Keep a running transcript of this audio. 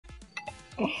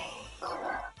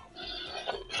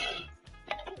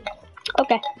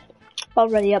Okay,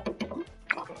 already up.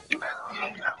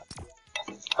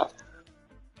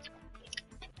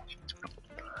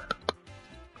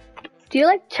 Do you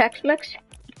like Chex Mix?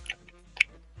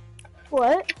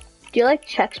 What? Do you like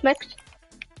Chex Mix?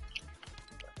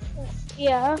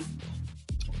 Yeah.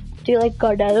 Do you like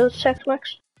Gardetto's Chex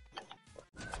Mix?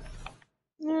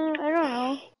 I don't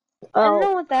know. I don't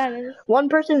know what that is. One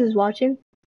person is watching.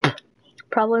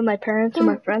 Probably my parents or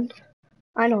my friends.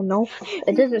 I don't know.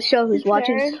 It doesn't show who's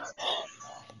watching.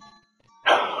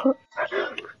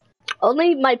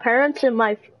 Only my parents and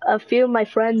a few of my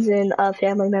friends and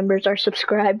family members are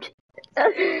subscribed.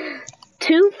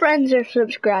 2 friends are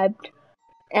subscribed,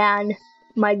 and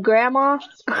my grandma,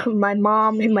 my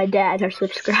mom, and my dad are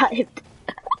subscribed.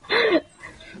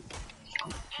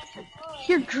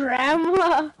 Your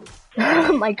grandma?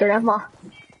 My grandma.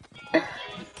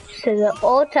 To the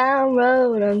old town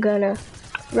road, I'm gonna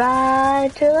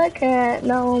ride till I can't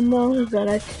no more.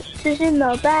 Gonna sit in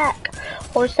the back.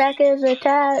 Horse sack is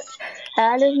attached.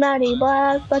 Hat is matty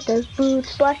black, but those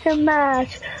boots black to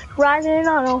match. Riding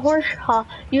on a horse,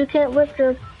 you can't lift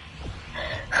your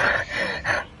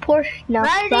Porsche now.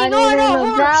 Riding on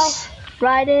a horse.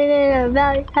 Riding in a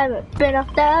valley, haven't been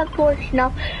off that Porsche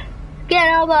now.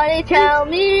 Can't nobody tell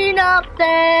me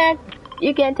nothing.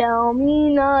 You can't tell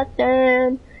me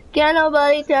nothing. Can't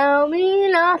nobody tell me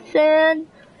nothing.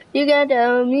 You can't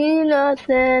tell me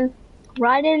nothing.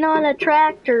 Riding on a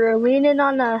tractor, leaning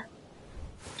on a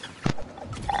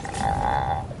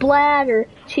bladder,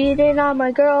 cheating on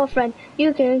my girlfriend.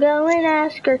 You can go and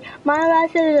ask her. My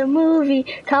life is a movie.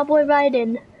 Cowboy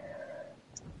riding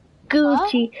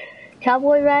Gucci. Huh?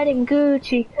 Cowboy riding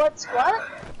Gucci. What's what?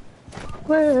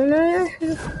 No.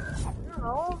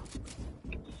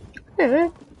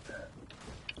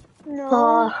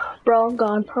 No. Bro, I'm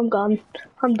gone.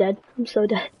 I'm dead. I'm so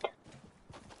dead.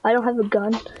 I don't have a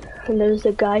gun. And there's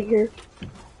a guy here.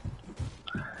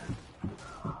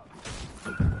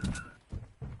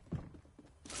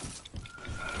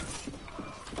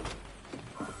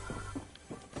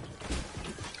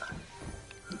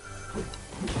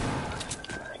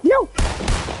 No!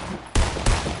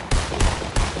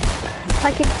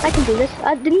 I can do this.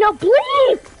 I did not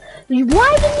believe!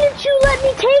 Why didn't you let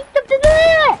me take them to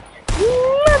that?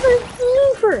 You mother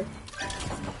floofer!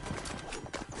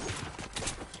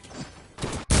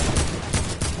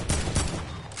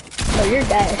 Oh, you're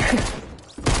dead.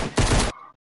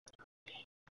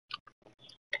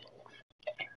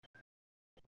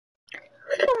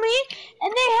 Me,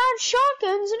 and they had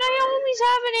shotguns, and I always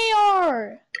have an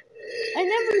AR. I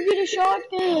never get a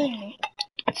shotgun.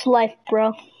 It's life,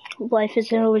 bro. Life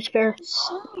isn't always fair.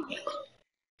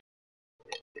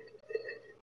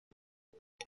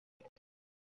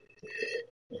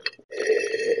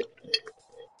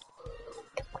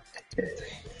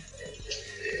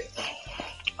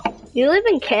 You live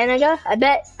in Canada? I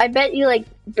bet you like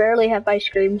barely have ice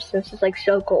cream since it's like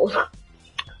so cold.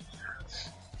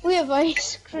 We have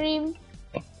ice cream.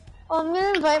 Oh, I'm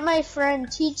gonna invite my friend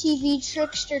TTV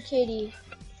Trickster Kitty.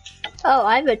 Oh,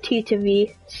 I have a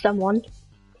T2V someone.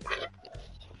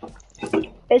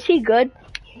 Is he good?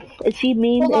 Is he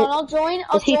mean? Hold on, I'll join him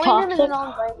and then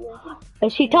I'll invite you.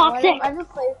 Is he toxic? No, I haven't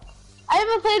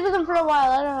played with him for a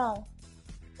while, I don't know.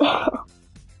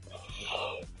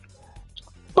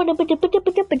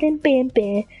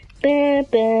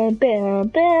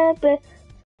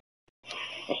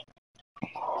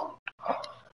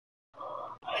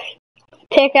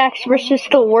 Pickaxe versus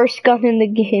the worst gun in the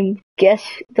game. Guess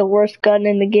the worst gun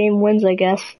in the game wins, I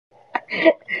guess.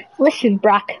 Listen,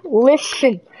 Brock.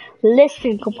 Listen.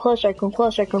 Come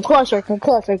closer.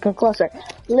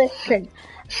 Listen.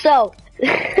 So,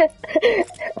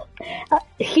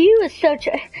 he was so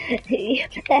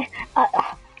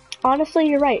honestly,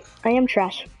 you're right. I am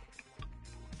trash.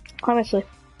 Honestly.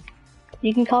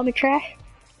 You can call me trash,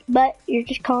 but you're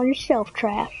just calling yourself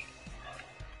trash.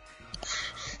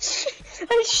 A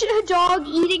dog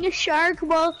eating a shark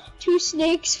while 2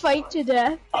 snakes fight to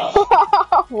death.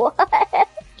 What?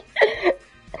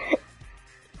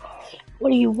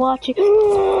 What are you watching? Do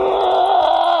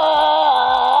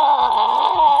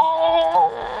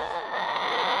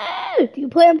you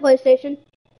play on PlayStation?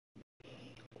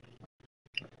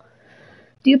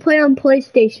 Do you play on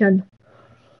PlayStation?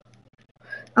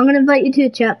 I'm gonna invite you to a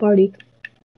chat party.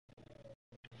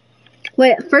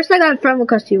 Wait, first I got a friend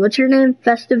request you. What's your name?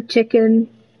 Festive Chicken,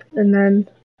 and then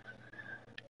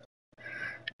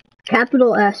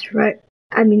capital S, right?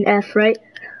 I mean F, right?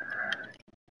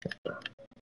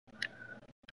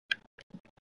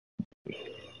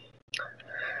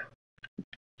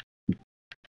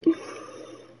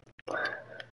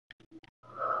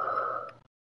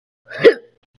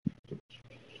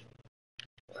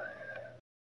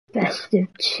 Festive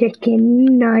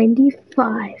chicken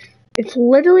 95. It's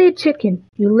literally a chicken.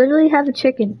 You literally have a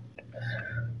chicken.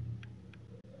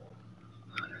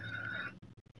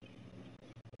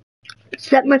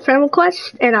 Accept my friend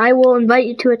request, and I will invite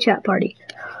you to a chat party.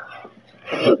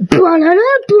 What?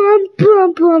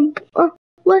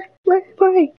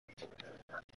 Why?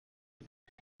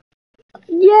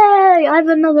 Yay! I have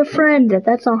another friend.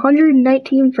 That's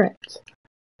 119 friends.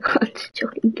 I'm just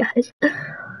joking, guys.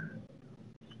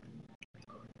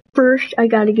 First, I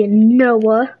gotta get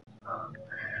Noah.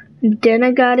 Then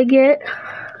I gotta get...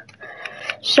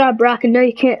 Sorry, Brock, I know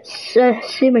you can't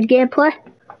see my gameplay.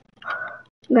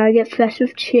 Gotta get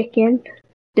Festive Chicken.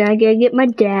 Then I gotta get my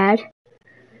dad.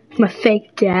 My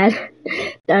fake dad.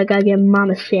 Then I gotta get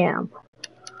Mama Sam.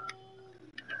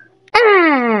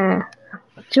 Ah!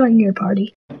 Join your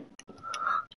party.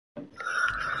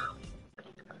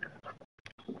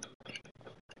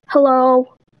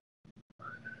 Hello?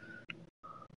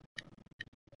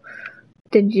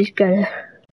 Then you just gotta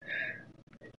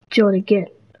join again.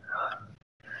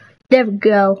 There we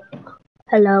go.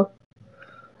 Hello.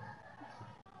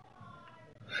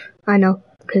 I know,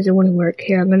 because it wouldn't work.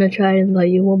 Here, I'm gonna try and invite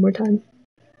you one more time.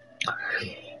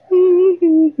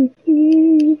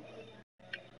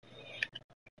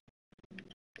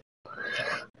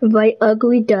 Invite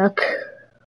Ugly Duck.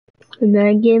 And then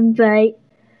I can invite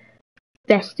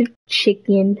Festive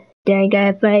Chicken. Then I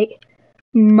gotta invite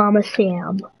Mama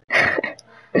Sam.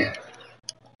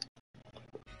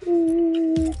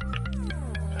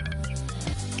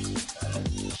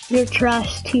 You're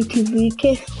trash, TTV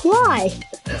kid. Why?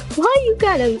 Why you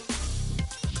gotta...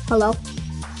 Hello?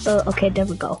 Okay, there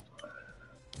we go.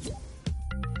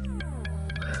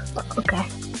 Okay.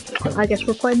 I guess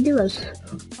we're playing duos.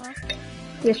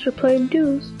 Yes, we're playing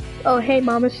duos. Oh, hey,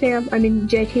 Mama Sam. I mean,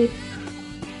 JT.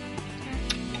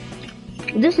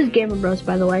 This is Gamer Bros,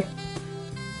 by the way.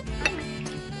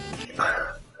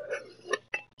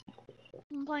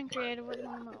 I'm playing creative with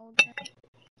one of my old friends.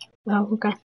 Oh,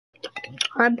 okay.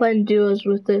 I'm playing duos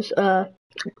with this,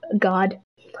 god.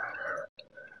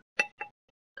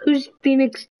 Who's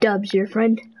Phoenix Dubs, your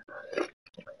friend?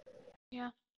 Yeah.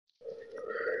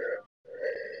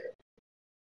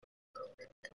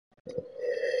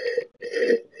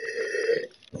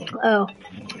 Oh.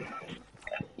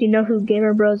 Do you know who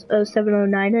Gamer Bros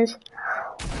 0709 is?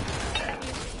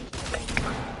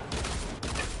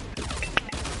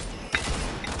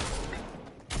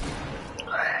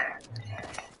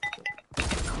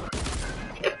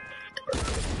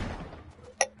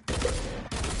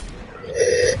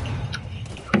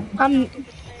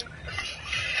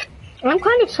 I'm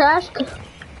kind of trash.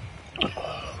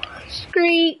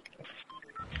 Street.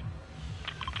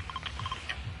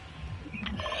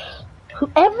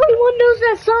 Everyone knows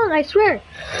that song, I swear.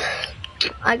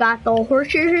 I got the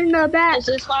horses in the back. Is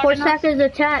this loud Horse enough? sack is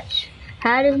attached.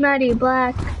 Hat is matty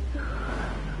black.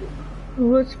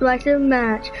 Looks black to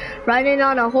match. Riding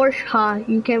on a horse car.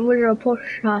 You can't whip a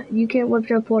Porsche. You can't whip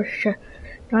a Porsche.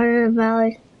 Riding in the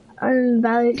valley. In the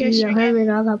valley, you heard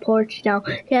on the porch now.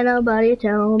 Can't nobody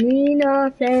tell me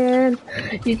nothing.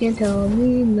 You can't tell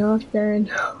me nothing.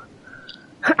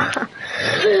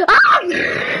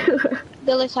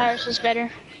 Billy Cyrus is better.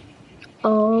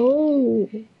 Oh.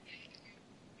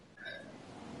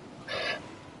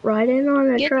 Riding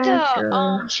on a Get tractor.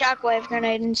 the shockwave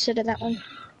grenade instead of that one.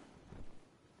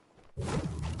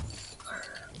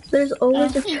 There's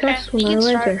always a chest when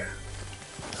I enter.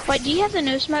 Wait, do you have the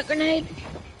no smoke grenade?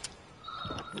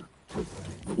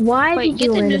 Why did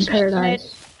you land in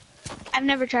Paradise? I've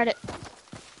never tried it.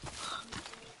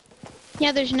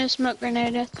 Yeah, there's no smoke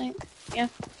grenade, I think. Yeah.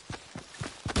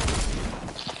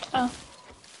 Oh.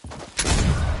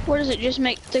 What does it just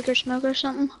make thicker smoke or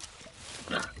something?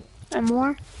 And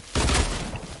more?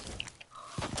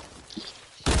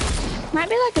 Might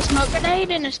be like a smoke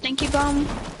grenade and a stinky bomb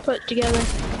put together.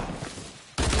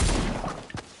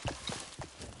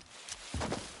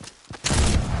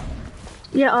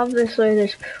 Yeah, obviously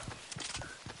there's...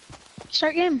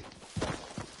 Start game.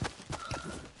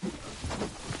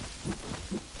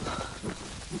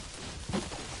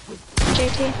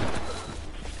 JT.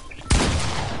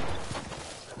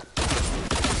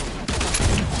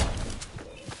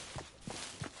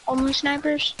 Only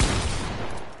snipers?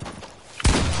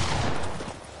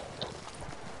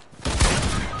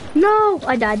 No,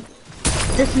 I died.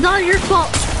 This is all your fault.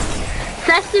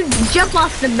 Festive, jump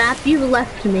off the map. You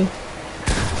left me.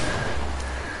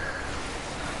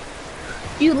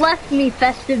 You left me,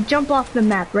 Festive. Jump off the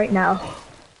map right now.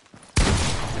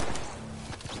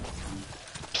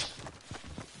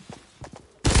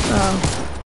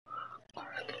 Oh.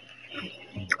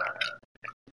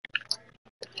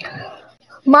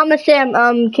 Mama Sam,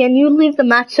 can you leave the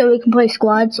match so we can play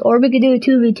squads? Or we could do a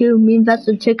 2v2, me and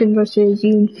Festive Chicken versus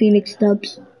you and Phoenix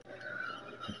Dubs.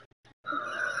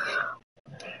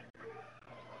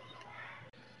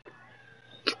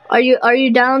 Are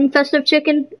you down, Festive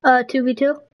Chicken?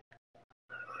 2v2?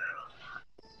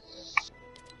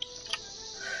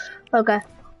 Okay.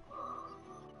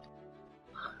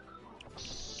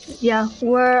 Yeah,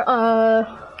 we're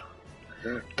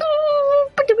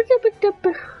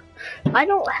I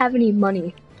don't have any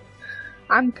money.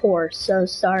 I'm poor, so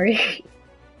sorry.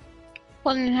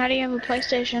 Well, then how do you have a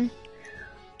PlayStation?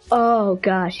 Oh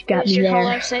gosh, you got Is me your there. whole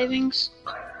life savings?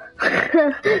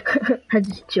 I'm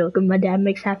just joking. My dad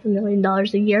makes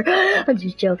 $500,000 a year. I'm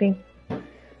just joking.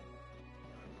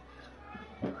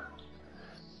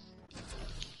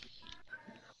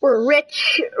 We're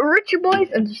richer boys.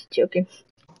 I'm just joking.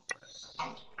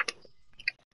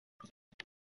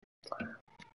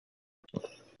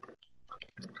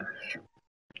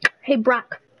 Hey,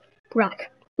 Brock,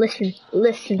 listen,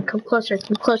 come closer,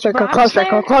 Brock's there?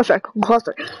 come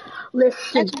closer. Listen.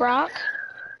 That's Brock.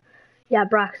 Yeah,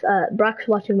 Brock's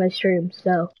watching my stream,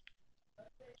 so.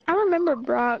 I remember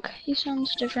Brock. He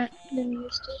sounds different than he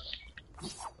used to.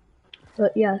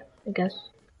 But yeah, I guess.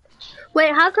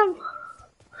 Wait, how come?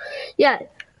 Yeah.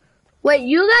 Wait,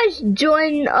 you guys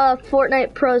join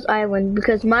Fortnite Pros Island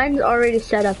because mine's already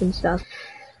set up and stuff.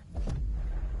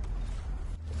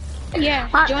 Yeah,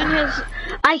 join his.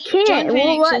 I can't. It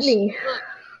won't let me.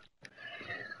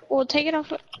 Well, take it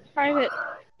off private.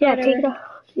 Yeah, Whatever. take it off.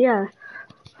 Yeah.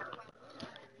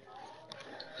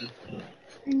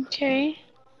 Okay.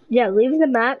 Yeah, leave the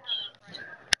match.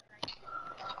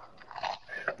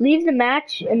 Leave the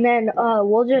match, and then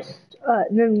we'll just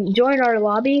then join our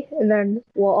lobby, and then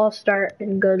we'll all start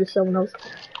and go to someone else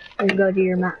and go to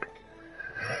your map.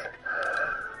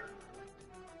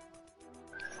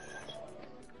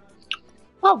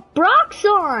 Oh, Brock's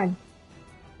on!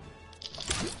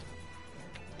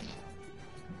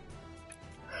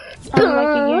 I don't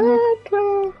like you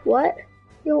again. What?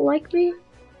 You don't like me?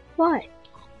 Why?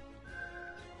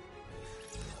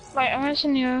 Wait, I'm gonna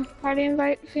send you. How do you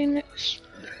invite Phoenix?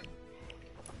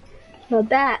 My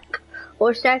back.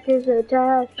 Or stack is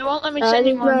attached. It won't let me send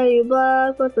you one. You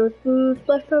block, but the food,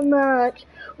 but so much.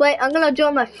 Wait, I'm gonna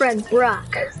join my friend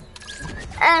Brock.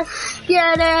 Let's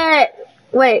get it!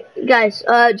 Wait, guys,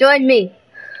 join me.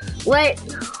 Wait,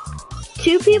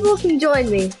 2 people can join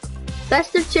me.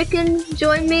 Festive Chicken,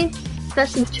 join me.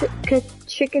 Festive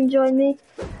Chicken, join me.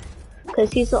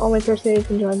 Because he's the only person who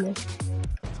can join me.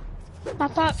 I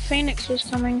thought Phoenix was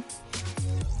coming.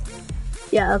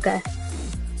 Yeah, okay.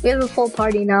 We have a full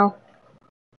party now.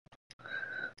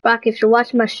 Brock, if you're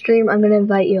watching my stream, I'm gonna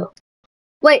invite you.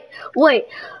 Wait.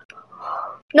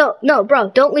 No,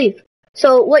 bro, don't leave.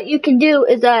 So what you can do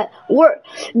is that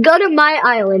go to my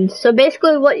island. So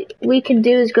basically what we can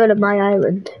do is go to my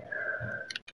island.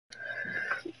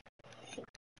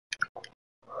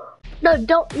 No,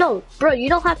 bro, you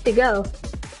don't have to go.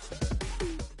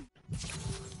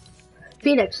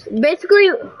 Phoenix,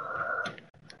 basically,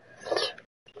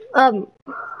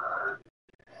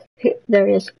 there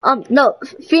he is. No,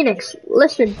 Phoenix,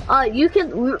 listen,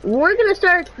 we're gonna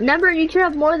start, remember, you can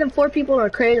have more than 4 people in our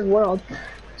creative world.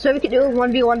 So we could do a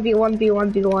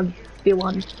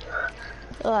 1v1v1v1v1v1.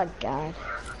 Oh god.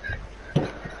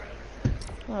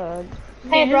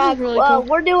 Hey, Brock, really cool.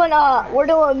 we're doing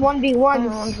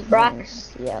 1v1s, Brock.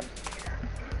 Yep.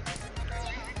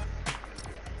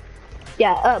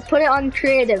 Yeah, put it on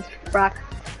creative, Brock.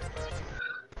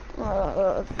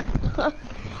 Right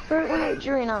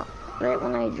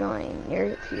when I join,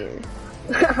 you're here.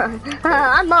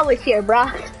 I'm always here,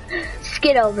 Brock. Just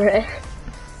get over it.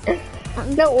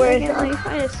 Don't worry. Let me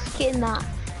find a skin that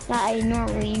I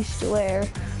normally used to wear.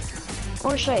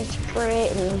 Or should I spray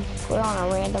it and put on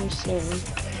a random skin?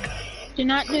 Do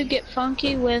not do Get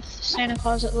Funky with Santa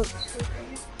Claus. It looks.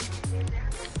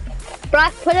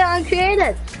 Brock, put it on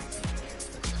creative.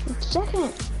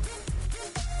 Second.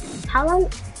 How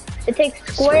long? It takes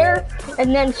square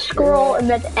and then scroll and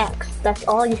then X. That's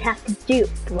all you have to do,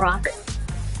 Brock.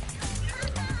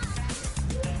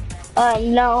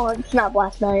 No, it's not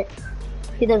Blast Night.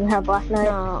 He doesn't have Blast Night.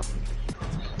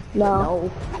 No.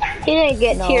 He didn't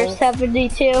get tier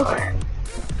 72.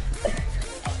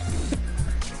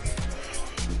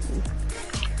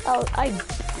 Oh, I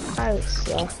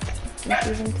suck in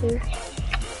season 2.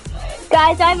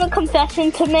 Guys, I have a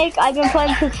confession to make. I've been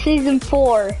playing since season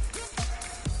 4.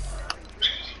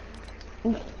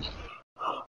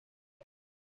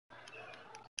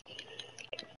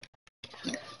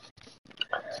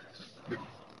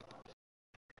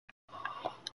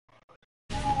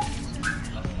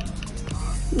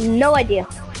 No idea.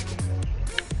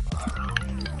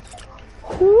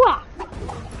 Wah.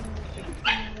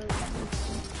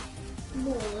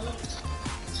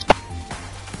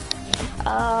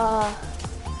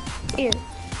 Here.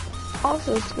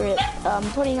 Also, script.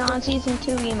 Putting on season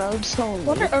 2 emotes only.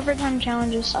 What are overtime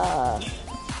challenges?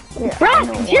 Here, Brock, I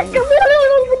know just one.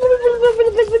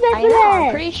 I know.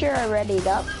 I'm pretty sure I read it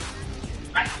up.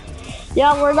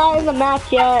 Yeah, we're not in the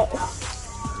match yet.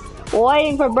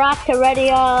 Waiting for Brock to ready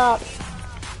up.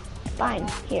 Fine.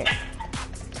 Here.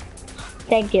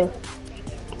 Thank you.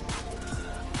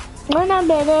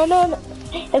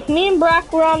 If me and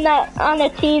Brock were on a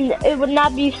team, it would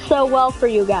not be so well for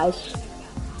you guys.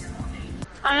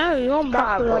 I know, you won't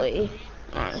Probably.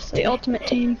 Honestly. the ultimate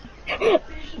team.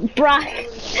 Brock,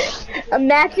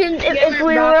 imagine if we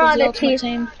were Brock is on the a ultimate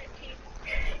team.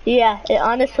 Yeah, it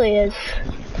honestly is.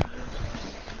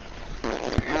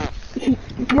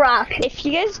 Brock. If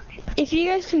you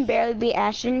guys can barely beat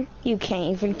Ashton, you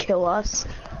can't even kill us.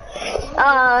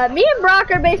 Me and Brock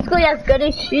are basically as good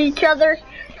as each other.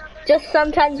 Just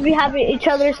sometimes we have each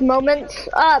other's moments.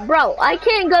 Bro, I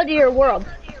can't go to your world.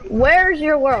 Where's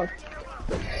your world?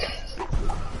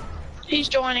 He's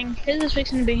joining. His is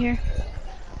fixing to be here.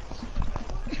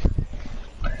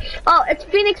 Oh, it's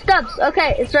Phoenix Dubs.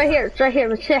 Okay, it's right here. It's right here.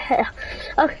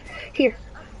 Okay, here.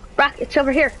 Brock, it's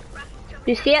over here.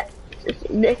 Do you see it?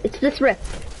 It's this rift.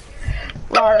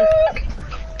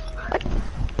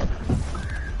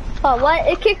 Oh, what?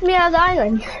 It kicked me out of the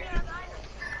island.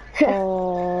 Quit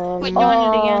doing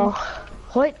it again.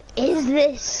 What is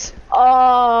this?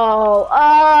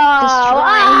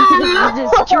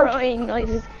 Destroying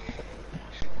noises.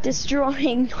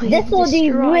 Destroying noises. This will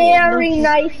do very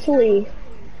nicely.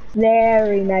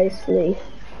 Very nicely.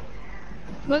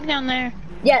 Look down there.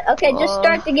 Yeah, okay, just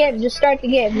start the game. Just start the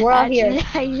game. We're all here.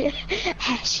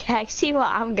 Hashtag, see what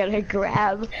I'm gonna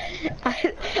grab.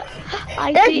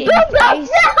 I There's see. Boom No!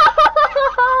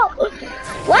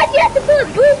 Why'd you have to put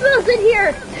Boom in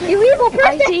here? You evil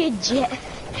person!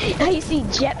 I see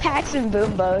jetpacks and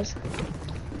boombos.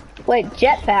 Wait,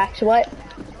 jetpacks? What?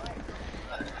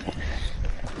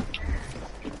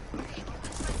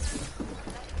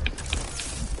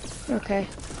 Okay.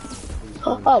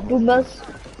 Oh, Boombos.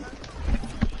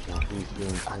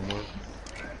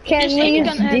 Can This we thing use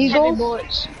has heavy deagles?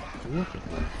 bullets.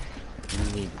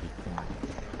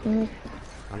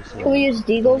 Can we use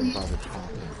deagles?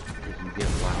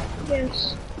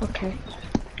 Yes. Okay.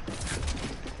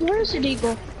 Where's the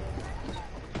deagle?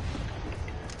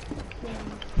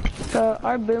 So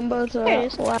our boombos There it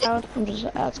is. are loud. I'm just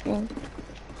asking.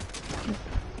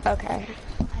 Okay.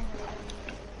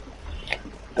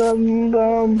 Bum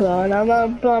bum bum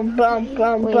bum bum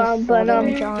bum bum bum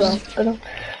bum.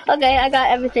 Okay, I got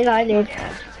everything I need.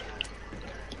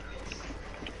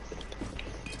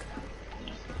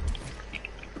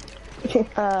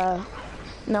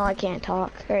 No, I can't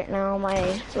talk right now.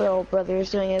 My little brother is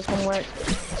doing his homework,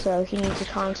 so he needs to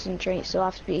concentrate, so I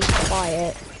have to be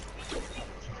quiet.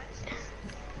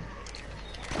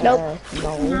 Nope.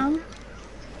 No.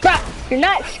 Brock, you're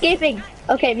not escaping.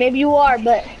 Okay, maybe you are,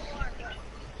 but.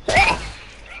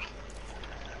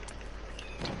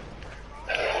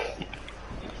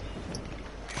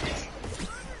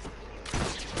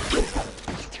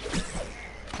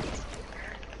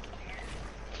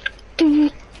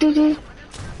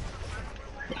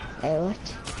 Hey,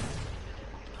 what?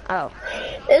 Oh.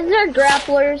 Is there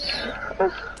grapplers?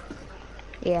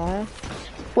 Yeah.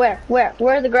 Where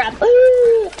are the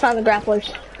grapplers? Found the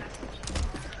grapplers.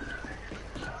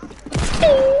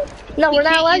 No, we're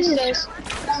not allowed to use those.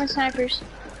 Only snipers.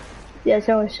 Yeah, it's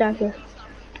only sniper.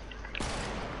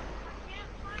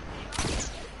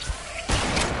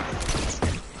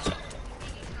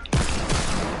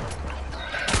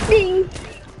 Ding.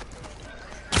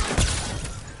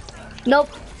 Nope.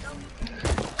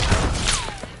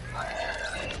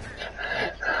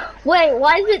 Wait,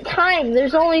 why is it timed?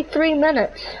 There's only 3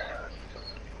 minutes.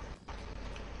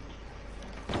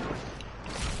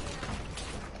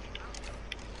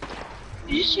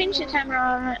 You just change the timer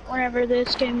on it whenever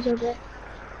this game's over.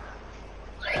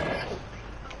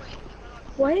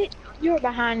 What? You're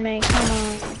behind me. Come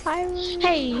on.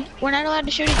 Hey, we're not allowed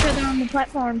to shoot each other on the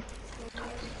platform.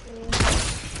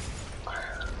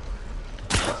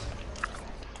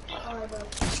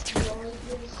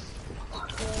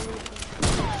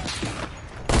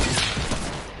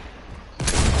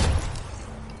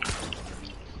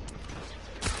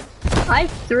 I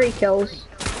have 3 kills.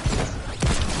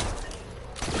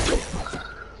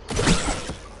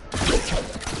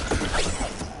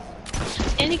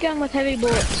 Any gun with heavy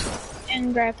bullets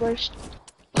and grapplers.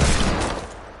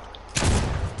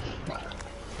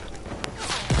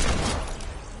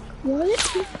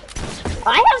 What?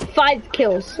 I have 5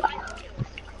 kills.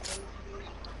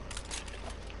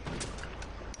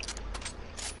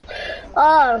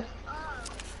 Oh.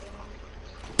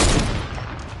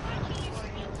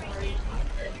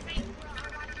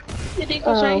 The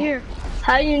eagle's right here.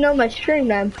 How do you know my stream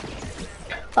name?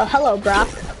 Oh, hello, Brock.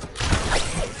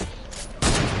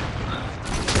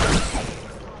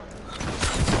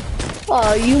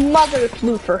 Oh, you mother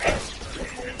floofer.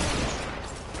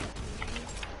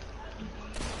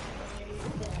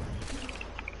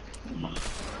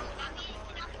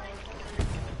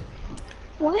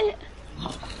 What?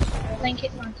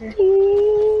 Blanket marker.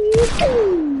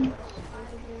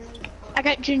 I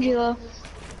got ginger low.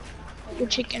 The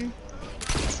chicken.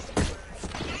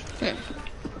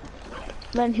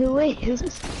 Then who is?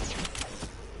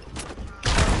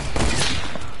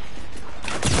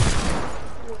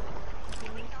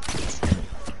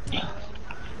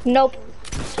 Nope.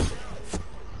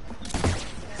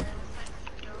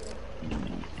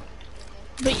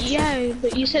 But yeah,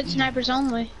 but you said snipers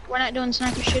only. We're not doing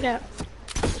sniper shootout.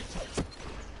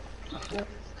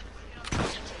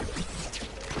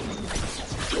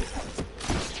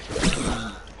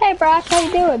 Hey, Brock, how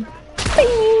you doing?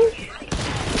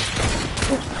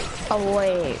 Oh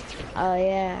wait. Oh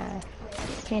yeah.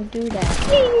 Can't do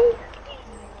that.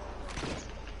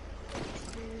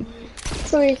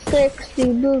 360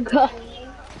 booga.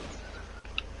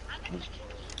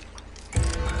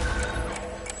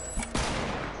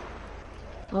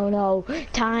 Oh no.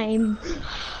 Time.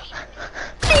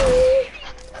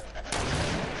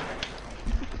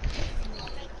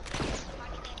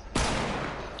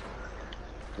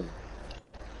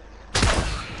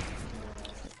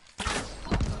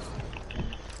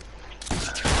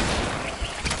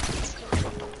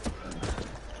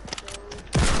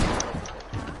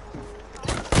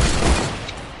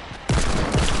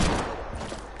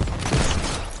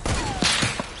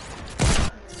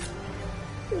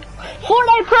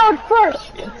 Fortnite Pro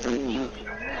first!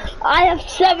 I have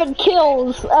 7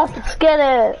 kills. Let's get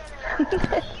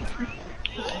it.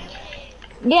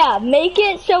 Yeah, make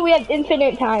it so we have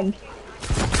infinite time.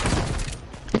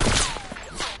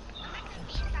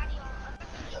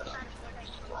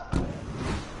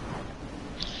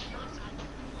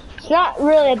 It's not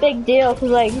really a big deal because,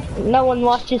 like, no one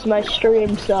watches my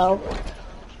stream, so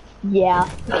yeah.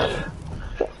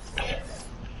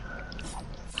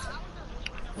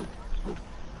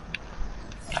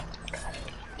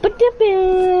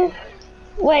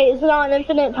 Wait, is it on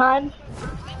infinite time?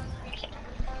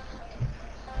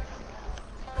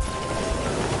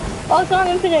 Oh, it's on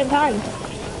infinite time.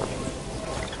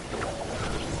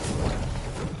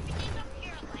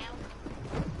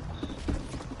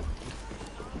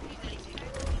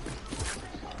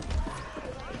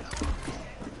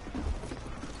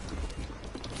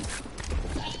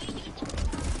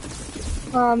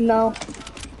 No.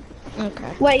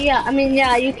 Okay. Wait, yeah, I mean,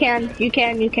 yeah, you can.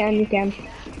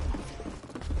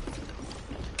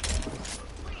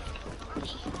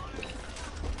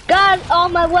 Got all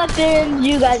my weapons,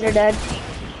 you guys are dead.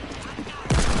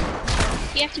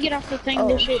 You have to get off the thing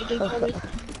to shoot each other.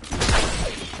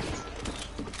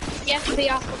 You have to be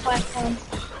off the platform.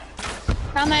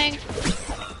 Coming.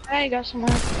 There you go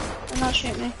somewhere. Do not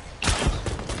shoot me.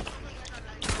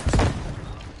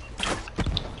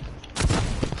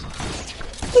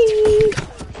 Whee!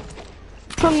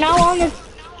 From now on, it's...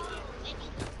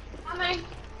 Coming.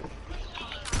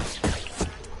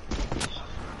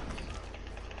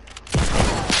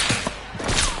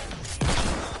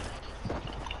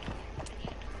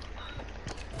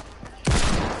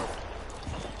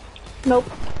 Nope.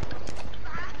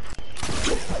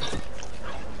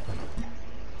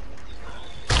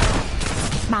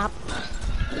 Map.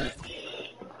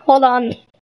 Hold on.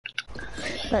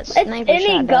 That's It's sniper any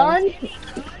shotgun. gun?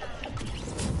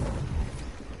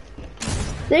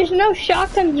 There's no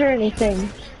shotguns or anything.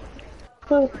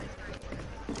 So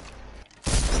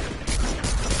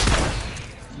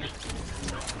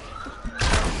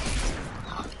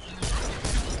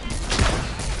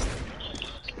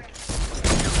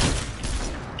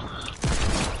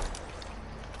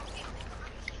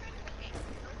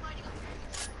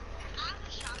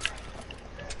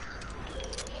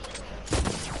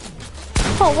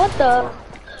oh, what the?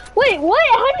 Wait, what?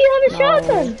 How do you have a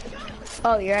shotgun?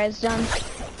 Oh, your eyes done?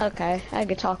 Okay, I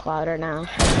could talk louder now.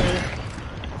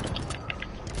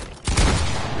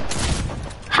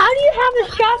 How do you have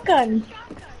a shotgun?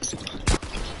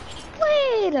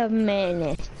 Wait a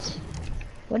minute.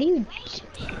 What are you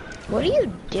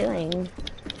doing?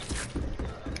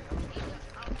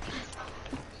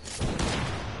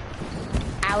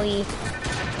 Owie.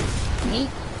 Yeet.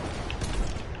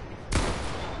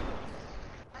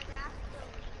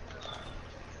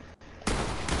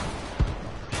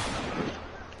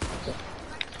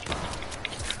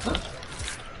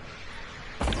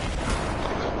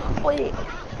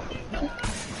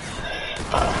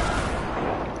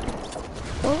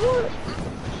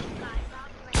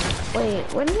 Wait,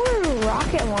 when were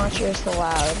rocket launchers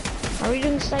allowed? Are we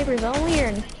doing snipers only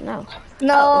or no?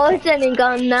 No, Oh, okay. it's any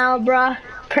gun now, bruh.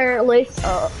 Apparently.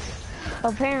 Oh,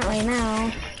 apparently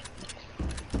now.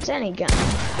 It's any gun.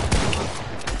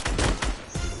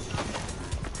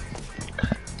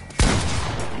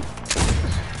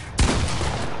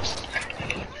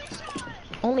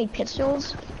 Only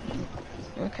pistols?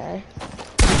 Okay.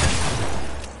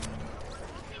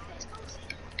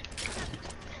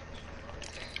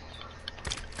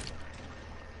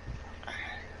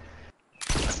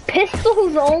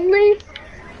 Pistols only?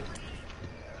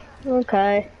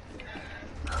 Okay.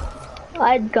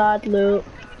 I'd got loot.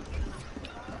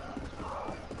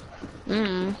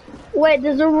 Wait,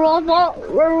 does a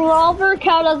revolver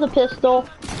count as a pistol?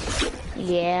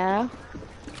 Yeah.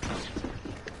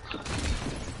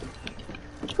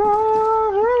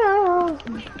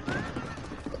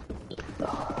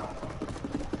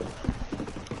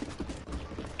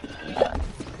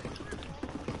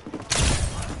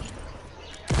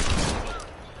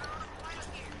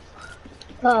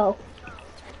 Oh.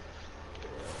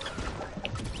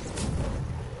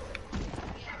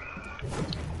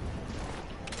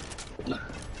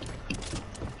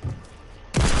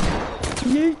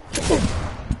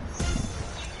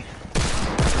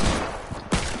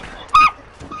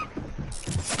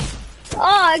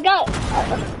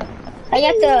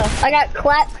 I got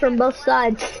clapped from both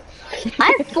sides.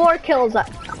 I have 4 kills.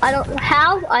 I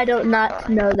don't not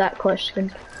know that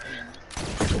question.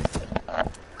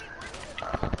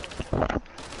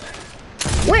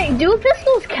 Wait, do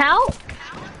pistols count?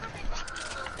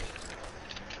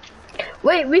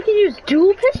 Wait, we can use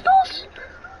dual pistols?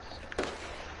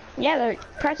 Yeah, they're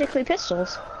practically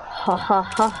pistols. Ha ha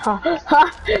ha ha ha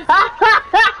ha.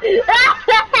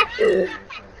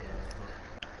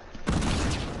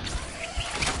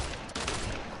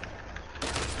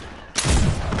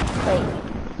 Wait,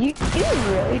 you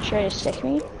really try to stick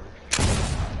me?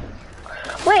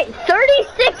 Wait,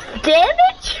 36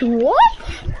 damage? What?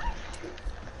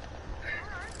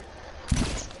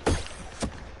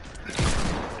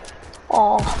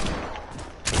 Oh.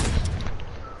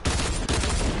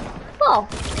 Oh.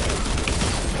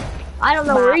 I don't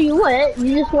know where you went.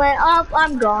 You just went up.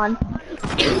 I'm gone.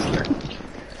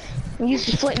 Use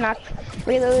the flintlock.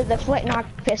 Reload the flintlock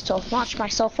pistol. Launch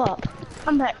myself up.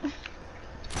 I'm back.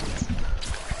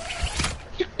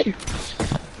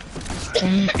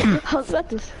 How's about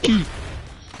this?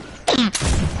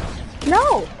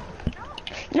 No.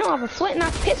 No, I have a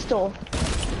flintlock pistol.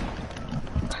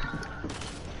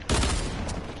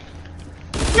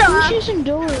 Who's using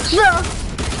doors?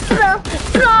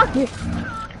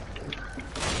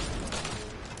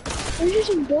 Who's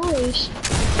using doors?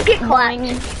 Get clapped.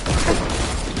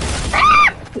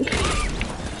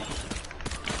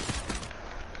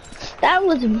 That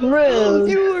was rude.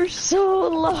 You were so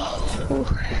low.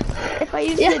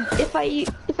 If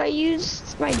I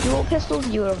used my dual pistols,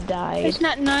 you would have died. It's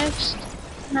not knives,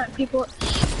 not people.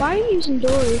 Why are you using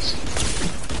doors?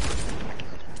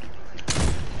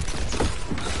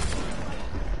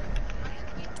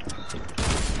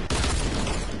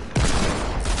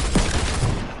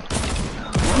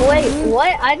 Wait,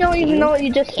 what? I don't even know what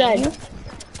you just said.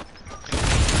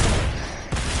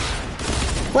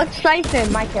 What's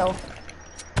siphon? My kill.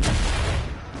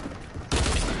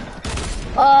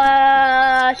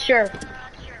 Sure.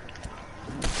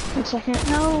 1 second.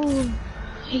 No.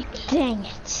 Dang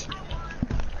it.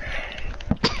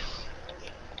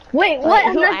 Wait, what?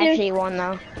 I'm Who not doing. actually won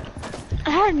though? I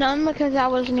had none because I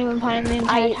wasn't even playing the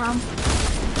entire time.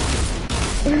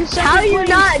 How are you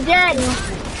not dead?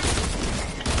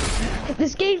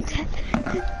 This guy's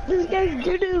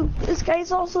doo-doo. This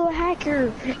guy's also a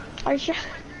hacker. I shot.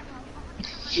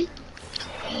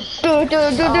 No,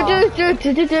 that'd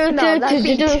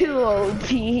be too OP. What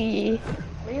are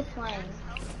you playing?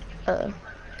 No.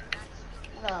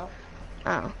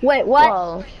 Oh. Wait, what?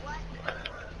 Whoa.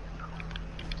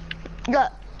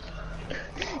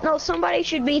 No, somebody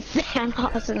should be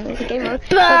Thanos in this game.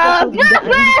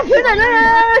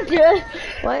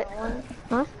 What?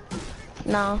 Huh?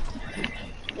 No.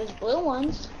 There's blue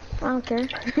ones. I don't care.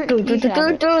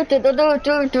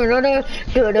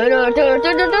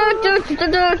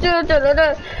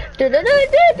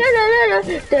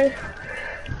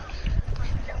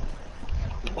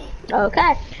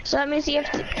 Okay. So that means you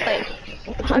have to, like,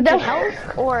 100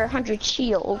 health or 100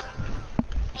 shield.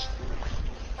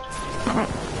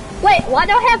 Wait, why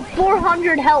do I have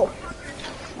 400 health?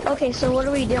 Okay, so what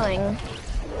are we doing?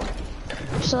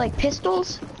 So, like,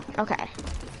 pistols? Okay.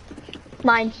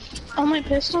 Mine. All my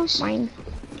pistols? Mine.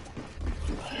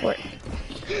 What?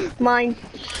 Mine.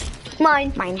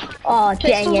 Mine. Mine. Oh, dang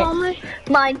Pistols it. only?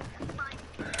 Mine.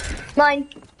 Mine.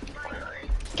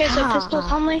 Okay, so pistols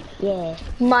only? Yeah.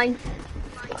 Mine.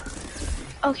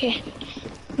 Okay.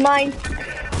 Mine.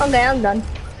 Okay, I'm done.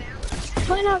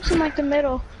 Line up in like the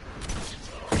middle.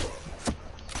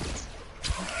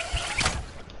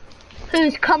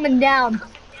 Who's coming down?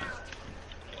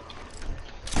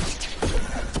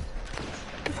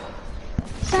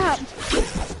 Stop.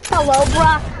 Hello,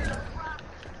 Brock.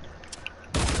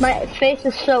 My face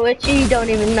is so itchy, you don't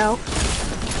even know.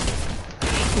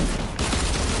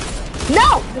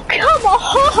 No! Come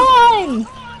on!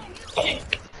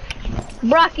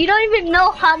 Brock, you don't even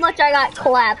know how much I got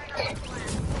clapped.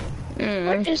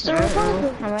 What is the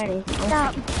revolver? I'm ready.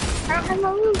 Stop. I don't have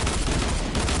my loot.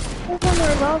 Where's my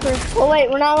revolver? Oh wait,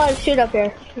 we're not allowed to shoot up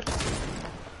here.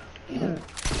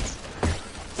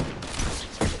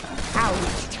 Ow.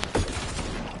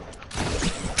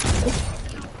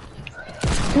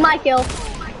 My kill.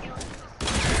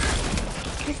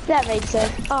 That makes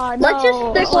sense. Oh, no. Let's just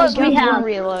stick what we have.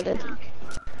 Reloaded.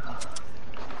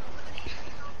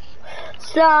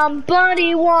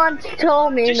 Somebody once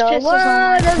told me Just no pistols one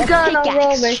on is gonna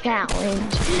roll me.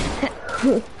 Challenge.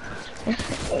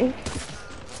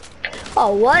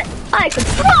 Oh, what? I can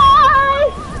fly!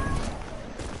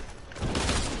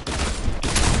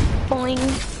 Boing.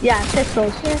 Yeah,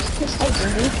 pistols. Yes,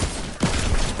 pistols.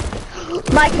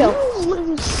 My kill. You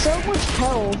lose so much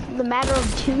health in the matter of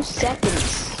 2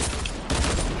 seconds.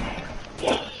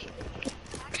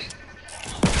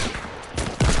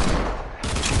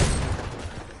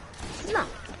 No.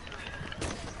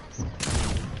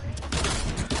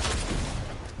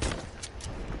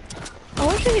 I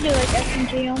wish I could do like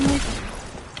SMG only.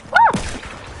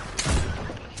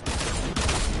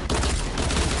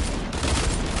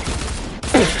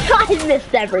 I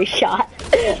missed every shot.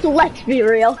 Let's be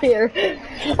real here.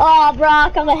 Oh,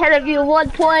 Brock, I'm ahead of you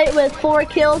 1 point with 4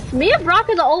 kills. Me and Brock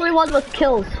are the only ones with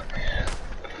kills.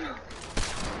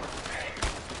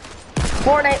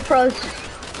 Fortnite pros.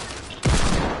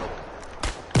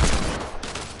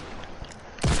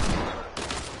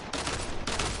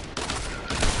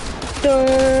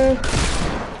 Dun.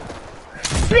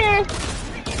 Bah.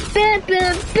 Bah,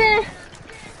 bah, bah.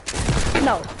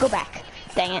 No, go back.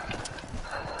 Dang it.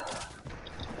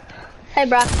 Hey,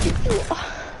 Brock.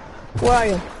 Where are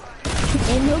you?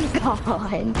 And I'm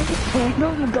gone. And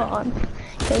I'm gone.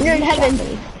 You're in heaven.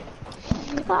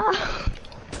 Ah.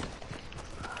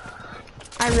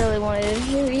 I really wanted to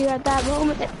shoot you at that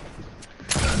moment.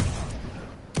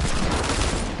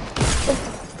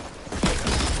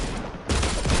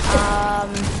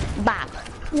 Bop.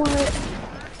 What?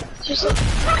 Just,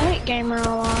 I hate gamer a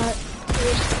lot.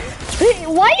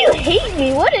 Why do you hate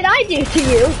me? What did I do to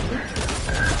you?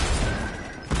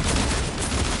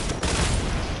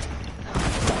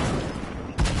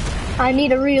 I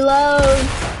need a reload.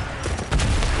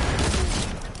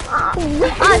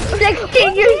 I'm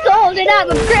 16 years old and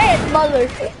I'm a grandmother.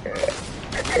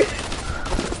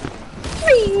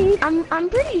 I'm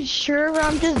pretty sure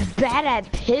I'm just bad at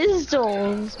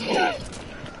pistols. Hey,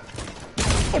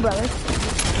 brother.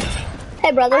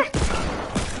 Hey, brother.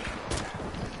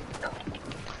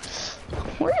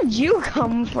 Where did you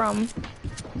come from?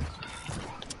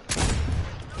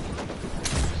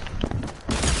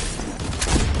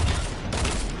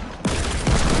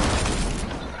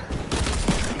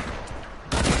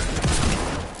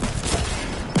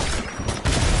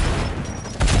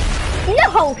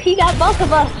 No, he got both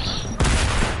of us.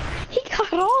 He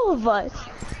got all of us.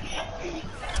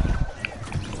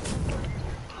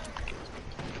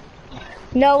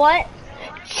 You know what?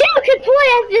 Two can play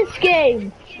at this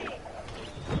game.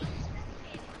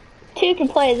 Two can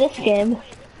play this game.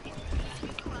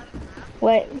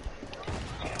 Wait.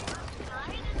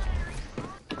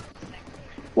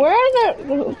 Where are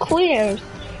the cleaners?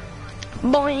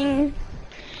 Boing.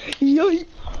 Yoy.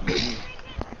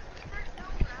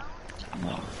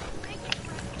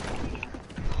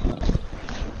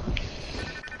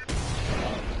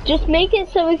 Just make it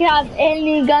so we can have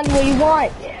any gun we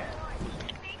want.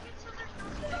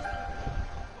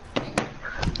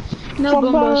 No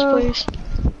bombos, please.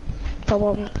 Come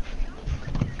on.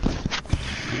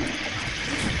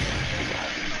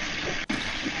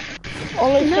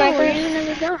 Only No, we're snipers? using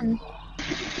another gun.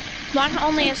 Mine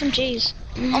only SMGs.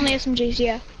 Only SMGs,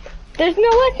 yeah. There's no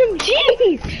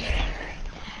SMGs!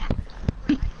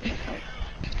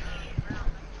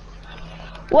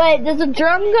 Wait, does a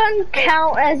drum gun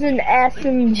count as an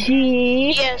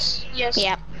SMG? Yes, yes.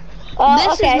 Yep.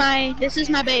 Okay. This is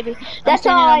my baby. That's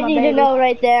all I need to know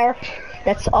right there.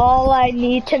 That's all I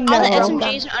need to know. All the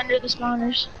SMGs are under the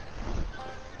spawners.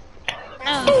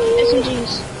 No,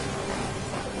 SMGs.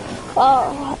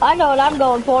 Oh, I know what I'm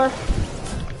going for.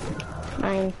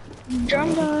 Mine.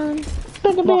 Drum gun.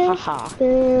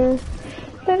 Wahaha.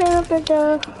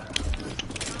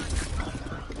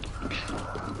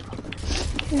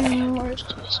 Where's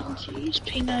the SMGs?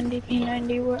 P90,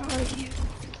 P90, where are you?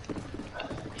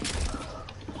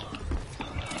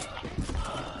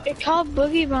 They're called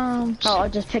boogie bombs. Oh, I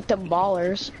just picked up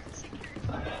ballers.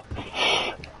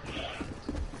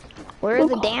 Where are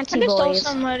the dancey I just stole boys?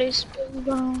 somebody's boogie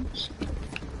bombs.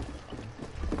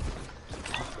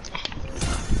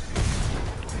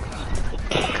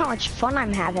 Look how much fun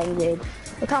I'm having, dude.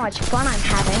 Look how much fun I'm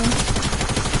having.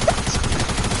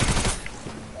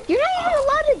 You're not even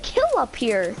allowed to kill up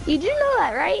here. You do know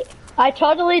that, right? I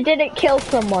totally didn't kill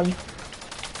someone.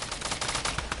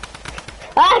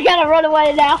 I gotta run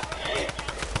away now.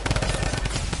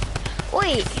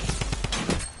 Wait.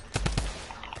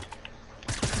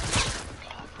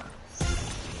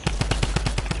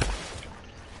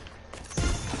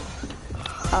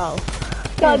 Oh.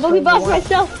 Got a boogie bomb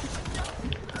myself.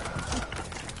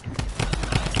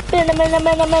 They're back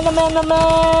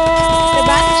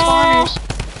to spawners.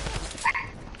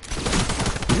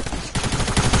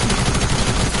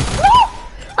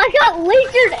 I got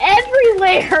lasered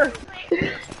everywhere.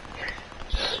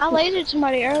 I lasered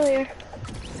somebody earlier.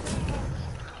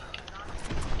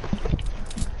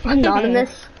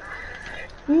 Anonymous.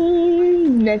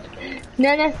 No.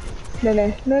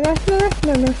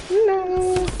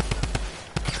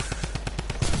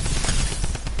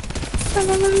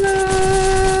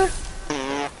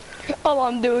 All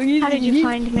I'm doing is. How did you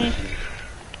find me?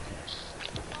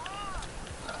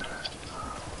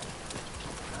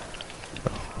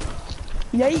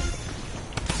 Yikes.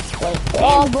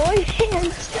 Oh boy,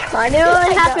 hands. I knew it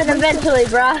would happen eventually,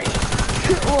 bro.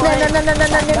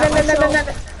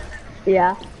 No.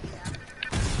 Yeah.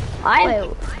 I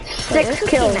have 6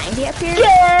 kills. 90 up here?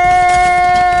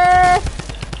 Yeah!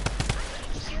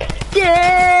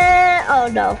 Yeah! Oh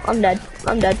no, I'm dead.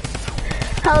 I'm dead.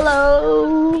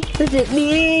 Hello, is it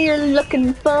me you're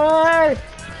looking for?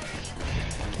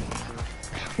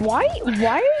 Why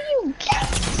are you?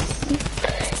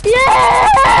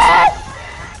 Yes!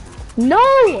 No!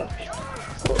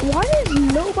 Why does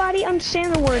nobody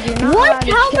understand the word? You're not What? allowed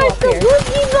to How kill much up the here.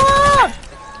 boogie bomb?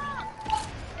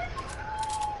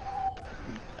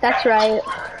 That's right.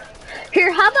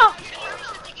 Here, how about?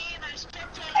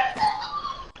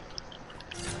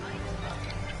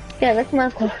 Yeah, that's my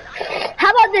call.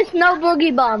 How about this? No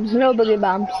boogie bombs. No boogie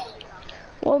bombs.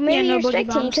 Well, maybe Yeah, no you're boogie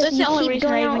spectating bombs. because That's you the only keep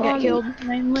reason I going even out got on, killed.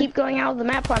 Mainly. keep going out of the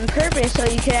map on purpose so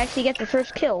you could actually get the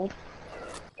first kill.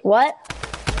 What?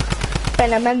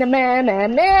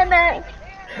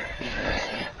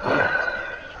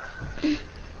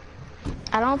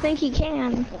 I don't think he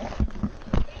can.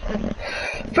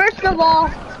 First of all,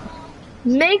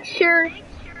 make sure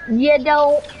you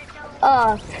don't,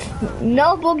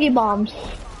 no boogie bombs.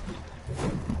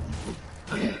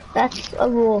 That's a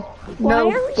rule. Why No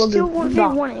are we boogie still bombs.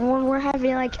 1v1 when we're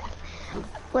having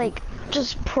like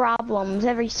just problems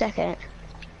every second?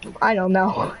 I don't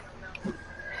know.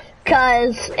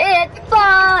 Cause it's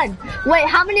fun! Wait,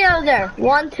 how many are there?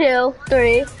 1, 2,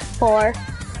 3, 4,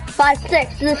 5,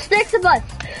 6. There's 6 of us.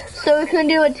 So we can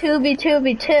do a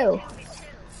 2v2v2.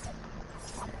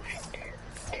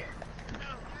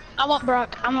 I want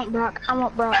Brock.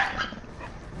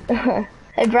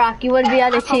 Hey Brock, you wanna be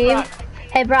on the team? Brock.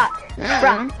 Hey Brock.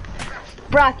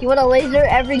 Brock, you wanna laser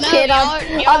every kid on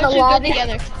the lobby?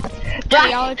 Brock,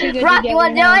 y'all are too good Brock, you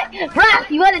wanna do it?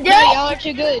 Brock, you wanna do it? Y'all are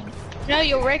too good. No,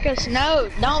 you'll wreck us. No,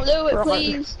 don't do it,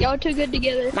 please. Y'all are too good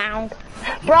together. Meow.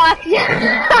 Brock, meow.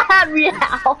 I'm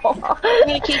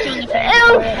gonna kick you in the face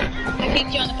for it. I'm gonna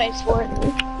kick you in the face for it.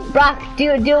 Brock, do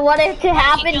you want it to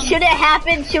happen? Should it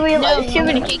happen? Should we? No, I'm should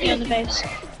gonna we? kick you in the face.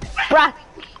 Brock,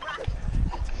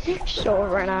 Sure,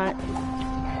 we're not.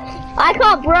 I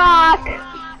call Brock.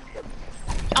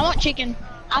 I want chicken.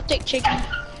 I'll take chicken.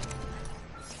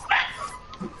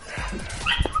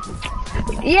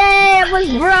 Yay, it was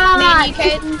Me Brock. and you,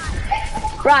 Caden.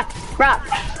 Brock,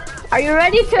 are you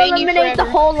ready to Thank you eliminate the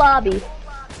forever. whole lobby?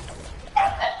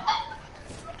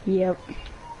 Yep.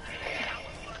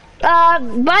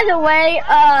 By the way,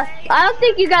 I don't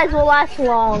think you guys will last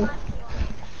long.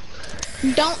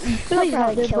 Don't Please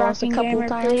don't kill us a couple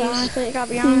times, honestly, I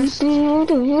gotta be honest.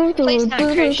 Please not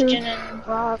Christian and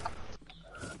Brock.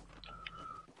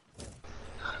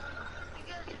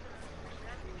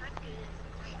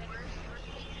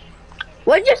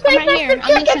 What'd you say, I'm right here. Mr.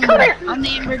 I'm Chicken? listening. Come here. I'm the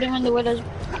Ember doing the widow's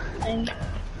thing.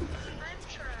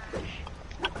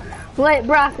 Wait,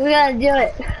 Brock, we gotta do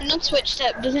it. And then switch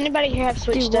step. Does anybody here have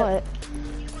switch Do step? what?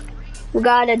 We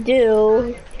gotta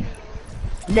do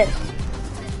This.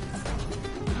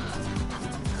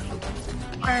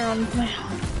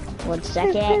 1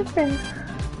 second.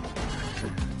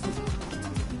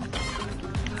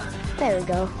 There we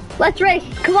go. Let's race.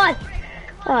 Come on.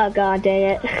 Oh god dang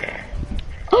it.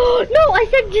 Oh no, I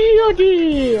said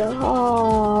G-O-D.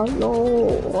 Oh no.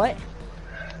 What?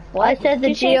 I said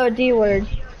the G-O-D word.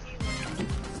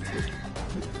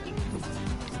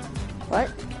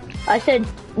 What? I said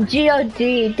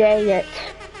G-O-D, dang it.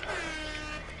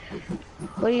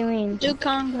 What do you mean? Do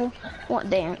Congo. What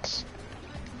dance?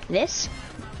 This?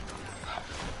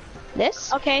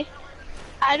 This? Okay.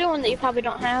 I do one that you probably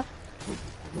don't have.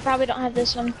 You probably don't have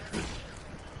this one.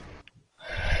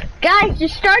 Guys,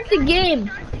 just start the game.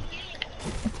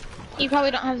 You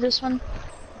probably don't have this one.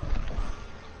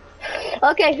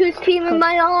 Okay, whose team am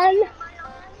I on?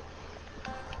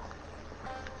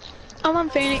 I'm on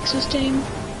Phoenix's team.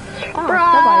 Oh,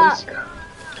 Brock. nobody's.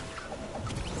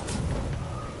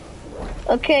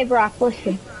 Okay, Brock,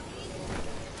 listen.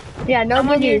 Yeah, I'm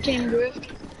on your nobody's. team, Drift.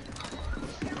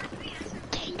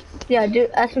 Yeah, do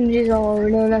SMGs only. We're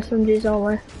doing SMGs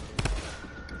only.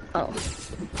 Oh.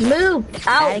 Move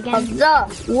out again? of the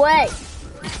way.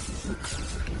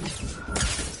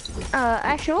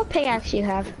 Actually, what pickaxe do you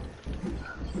have?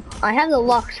 I have the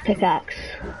Lux pickaxe.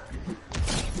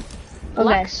 Okay.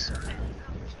 Lux?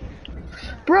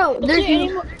 Bro, Is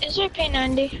there a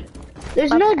P90?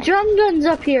 there's no drum guns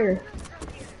up here.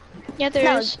 Yeah,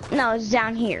 there is. No, it's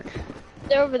down here.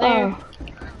 They're over there. Oh,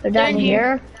 they're down in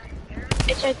here.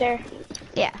 It's right there.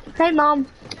 Yeah. Hey, Mom.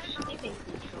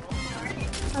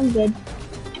 I'm good.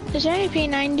 Is there any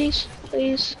P90s,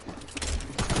 please?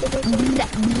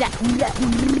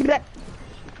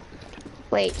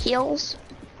 Wait, heals?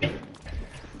 I'll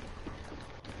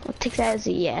take that as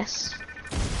a yes.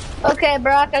 Okay,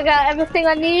 Brock, I got everything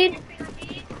I need.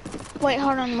 Wait,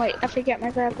 hold on, wait. I forget my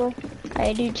grappler.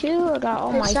 I do too. I got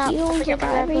all my Stop. heals. I Forget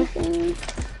got my grappler. everything.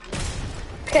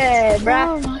 Okay, Brock,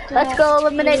 Oh, not let's that. go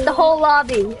eliminate the whole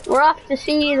lobby. We're off to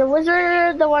see the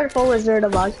wizard, the wonderful Wizard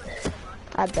of Oz.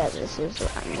 I bet this is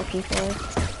what I'm looking for.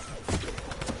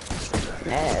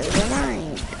 Never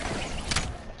mind.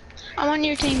 I'm on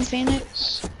your team,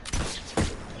 Phoenix.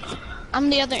 I'm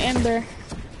the other Ember.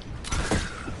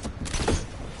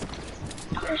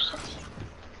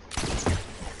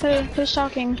 Who's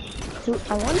talking?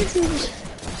 I wonder who's.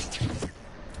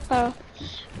 Oh,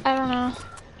 I don't know.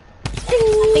 I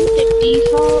think the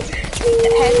default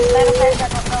that has the battle pass, I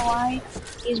don't know why,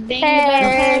 is being the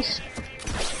battle pass.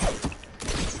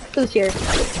 Who's here?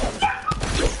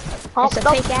 It's a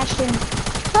fake Ashton.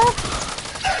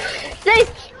 Safe.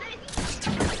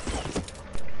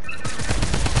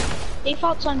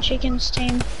 Default's on Chicken's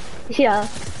team. Yeah.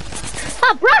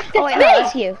 Ah, Brock, that's Oh wait, me. no,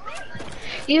 it's you.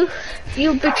 You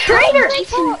betrayed her.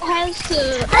 Default has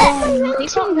the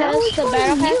battle pass,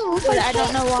 but I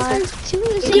don't know why.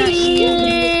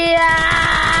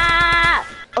 Yeah.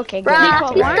 Okay, good. Brock,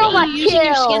 Default, you why stole are my you using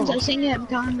your skins kill. to sing it in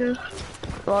Congo?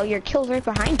 Well, your kill's right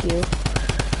behind you.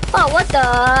 Oh, what the?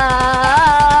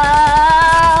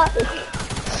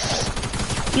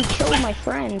 You killed my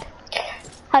friend.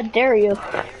 How dare you?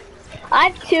 I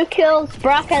have 2 kills.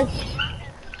 Brock has.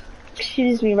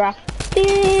 Excuse me, Brock.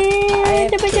 I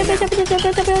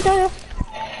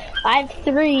have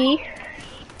 3.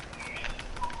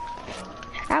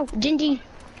 Ow, Gingy.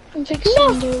 I'm fixing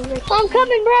No, to. I'm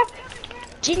coming, Brock.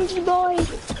 Gingy boy.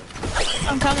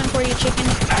 I'm coming for you, Chicken.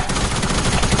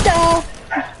 So.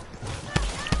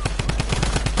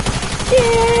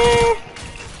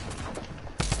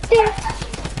 Yeah.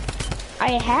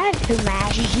 I had to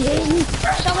imagine.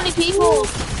 So many people.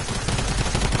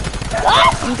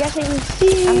 I'm guessing this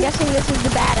is the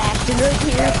bad Ashton right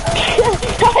here.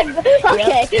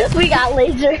 Okay, we got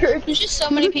lasered. There's just so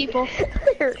many people.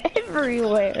 They're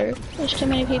everywhere. There's too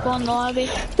many people in the lobby.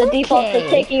 The defaults are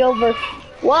taking over.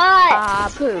 What?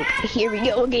 Ah, poop. Here we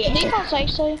go again. Default's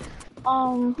actually,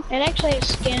 it actually has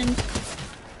skin.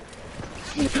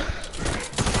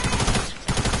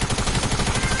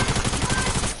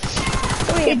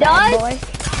 He died? Boy.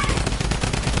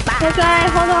 Okay,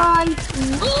 hold on.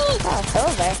 Oh,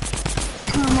 over.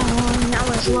 Come on, that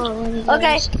was low.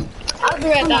 Okay, I'll be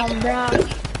right Come back. on, Brock.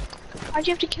 Why'd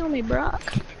you have to kill me,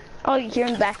 Brock? All you hear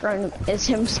in the background is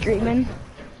him screaming.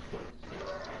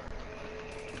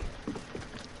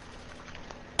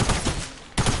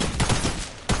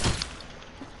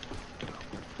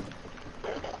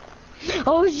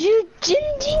 Oh, you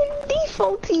Gingy and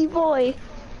Defaulty boy.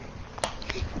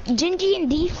 Gingy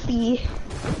and Deefy.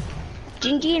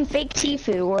 Gingy and Fake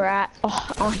Tifu were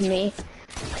on me.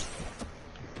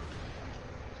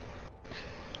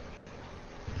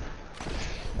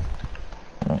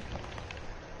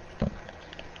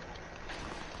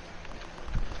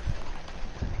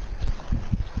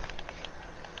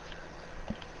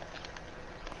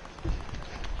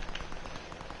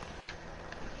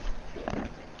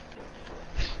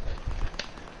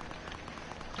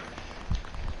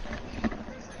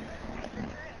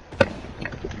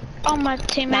 my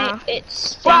teammate. Nah.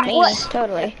 It's Brock, teammates. what?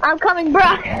 Totally. I'm coming,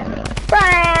 Brock.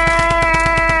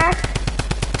 Brock.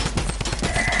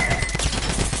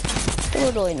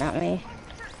 Totally not me.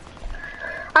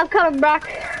 I'm coming, Brock.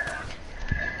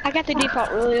 I got the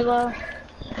default really low.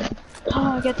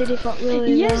 Oh, I got the default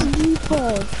really Yes, low.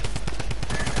 default.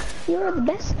 You're the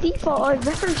best default I've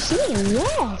ever seen.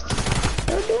 Yes.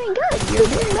 You're doing good. You're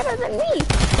doing better than me.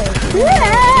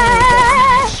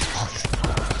 Yeah.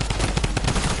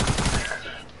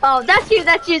 Oh, that's you,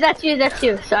 that's you, that's you, that's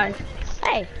you. Sorry.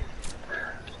 Hey.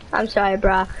 I'm sorry,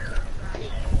 Brock.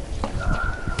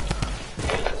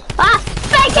 Ah!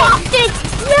 Fake Austin!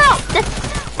 No!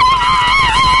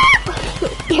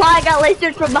 Why I got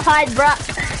lasered from behind, Brock?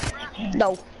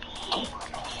 No.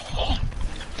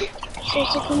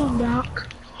 Seriously, come on, Brock.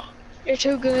 You're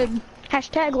too good.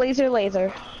 Hashtag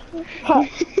laser.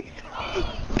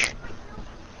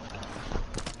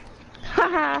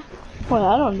 Haha. Well,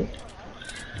 I don't know.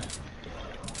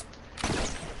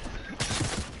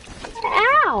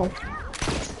 Ow!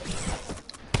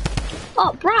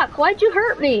 Oh, Brock, why'd you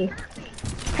hurt me?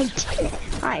 I didn't.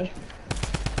 Hi.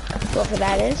 Whoever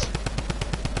that is.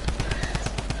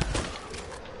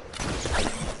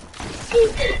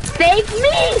 Fake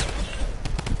me!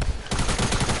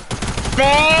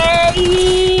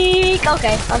 Fake!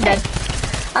 Okay, I'm dead.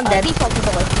 I'm dead. Default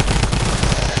people.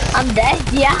 I'm dead,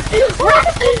 yeah.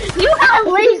 You got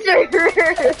laser!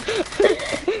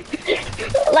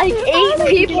 Like 8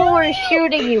 people were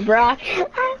shooting you, Brock.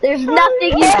 There's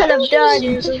nothing you could have done.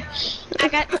 I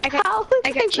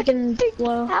got chicken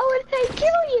low. How would I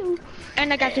kill you?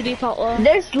 And I got the default low.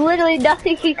 There's literally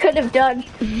nothing he could have done.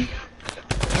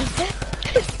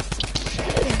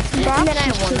 And then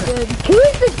I won. Who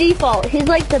is the default? He's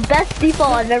like the best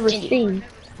default I've ever seen.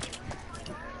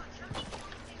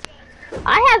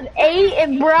 I have 8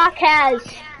 and Brock has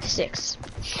 6.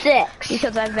 6.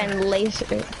 Because I've been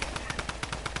lasered.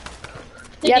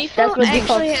 The Yep, default that's what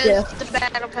actually defaults has the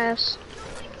battle pass.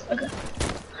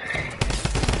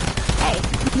 Hey.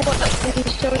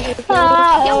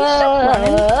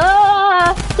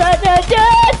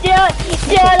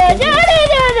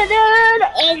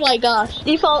 Oh my gosh,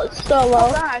 default is so low.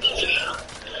 Oh gosh.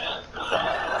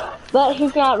 But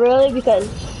he's not really because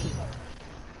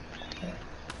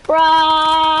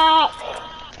Brock.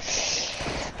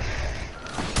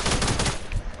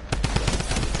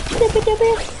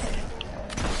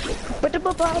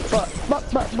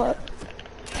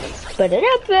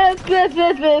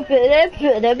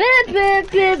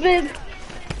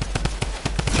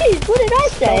 Jeez, what did I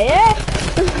say?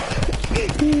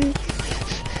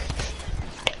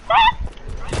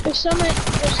 There's so much.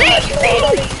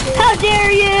 How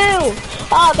dare you!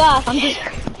 Oh gosh.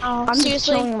 I'm Seriously, just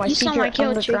showing my you saw my secret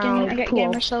kill chicken. underground I got pool.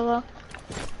 gamer solo.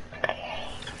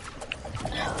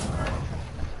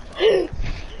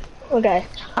 Okay.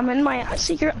 I'm in my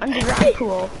secret underground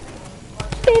pool.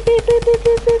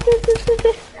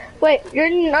 Wait, you're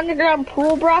in an underground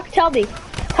pool, Brock? Tell me.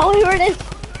 Tell me where it is.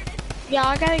 Yeah,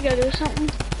 I gotta go do something.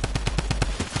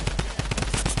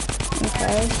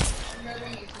 Okay.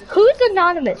 Who's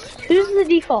anonymous? Who's the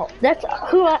default? That's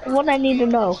what I need to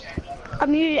know. I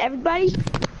muted everybody.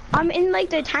 I'm in like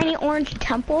the tiny orange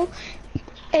temple,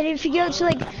 and if you go to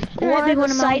like one of the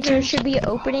sides, there should be an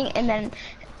opening, and then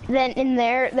in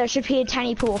there should be a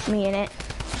tiny pool for me in it.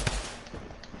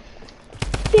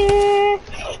 Yeah.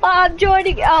 I'm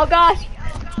joining. Oh gosh.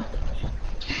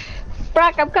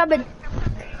 Brock, I'm coming.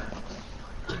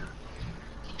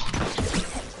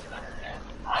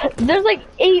 There's like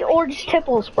 8 orange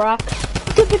temples, Brock.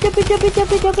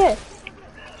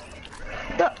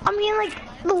 I mean, like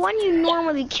the one you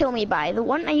normally kill me by, the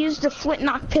one I used the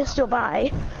flintlock pistol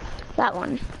by, that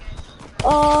one.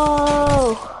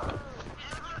 Oh.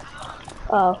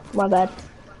 Oh, my bad.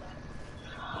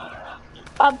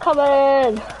 I'm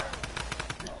coming.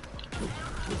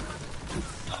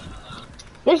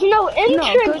 There's no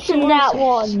entrance in that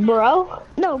one, bro.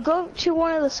 No, go to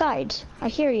one of the sides. I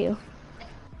hear you.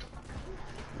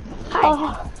 Hi.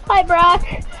 Oh, hi, Brock.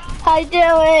 How you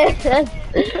doing?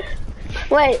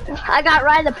 Wait, I got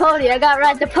ride the pony.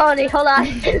 Hold on.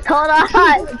 Hold on.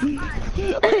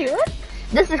 Wait, what?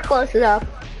 This is close enough.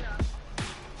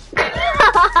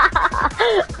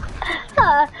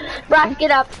 Brock,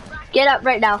 get up. Get up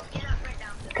right now.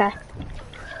 Okay.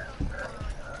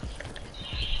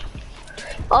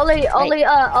 Only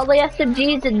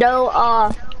SMGs and no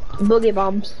boogie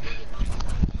bombs.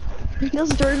 Those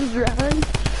dirty around.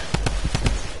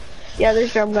 Yeah,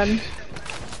 there's drum guns.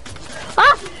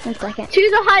 Ah! 1 second. To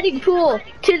the hiding pool.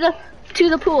 To the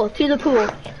pool.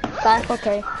 Okay.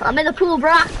 Okay. I'm in the pool,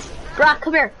 Brock. Brock,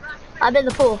 come here. I'm in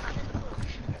the pool.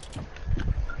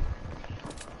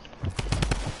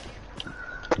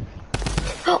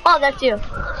 Oh, that's you.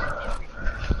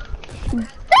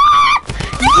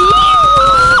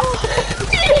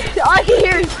 All I can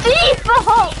hear is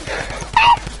default.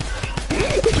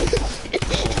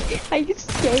 I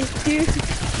escaped, dude.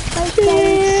 I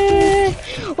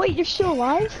escaped. Wait, you're still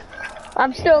alive?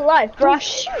 I'm still alive, bro. Oh,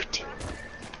 shoot.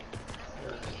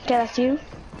 Okay, that's you.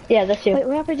 Yeah, that's you. Wait,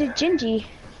 what happened to Gingy?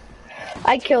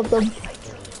 I killed them.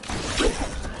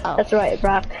 Oh. That's right,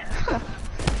 Brock. No,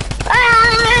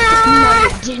 Ah!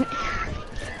 you didn't.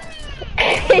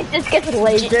 It just gets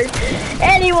lasered.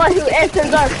 Anyone who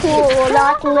enters our pool will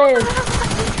not live.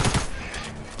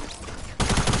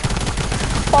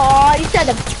 Oh,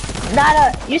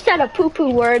 you said a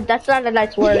poo-poo word. That's not a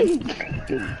nice word.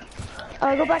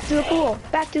 Go back to the pool.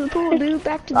 Back to the pool, dude.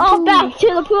 Back to the pool. Oh, back to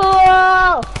the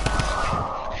pool!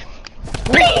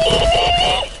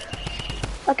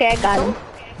 Okay, I got him.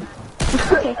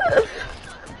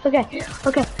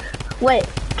 Okay. Wait,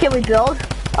 can we build?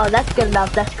 Oh, that's good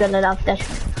enough. That's good enough.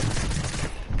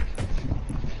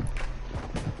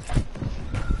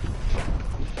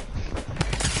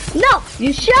 No,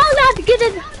 you shall not get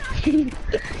in.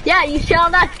 Yeah, you shall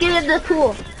not get in the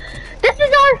pool. This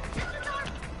is our.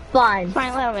 Fine.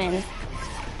 Fine, let him in.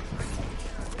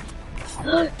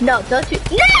 No, don't you.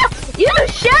 No! You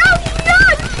shall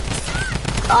not!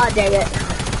 Oh, dang it.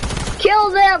 Kill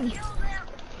them!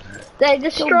 They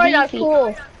destroyed our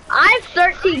pool. I have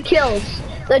 13 kills.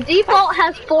 The default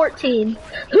has 14.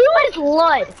 Who is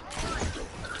Lud?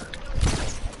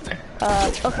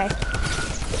 Okay.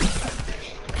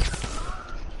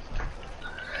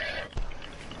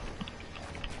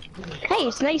 Hey,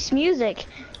 it's nice music.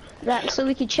 So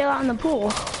we can chill out in the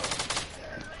pool.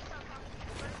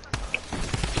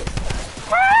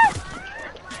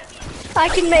 I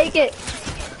can make it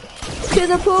to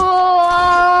the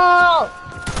pool.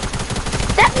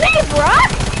 That's me,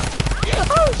 Brock.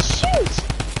 Oh shoot!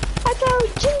 I thought it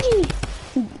was Gingy.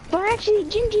 But actually,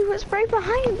 Gingy was right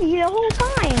behind me the whole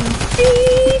time.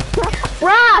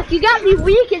 Brock, you got me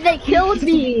weak and they killed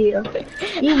me. You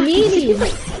meanie.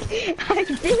 I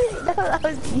didn't know that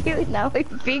was you. Now my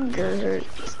finger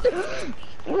hurts.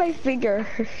 My finger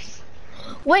hurts.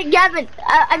 Wait, Gavin.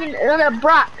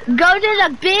 Brock. Go to the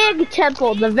big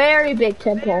temple, the very big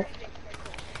temple.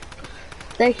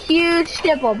 The huge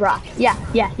temple, Brock. Yeah,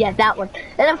 that one.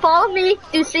 And then follow me.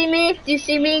 Do you see me?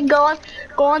 Go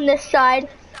on this side.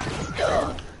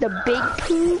 The big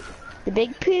poo. The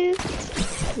big poo.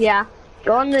 Yeah.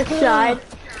 Go on this side.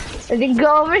 And then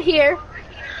go over here.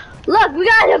 Look, we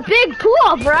got a big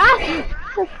pool, Brock.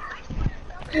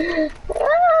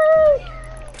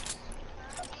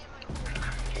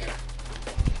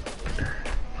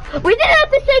 We did it at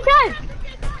the same time.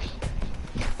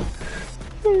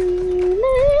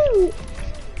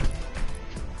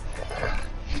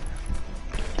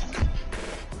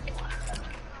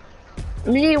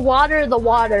 We need water the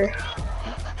water.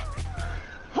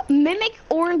 Mimic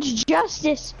orange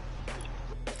justice.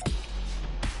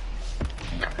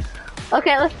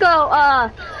 Okay, let's go.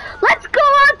 Let's go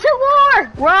on to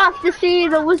war. We're off to see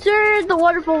the wizard, the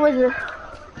wonderful wizard.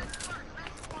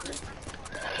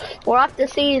 We're off to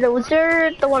see the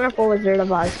wizard, the wonderful Wizard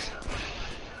of Oz.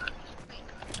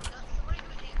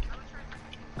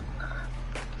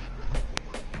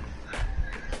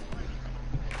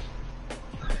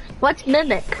 What's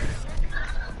mimic?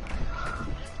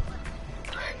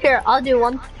 Here, I'll do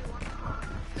one.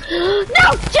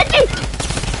 No! Gingy!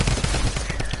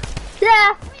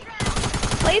 Yeah!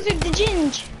 Laser the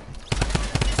Ginge.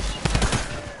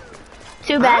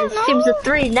 Too bad it's teams of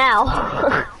 3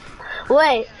 now.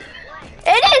 Wait.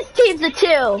 It is teams of 2!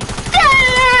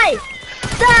 Die!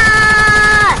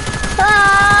 Die!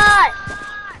 Die!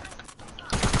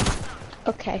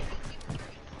 Okay.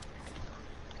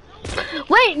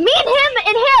 Wait, me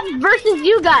and him versus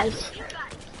you guys.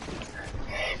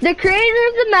 The creator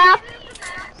of the map,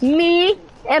 me,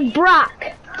 and Brock.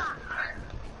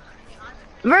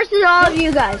 Versus all of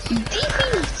you guys.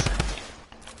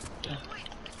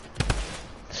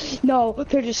 No,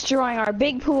 they're destroying our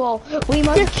big pool. We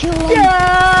must kill them.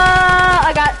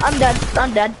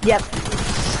 I'm dead. Yep.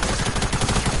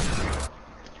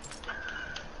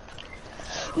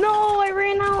 No, I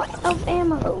ran out of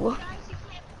ammo.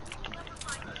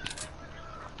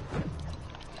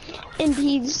 And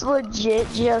he's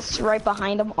legit just right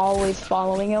behind him, always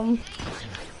following him.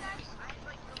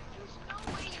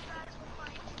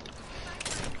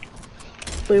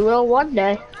 We will one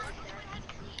day.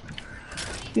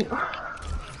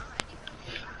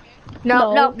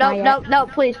 No,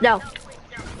 please, no.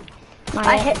 Not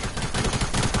I yet. hit.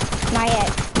 Not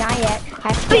yet. I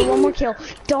have to get one more kill.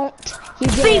 Don't you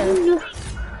dare. Bing.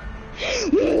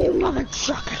 You mother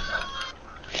sucker.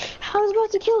 I was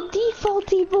about to kill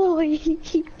Defaulty Boy.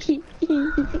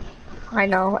 I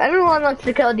know. Everyone wants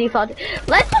to kill Default.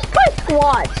 Let's just play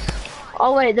squads.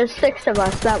 Oh wait, there's 6 of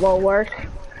us. That won't work.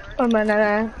 Oh,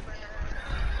 no.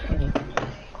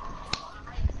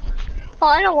 Oh,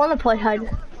 I don't want to play hide.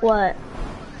 What?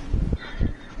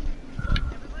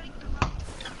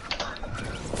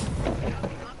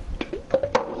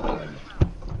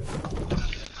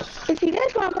 If you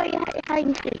guys want to play hide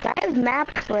and seek, I have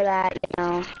maps for that, you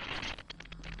know.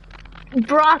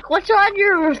 Brock, what's on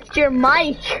your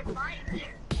mic?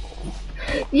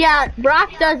 Yeah,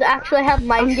 Brock does actually have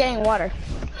mic. I'm getting water.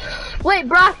 Wait,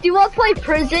 Brock, do you want to play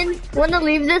prison? Want to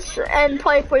leave this and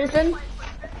play prison?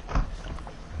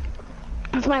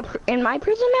 It's in my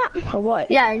prison map, or what?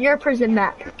 Yeah, in your prison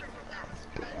map.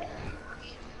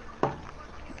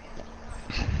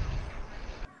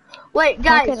 Wait,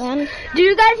 guys, Okay, do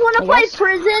you guys want to play guess.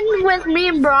 prison with me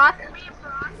and Brock?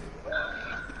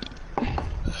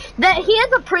 He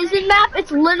has a prison map.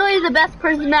 It's literally the best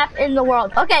prison map in the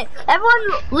world. Okay, everyone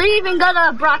leave and go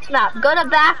to Brock's map. Go to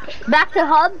back to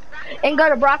hub and go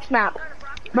to Brock's map.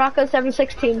 Brocco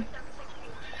 716.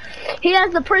 He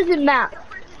has the prison map.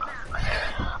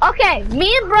 Okay,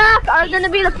 me and Brock are gonna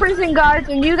be the prison guards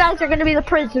and you guys are gonna be the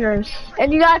prisoners.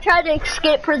 And you gotta try to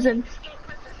escape prison.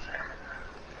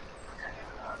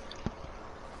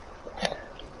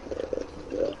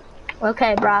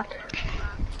 Okay, Brock.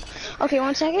 Okay,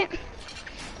 1 second.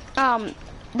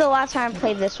 The last time I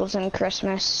played this was in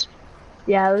Christmas.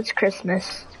 Yeah, it was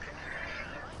Christmas.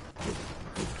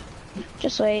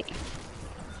 Just wait.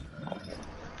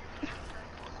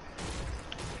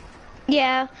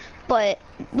 Yeah, but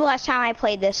the last time I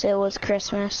played this, it was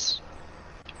Christmas.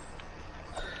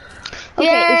 Okay,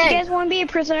 Yay! if you guys want to be a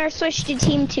prisoner, switch to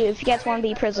team 2. If you guys want to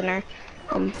be a prisoner.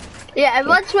 Yeah,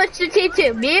 everyone switch to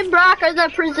T2. Me and Brock are the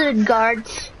prison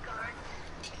guards.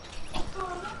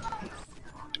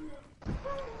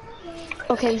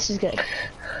 Okay, this is good.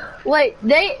 Wait,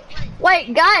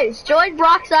 guys, join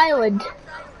Brock's Island.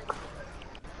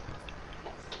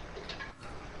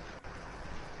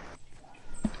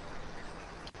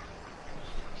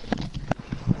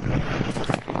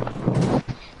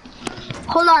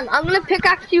 Hold on, I'm gonna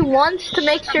pickaxe you once to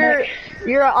make sure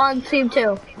you're on team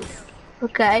 2.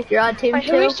 Okay, you're on team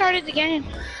 2. Who restarted the game?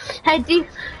 Hey,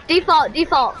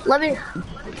 default, let me...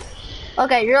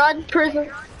 Okay, you're on prison.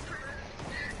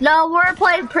 No, we're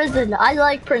playing prison. I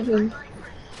like prison.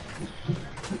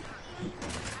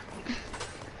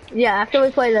 Yeah, after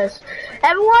we play this.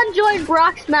 Everyone join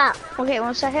Brock's map. Okay,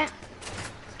 1 second.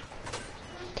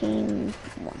 Team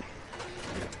 1.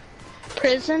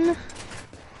 Prison?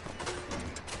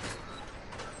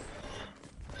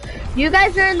 You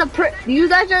guys are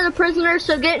the prisoners,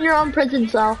 so get in your own prison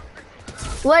cell.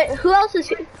 Wait, who else is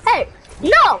here? Hey,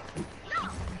 no!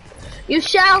 You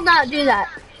shall not do that.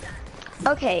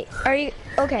 Okay,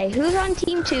 who's on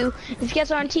team 2? If you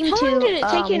guys are on team How 2, long did it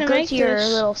take you to go make to your this?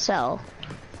 little cell.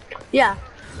 Yeah.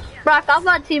 Brock, I'm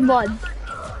on team 1.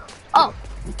 Oh.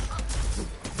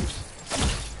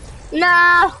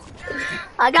 No!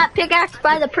 I got pickaxed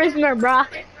by the prisoner,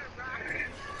 Brock.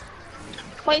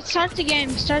 Wait, start the game.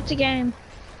 Start the game.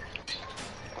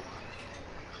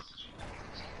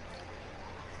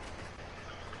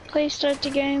 Please start the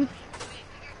game.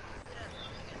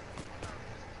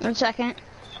 1 second.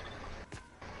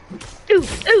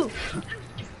 Oof, oof.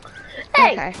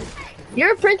 Hey, Okay.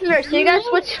 you're a prisoner, so you gotta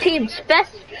switch teams.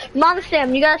 Mama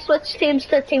Sam, you gotta switch teams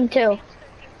to team 2.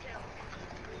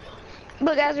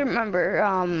 But guys,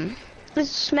 remember,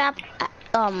 this map,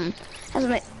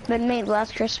 hasn't been made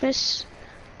last Christmas,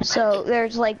 so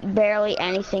there's like barely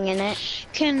anything in it.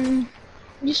 Can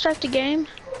you start the game?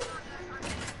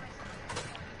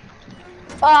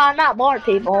 Not more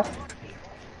people.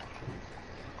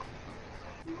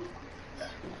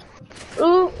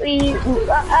 Ooh, okay.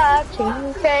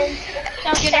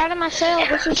 Now get out of my cell.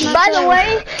 This is my By cell. the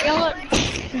way, Y'all look.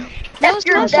 if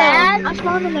you're bad, I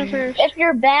spawned in there first. if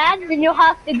you're bad, then you'll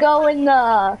have to go in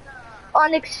the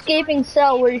unescaping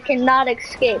cell where you cannot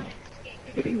escape.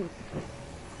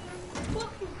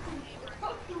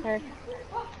 Right,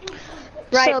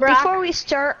 So Brock? before we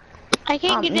start, I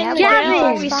can't get in yeah, the Gavin! jail. before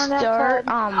I we spawned start,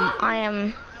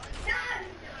 outside.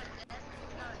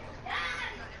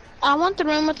 I want the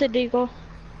room with the deagle.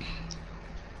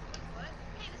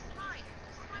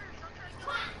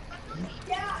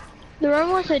 The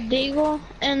room with the deagle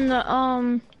and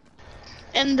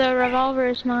the revolver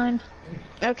is mine.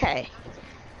 okay.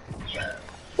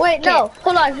 Wait, no,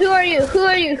 hold on. Who are you?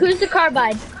 Who's the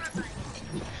carbide?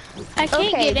 I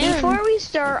can't Okay, get in. before we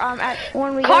start,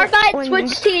 when we Carbide, when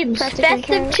switch teams. press the Festive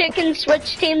control- Chicken,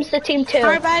 switch teams to team 2.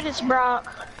 Carbide is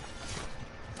Brock.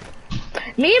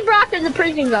 Me and Brock are the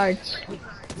prison guards.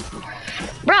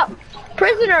 Bro,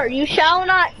 prisoner, you shall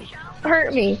not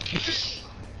hurt me.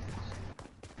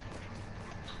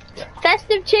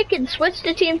 Festive Chicken, switch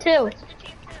to team 2.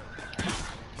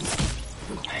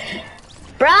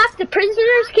 Brock, the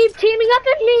prisoners keep teaming up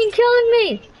at me and killing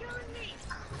me.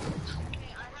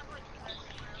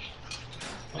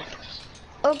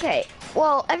 Okay,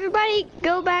 well, everybody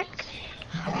go back.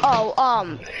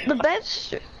 Oh, the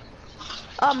best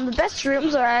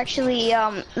rooms are actually,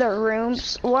 the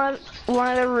rooms. One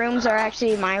of the rooms are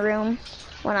actually my room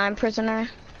when I'm prisoner.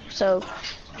 So.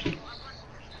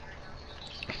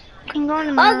 I'm going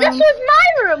to my room. This was my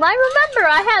room. I remember.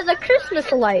 I had the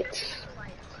Christmas lights.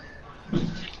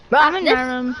 Brock, I'm in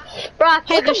my room. Brock,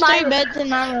 hey, look there's at my 3 beds in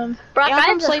my room. Brock, Y'all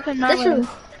come sleep in my room.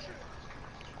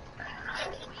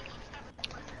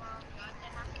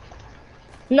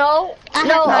 No,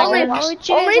 only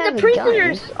the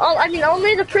prisoners.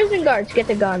 Only the prison guards get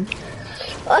the gun.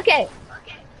 Okay,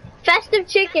 Festive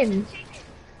Chicken.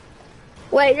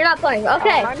 Wait, you're not playing.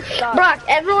 Okay, Brock,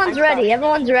 everyone's ready.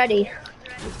 Everyone's ready.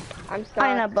 I'm stuck.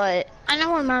 I know, but I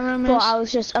know where my room is. Well, I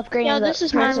was just upgrading. Yo, this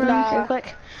is my room. Real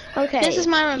quick. Okay. This is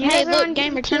my room. Hey, look,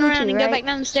 gamer, turn around and go back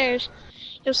down the stairs.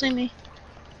 You'll see me.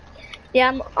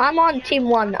 Yeah, I'm on team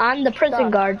 1. I'm the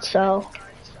prison guard, so.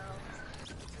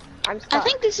 I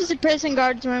think this is the prison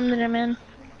guard's room that I'm in.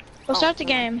 We'll start the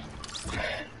game.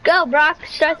 Go, Brock.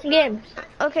 Start the game.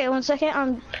 Okay, 1 second.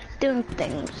 I'm doing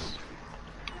things.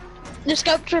 The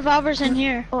scoped revolver's in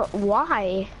here.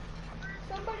 Why?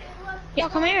 Y'all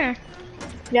come here.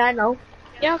 Yeah, I know.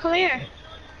 Y'all come here.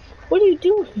 What are you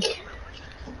doing?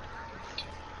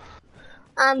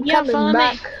 I'm coming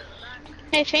back. Me.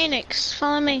 Hey, Phoenix,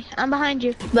 follow me. I'm behind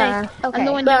you. Bah. Hey, okay. I'm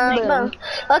the one down.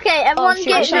 Okay, everyone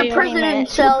get in their prison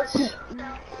cells.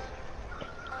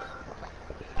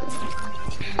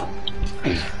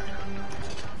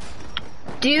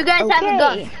 Do you guys have a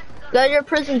gun? Go to your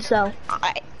prison cell.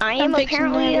 I am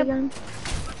apparently a...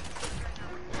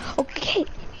 Okay.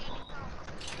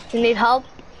 You need help?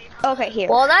 Okay, here.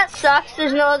 Well, that sucks.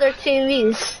 There's no other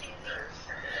TVs.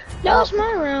 That was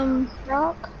my room,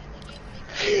 Rock.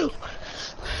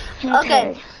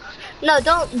 Okay. No,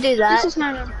 don't do that. This is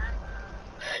my room.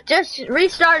 Just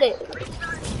restart it.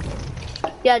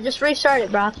 Yeah, just restart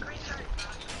it, Brock.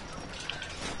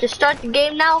 Just start the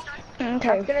game now.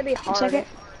 Okay. It's gonna be hard.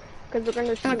 Because we're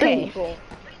gonna shoot people.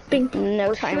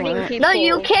 No time limit. No,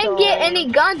 you can't get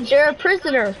any guns. You're a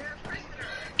prisoner.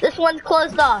 This one's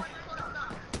closed off.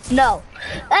 No.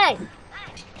 Hey!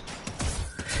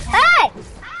 Hey!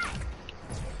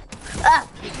 Oh!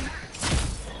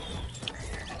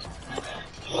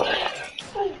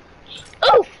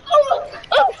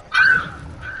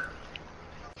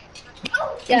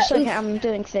 Yeah, I'm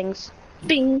doing things.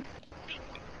 Bing.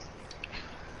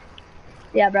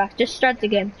 Yeah, bro, just start the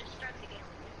game.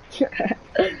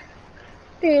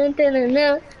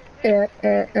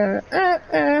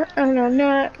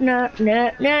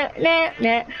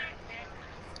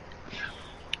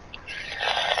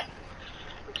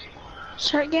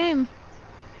 Start game.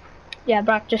 Yeah,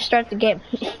 Brock, just start the game.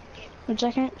 1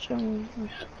 second.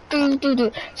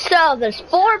 So, there's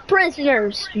 4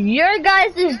 prisoners. Your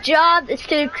guys' job is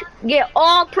to get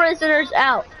all prisoners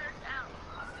out.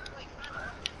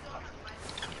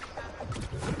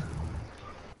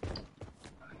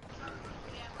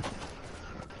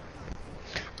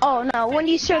 Oh no, when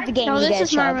you start the game, no, you this get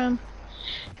is my room.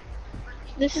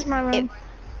 This is my room.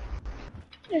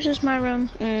 This is my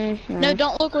room. No,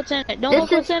 don't look what's in it. Don't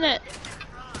look what's in it.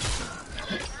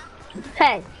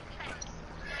 Hey.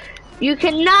 You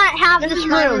cannot have this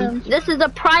room. This is a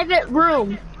private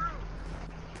room.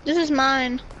 This is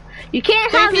mine. You can't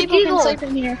 3 have the people people. can sleep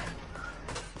in here.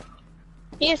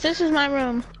 Yes, this is my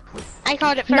room. I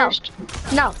called it first.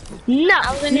 No.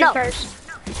 I was in here first.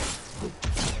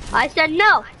 I said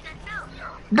no.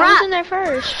 Brock, I was in there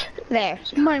first. There.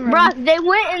 My room. Brock, they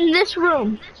went in this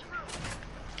room.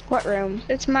 What room?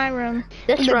 It's my room.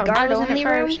 This room. I was in only it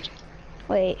first.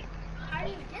 Wait.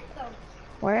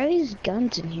 Why are these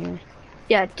guns in here?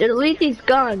 Yeah, delete these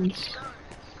guns.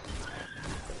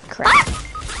 Crap. Ah!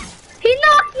 He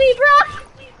knocked me, Brock.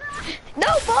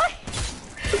 No, boy.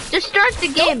 Just start the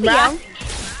game, Brock.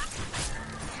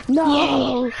 No.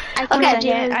 Yay.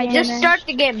 Okay, just start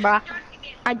the game, Brock.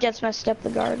 I just messed up the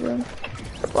guard room.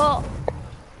 Well,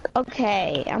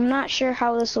 okay, I'm not sure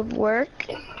how this would work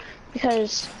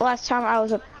because last time I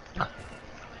was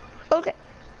okay.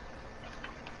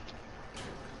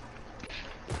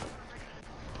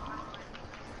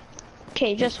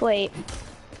 Okay, just wait.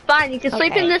 Fine, you can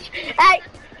sleep in this. Hey,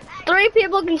 3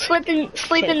 people can sleep in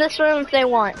this room if they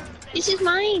want. This is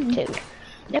mine. 2.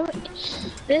 No,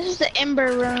 This is the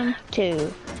Ember room.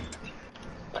 2.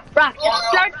 Brock, just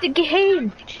start the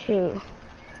game. 2.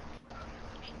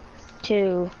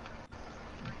 2.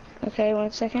 Okay, 1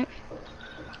 second.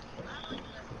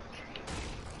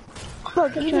 Bro,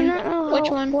 do you not know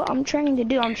Which one? what I'm trying to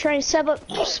do? I'm trying to set up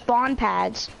spawn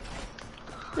pads.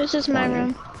 This is my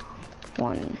room.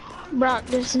 1. Brock,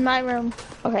 this is my room.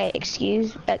 Okay,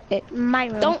 excuse it. My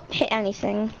room. Don't hit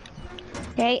anything.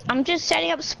 Okay, I'm just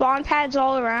setting up spawn pads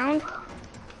all around.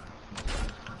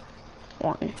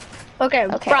 1. Okay,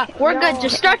 Brock, we're good.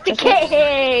 Just start the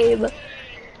game.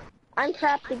 I'm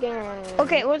trapped again.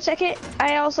 Okay, 1 second.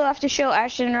 I also have to show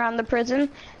Ashton around the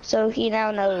prison, so he now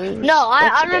knows. No, what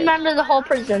I to do. remember the whole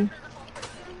prison.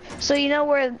 So you know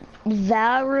where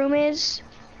that room is?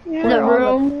 The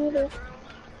room.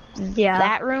 Yeah.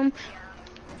 That room?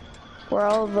 Where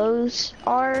all those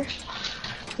are?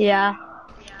 Yeah.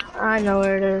 I know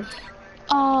where it is.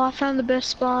 Oh, I found the best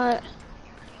spot.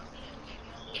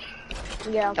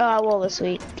 Yeah. Oh, well, this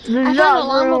week. I found a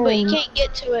llama, but you can't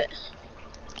get to it.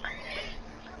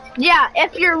 Yeah,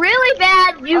 if you're really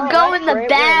bad, you go that's in the right,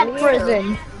 bad we're in the air.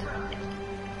 prison.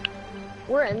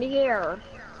 We're in the air.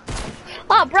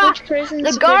 Oh, Brock, Which prison's the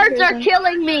a good guards are prison?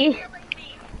 killing me.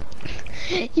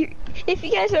 If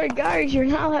you guys are guards, you're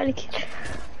not allowed to kill.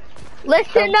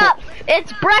 Listen up,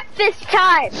 it's breakfast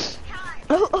time.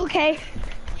 Oh, okay.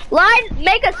 Line,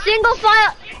 make a single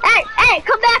file. Hey,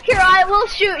 come back here, I will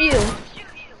shoot you.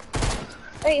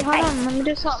 Wait, hold on, let me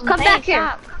do something. Come back here.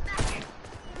 Stop.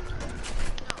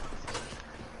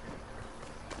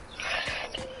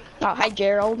 Oh, hi,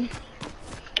 Gerald.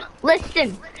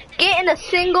 Listen, get in a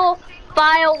single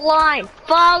file line.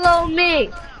 Follow me.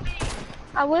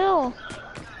 I will.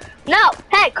 No,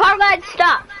 hey, Carbide,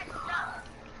 stop.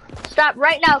 Stop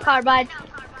right now, Carbide.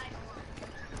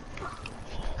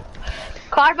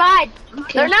 Carbide,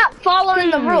 they're not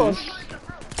following the rules.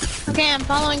 Okay, I'm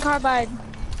following Carbide.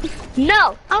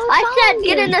 No, I said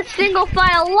get in a single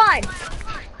file line.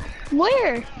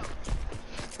 Where?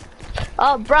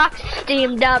 Oh, Brock's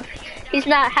steamed up. He's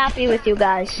not happy with you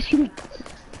guys.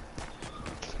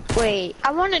 Wait,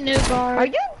 I want a new guard. are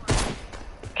you?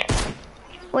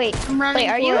 Wait, I'm running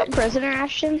are for you it. a prisoner,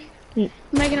 Ashton? I'm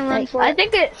making a run for I it.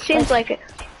 think it seems like it.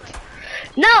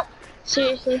 No,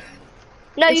 Seriously.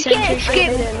 no, you It's can't essentially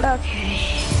escape. Okay.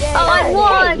 Oh, I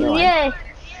won! you won. Yay!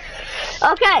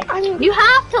 Okay, you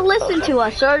have to listen to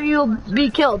us or you'll be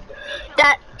killed.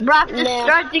 That Brock, just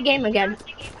start the game again.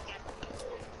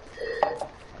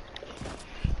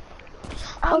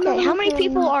 Okay, how many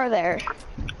people are there?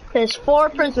 There's 4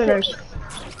 prisoners.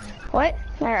 What?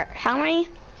 There, how many?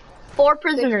 4 6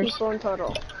 prisoners. people in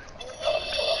total.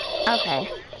 Okay.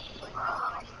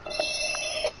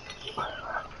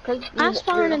 I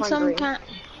spawned in some kind.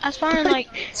 I spawned in like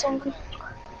some.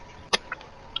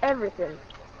 Everything.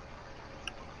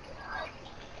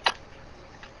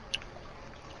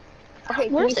 Okay,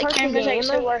 can Where's you the start cameras game?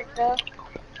 actually work though?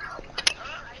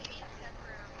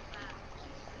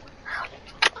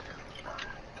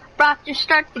 Brock, just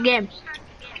start the game.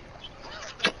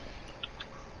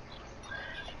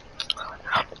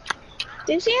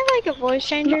 Does he have like a voice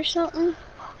changer or something?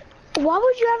 Why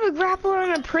would you have a grappler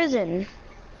in a prison?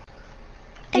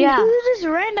 And Yeah. who's this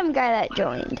random guy that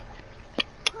joined?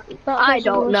 I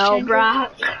don't know,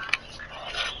 Brock.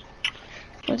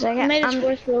 1 I second. made his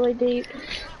voice really deep.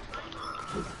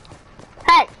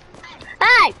 Hey!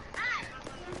 Hey!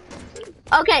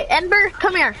 Okay, Ember,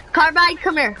 come here. Carbide,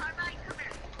 come here.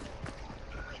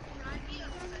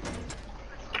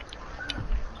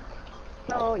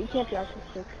 No, you can't be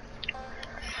autistic.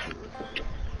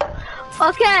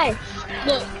 Okay,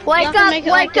 Look, wake y'all can up, make it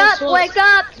like wake this, up, look. wake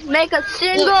up. Make a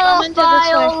single I'm into this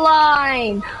file way.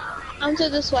 line. I'm to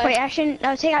this way. Wait, Ashton,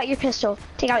 no, take out your pistol.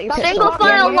 Take out your Single pistol.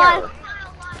 file line.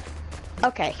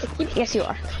 Okay, yes you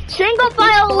are. Single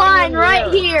file line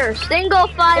right here. Single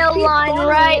file line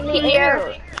right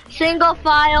here. Single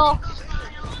file.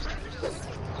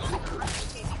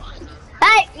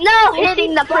 Hey, no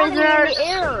hitting the prisoners.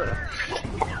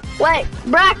 Wait,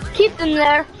 Brock, keep them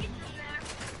there.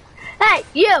 Hey,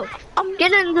 you,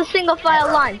 get in the single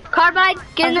file line. Carbide,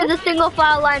 get into the single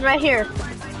file line right here.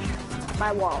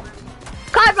 My wall.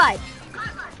 Carbide,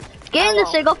 get in the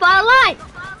single file line.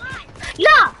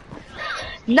 No,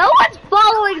 no one's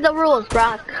following the rules,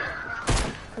 Brock.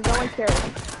 No one cares.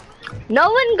 No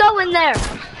one go in there.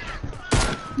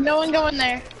 No one go in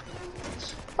there.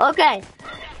 Okay,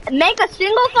 make a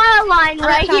single file line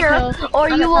right top here, hill. or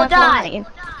On you the will top die.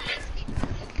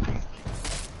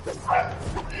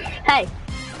 Hey,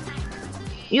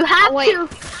 you have wait. to.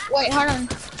 Wait, hold on.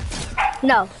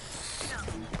 No.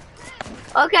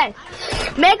 Okay.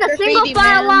 Make a single Graffiti,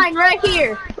 file man. line right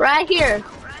here. Right here.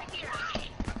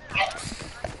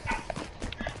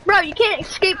 Bro, you can't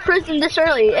escape prison this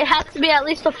early. It has to be at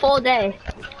least a full day.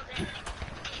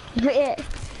 Yeah.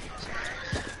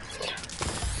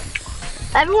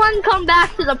 Everyone come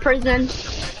back to the prison.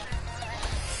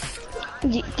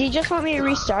 Do you just want me to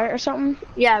restart or something?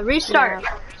 Yeah, restart.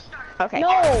 Okay. No.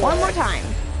 One more time.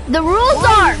 The rules Why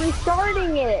are are, you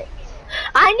restarting it?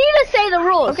 I need to say the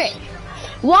rules. Okay.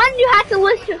 One, you have to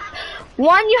listen.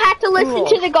 One, you have to listen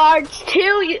to the guards.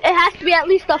 Two, it has to be at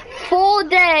least a full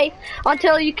day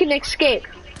until you can escape.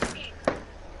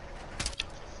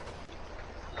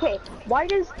 Okay, why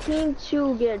does Team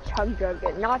 2 get a chug jug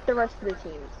and not the rest of the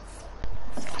teams?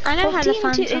 I know how to Team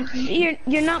find two, some.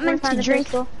 you're not meant find to a drink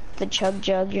crystal? the chug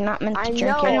jug. You're not meant to I drink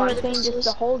know, it. I'm saying just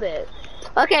to hold it.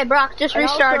 Okay, Brock, just And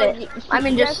restart also, it. I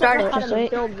mean, just start it. How to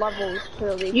build levels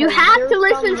clearly, You because have to there's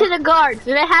listen some- to the guards,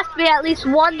 and it has to be at least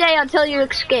one day until you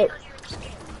escape.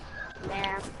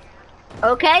 Nah,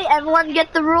 Okay, everyone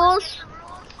get the rules?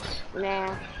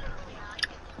 nah.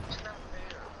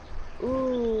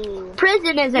 Ooh.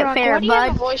 Prison isn't Brock, fair, why do you have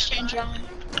a bud. voice changer on?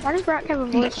 Why does Brock have a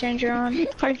voice changer on?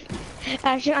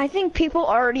 Actually, I think people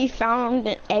already found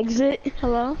an exit.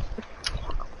 Hello?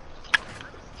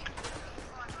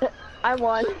 I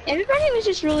won. Everybody was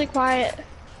just really quiet.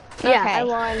 Yeah. I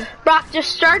won. Brock,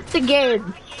 just start the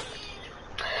game.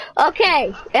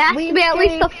 Okay, it has to be at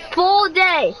least a full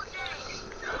day.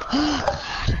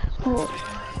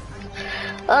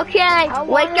 Okay, How long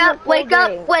wake is a up, full wake up,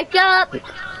 day? wake up.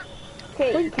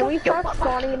 Okay, can we start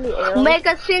spawning in the air? Make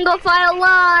a single file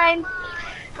line.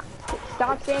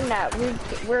 Stop saying that.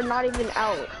 We're not even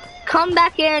out. Come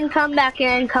back in, come back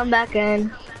in, come back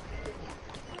in.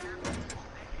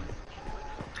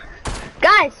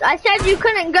 Guys, I said you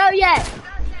couldn't go yet.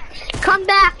 Come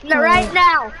back right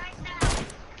now.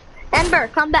 Ember,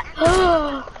 come back.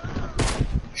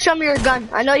 Show me your gun.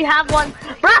 I know you have one.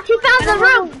 Brock, he found the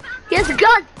room. He has a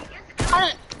gun.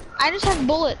 I just have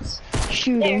bullets.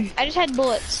 Shoot him. I just had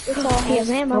bullets. That's all I He has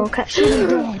have. ammo. Okay. Shoot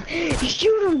him dead.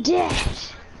 Shoot him dead.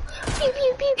 Pew,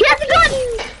 pew, pew. He has a gun.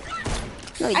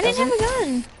 No, he I didn't doesn't. have a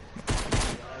gun.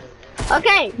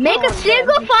 Okay, make a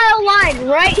single file line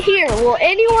right here. Will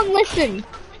anyone listen?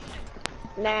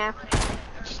 Nah.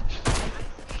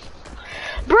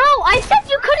 Bro, I said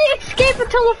you couldn't escape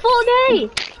until a full day.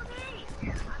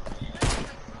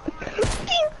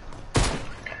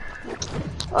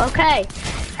 Okay.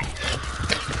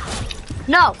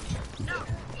 No.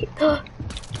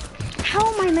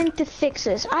 How am I meant to fix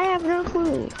this? I have no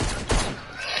clue.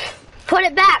 Put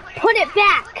it back. Put it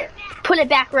back. Put it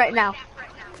back right now.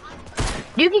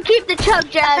 You can keep the chug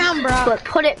found jug, Brock. but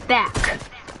put it back.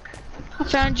 I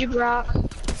found you, Brock.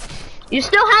 You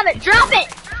still have it. Drop it.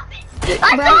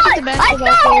 I Brock saw is it. the best I of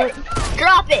all saw it.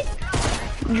 Drop it.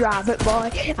 Drop it,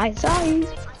 boy. I saw you.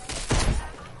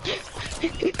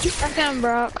 I found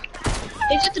Brock.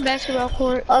 It's at the basketball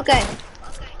court. Okay.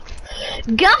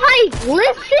 Guys,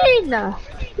 listen.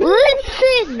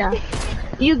 Listen.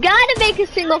 You gotta make a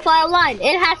single file line.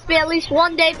 It has to be at least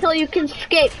one day till you can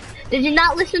escape. Did you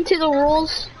not listen to the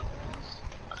rules?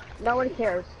 No one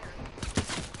cares.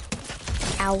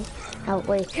 Ow. Oh,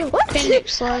 wait. What?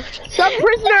 Phoenix left. Some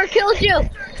prisoner killed you.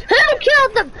 Who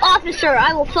killed the officer?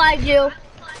 I will find you.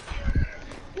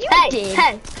 You Hey, did.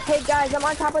 hey. Hey guys, I'm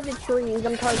on top of the trees.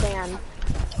 I'm Tarzan.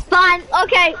 Fine.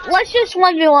 Okay, let's just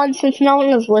 1v1 since no one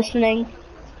is listening.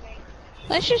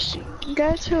 Let's just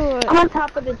go to I'm a... on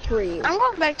top of the tree. I'm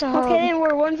going back to home. Okay, then we're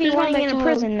Just going 1v1 back in to a home.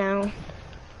 prison now.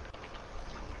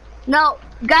 No,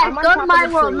 guys, I'm on go to top my of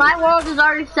the world. tree. My world is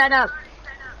already set up.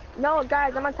 No,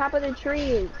 guys, I'm on top of the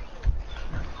trees.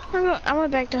 I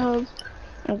went back to home.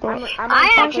 I'm on I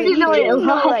top actually of the know it. trees.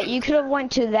 No, right, you could have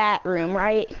went to that room,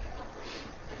 right?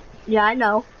 Yeah, I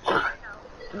know.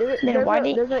 Then why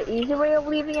did- There's an easy way of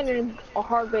leaving and a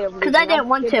hard way of leaving. 'Cause I didn't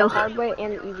want did to. The hard way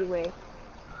and the easy way.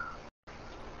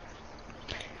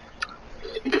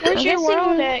 Where's your guessing-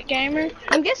 world at, gamer?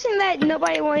 I'm guessing that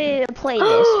nobody wanted to play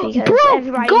this because Bro,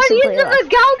 everybody used to play Guardians of the left.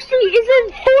 Galaxy is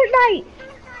in Fortnite.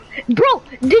 Bro,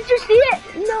 did you see it?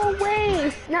 No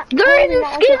way! There is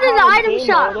a skin in the item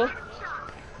shop.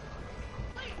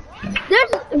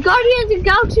 There's Guardians of the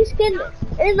Galaxy skin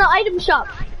in the item shop.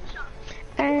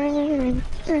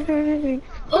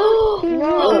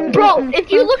 Bro,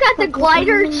 if you look at the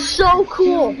glider, it's so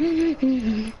cool.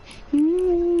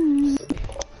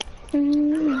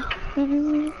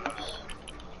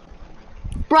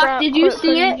 Brock, did you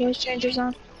see it? Voice changers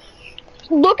on.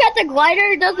 Look at the glider,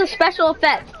 it does a special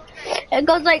effect. It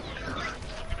goes like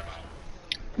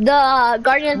the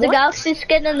Guardians of the Galaxy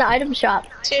skin in the item shop.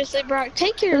 Seriously, Brock,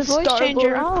 take your The voice Star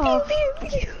changer Lord. off.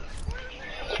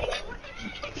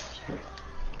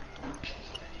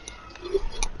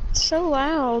 so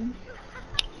loud.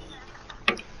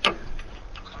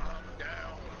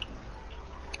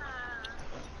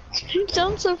 You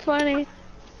sound so funny.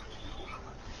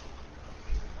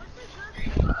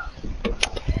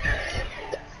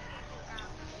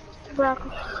 Brock.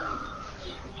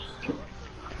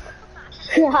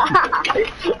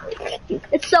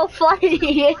 It's so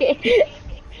funny.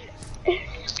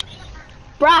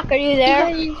 Brock, are you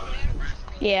there?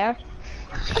 Yeah.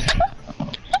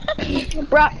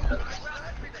 Brock.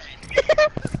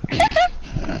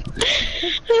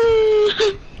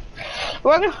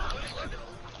 We're gonna...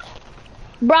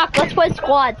 Brock, let's play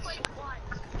squads.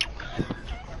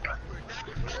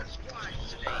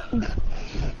 Who is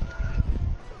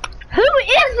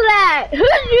that?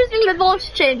 Who's using the voice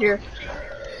changer?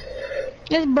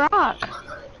 It's Brock.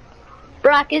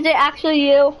 Brock, is it actually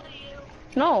you?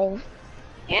 No.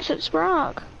 Yes, it's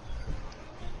Brock.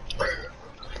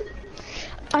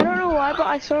 I don't know why, but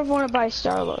I sort of want to buy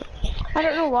Star-Lord. I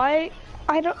don't know why.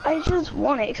 I just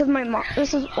want it because my mom.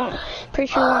 This is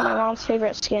pretty sure one of my mom's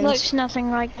favorite skins. Looks nothing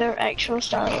like the actual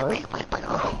Star-Lord.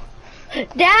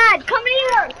 Dad, come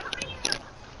here!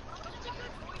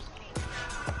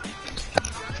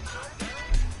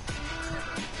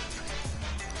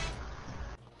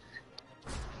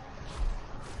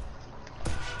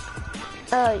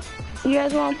 You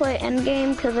guys want to play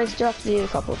Endgame? Because I still have to do a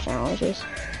couple of challenges.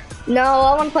 No,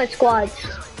 I want to play squads.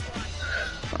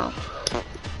 Oh.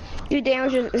 Do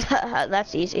damages.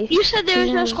 That's easy. You said there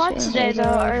was no squads today,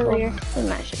 though, earlier. The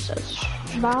match just says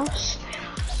Boss.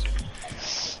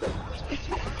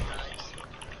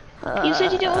 You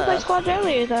said you didn't want to play squads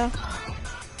earlier, though.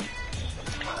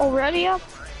 Already up?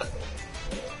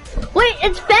 Wait,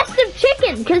 it's Festive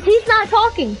Chicken, because he's not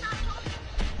talking.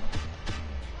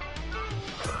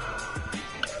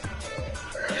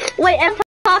 Wait, and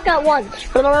talk at once.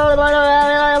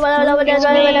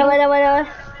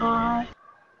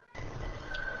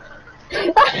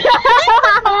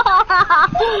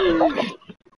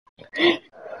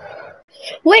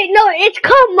 Wait, no, it's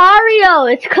called Mario.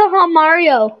 It's called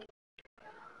Mario.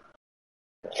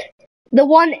 The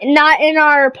one not in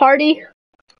our party.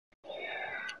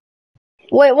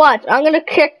 Wait, watch. I'm gonna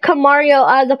kick Mario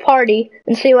out of the party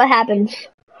and see what happens.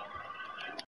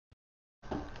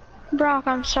 Brock,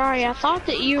 I'm sorry. I thought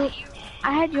that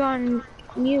I had you on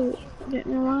mute.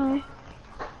 Didn't know why.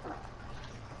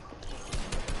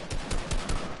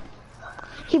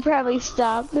 He probably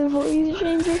stopped the voice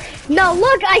changer. No,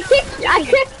 look, I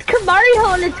kicked Mario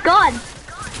and it's gone.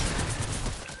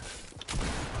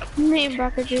 Me and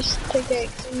Brock are just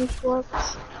pickaxe in the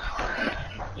flips.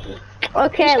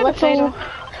 Okay, let's go.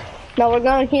 No, we're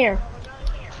going here.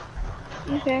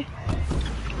 Okay.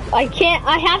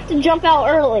 I have to jump out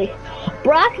early.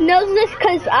 Brock knows this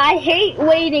because I hate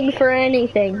waiting for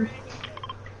anything.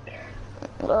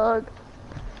 Look,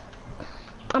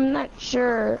 I'm not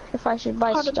sure if I should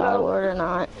buy Star-Lord or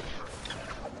not.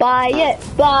 Buy it,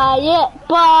 buy it,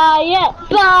 buy it,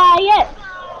 buy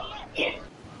it!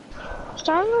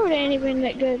 Star-Lord ain't even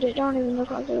that good. It don't even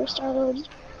look like it was Star-Lord.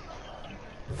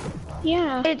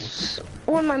 Yeah. It's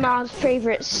one of my mom's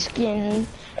favorite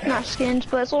not skins,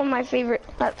 but it's one of my favorite,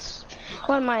 that's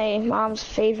one of my mom's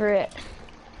favorite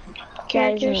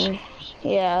Characters.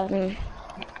 In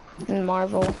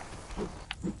Marvel.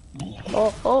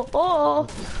 Oh.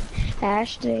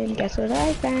 Ashton, guess what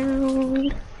I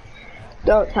found?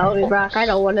 Don't tell me, Brock. I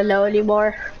don't want to know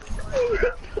anymore.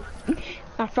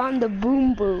 I found the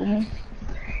boom boom.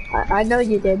 I know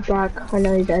you did, Brock. I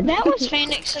know you did. That was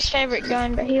Phoenix's favorite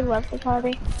gun, but he left the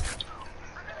party.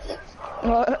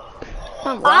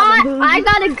 I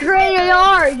got a gray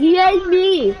AR. Yay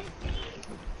me.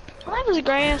 Well, that was a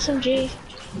gray SMG.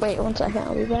 Wait 1 second,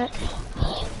 I'll be back.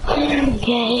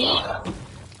 Okay.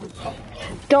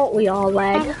 Don't we all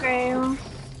lag? Okay.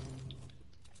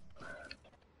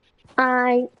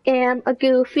 I am a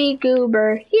goofy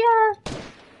goober. Yeah.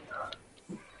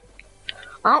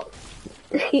 I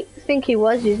think he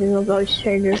was using a voice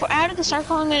changer. For out of the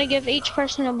circle, I'm gonna give each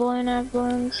person a balloon. I have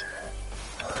balloons.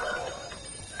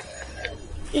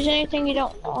 If there's anything you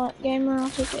don't want, gamer, I'll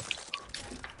take it.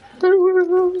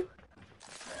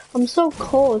 I'm so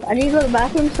cold. I need to go to the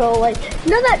bathroom, so like,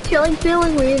 you know that chilling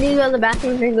feeling where you need to go to the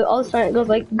bathroom and all of a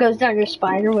sudden it goes down your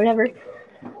spine or whatever?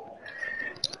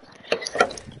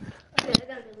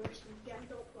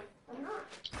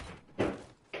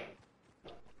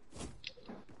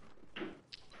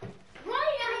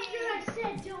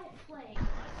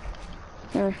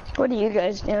 What are you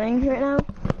guys doing right now?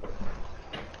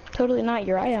 Totally not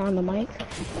Uriah on the mic,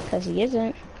 because he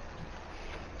isn't.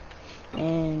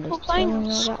 And We're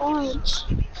playing squads.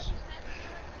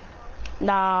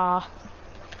 Nah.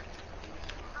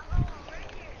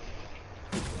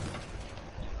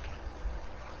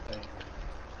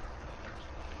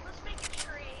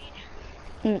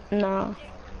 No.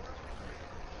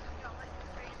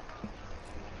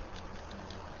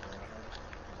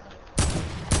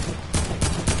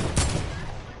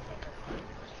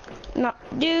 No,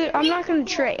 dude, I'm not gonna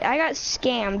trade. I got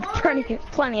scammed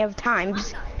plenty of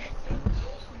times.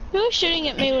 Who was shooting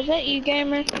at me? Was that you,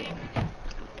 gamer?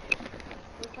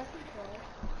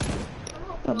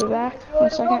 I'll be back. 1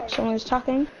 second. Someone's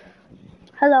talking.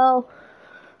 Hello.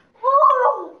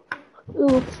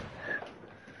 Oof.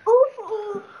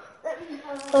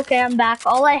 Okay, I'm back.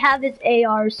 All I have is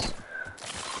ARs.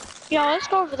 Yeah, let's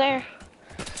go over there.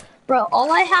 Bro,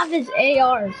 all I have is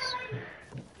ARs.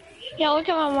 Yeah, look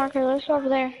at my marker. Let's go over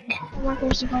there. My marker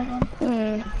was the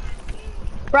one.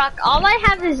 Brock, all I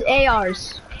have is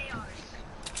ARs.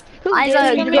 I dares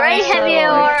have me a to gray buy heavy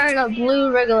Star-Lord? AR and a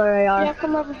blue regular AR. Yeah,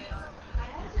 come over.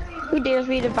 Who dares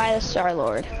me to buy the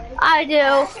Star-Lord? I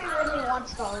do. really want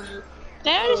Star-Lord.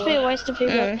 That would just be a waste of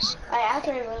 $2. I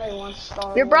actually really want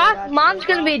Star-Lord. Your Brock, mom's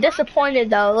gonna be disappointed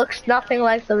though. It looks nothing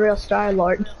like the real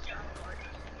Star-Lord.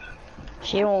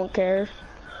 She won't care.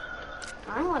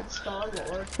 I want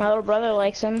Star-Lord. My little brother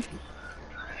likes him.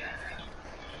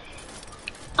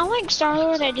 I like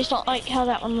Star-Lord, I just don't like how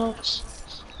that one looks.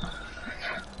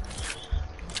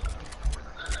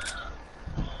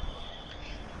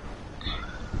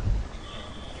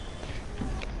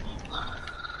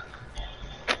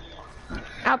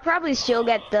 I'll probably still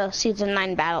get the Season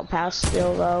 9 Battle Pass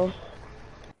still, though.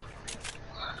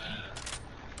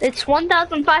 It's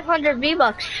 1,500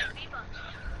 V-Bucks.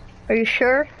 Are you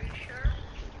sure?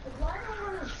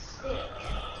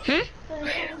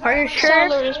 Are you sure?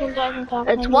 Star-Lord is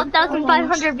 1,500. It's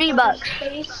 1,500 V-Bucks.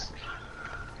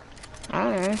 I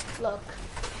don't know. Look.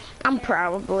 I'm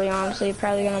honestly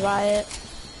probably gonna buy it.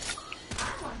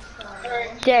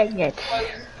 Dang it.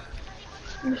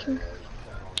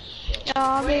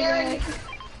 I'll be right.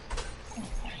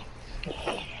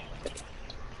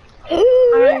 I'm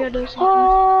gonna go do something.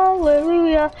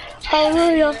 Hallelujah,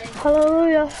 hallelujah,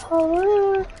 hallelujah,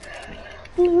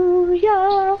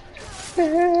 hallelujah.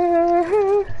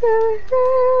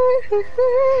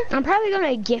 I'm probably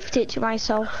gonna gift it to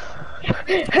myself.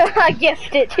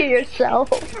 Gift it to yourself.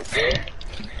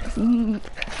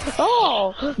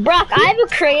 Oh, Brock, I have a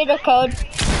creator code.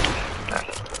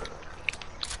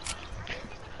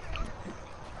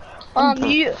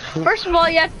 You first of all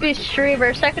you have to be a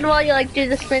streamer. Second of all, you like do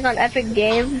this thing on Epic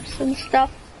Games and stuff.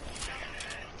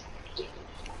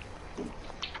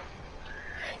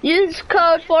 Use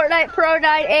code Fortnite Pro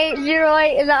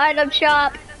 9808 in the item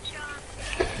shop.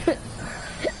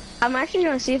 I'm actually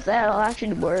gonna see if that'll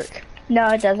actually work. No,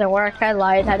 it doesn't work. I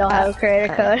lied. I don't have a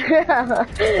creator code.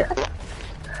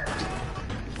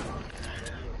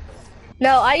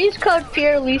 No, I use code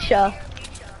FearLisha.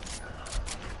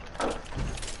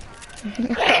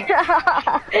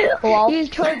 Well, Use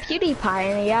code PewDiePie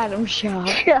in the item shop.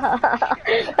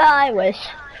 I wish.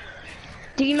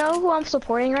 Do you know who I'm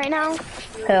supporting right now?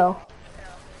 Who?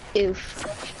 Oof.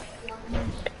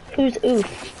 Who's oof?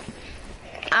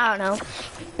 I don't know.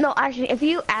 No, actually, if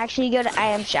you actually go to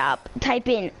item shop, type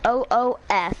in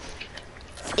OOF,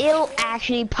 it'll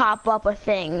actually pop up a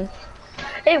thing.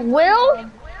 It will?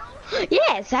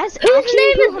 Yes, that's Whose actually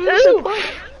name who is I'm Oof?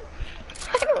 supporting.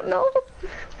 I don't know.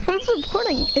 I'm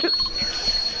supporting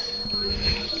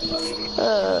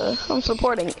Oof. I'm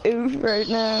supporting Oof right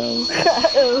now.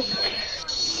 Oof.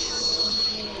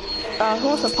 Who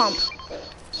wants a pump?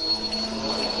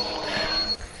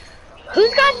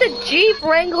 Who's got the Jeep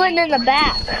wrangling in the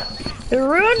back? It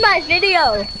ruined my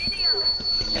video.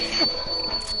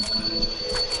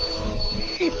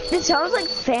 It sounds like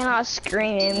Thanos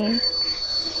screaming.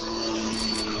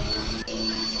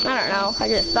 I don't know. I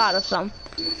just thought of some.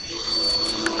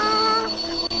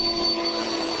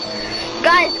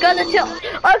 Guys, go to tilt.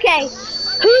 Okay,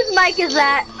 whose mic is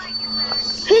that?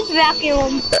 Whose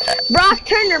vacuum? Brock,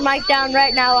 turn your mic down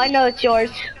right now. I know it's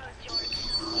yours.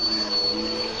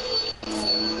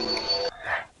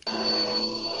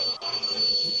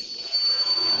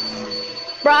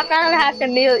 Brock, I don't have to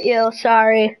mute you.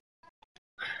 Sorry.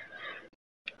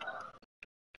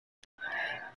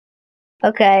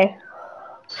 Okay.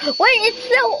 Wait, it's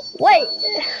still. Wait.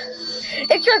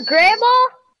 It's your grandma?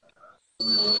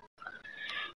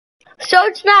 So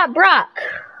it's not Brock.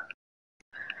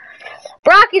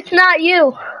 Brock, it's not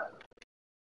you.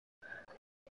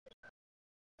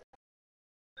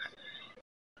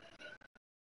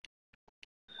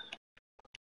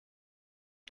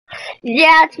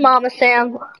 Yeah, it's Mama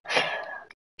Sam.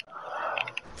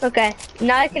 Okay,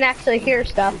 now I can actually hear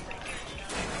stuff.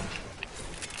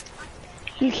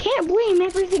 You can't blame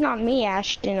everything on me,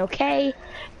 Ashton, okay?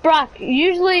 Brock,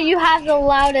 usually you have the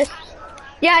loudest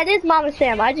Yeah, it is Mama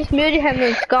Sam. I just muted him and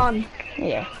it's gone.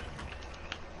 Yeah.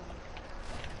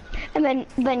 And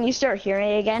then you start hearing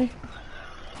it again.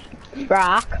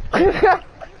 Brock.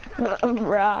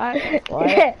 Brock.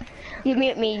 What? You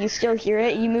mute me, you still hear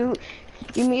it. You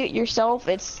mute yourself.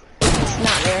 It's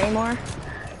not there anymore.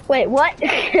 Wait, what?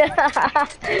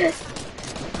 Brock,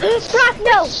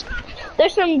 no!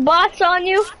 There's some bots on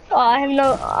you. Oh,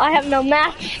 I have no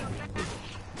match.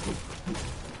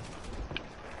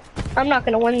 I'm not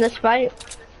gonna win this fight.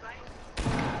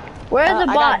 Where are the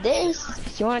bots? I got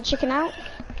this. You want to chicken out?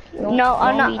 No,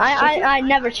 I'm not. I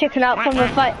never chicken out from a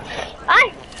fight.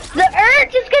 The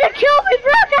urge is gonna kill me,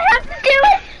 Brock. I have to do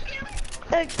it.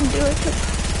 I can do it.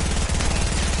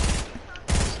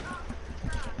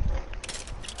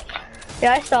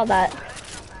 Yeah, I saw that.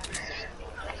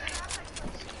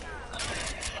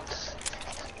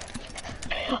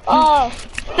 Oh,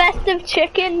 festive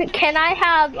chicken. Can I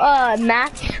have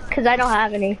match? Cause I don't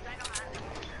have any.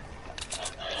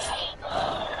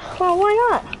 Well, why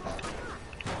not?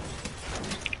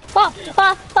 Please.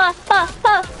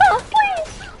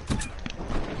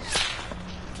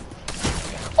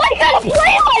 Why you gotta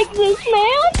play like this,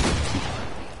 man?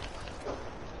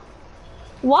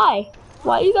 Why?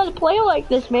 Why you gotta play like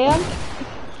this, man?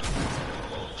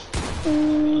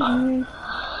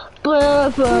 Blah, blah,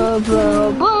 blah,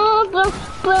 blah, blah,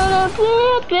 blah,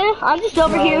 blah, blah. I'm just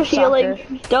over here healing.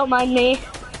 Soccer. Don't mind me.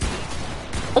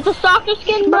 It's a soccer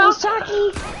skin, bro.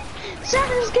 Soccer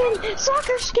skin.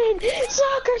 Soccer skin. It's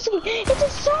a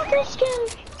soccer skin.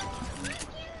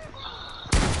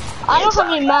 I don't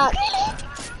have any match.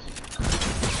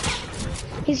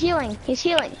 He's healing.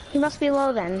 He must be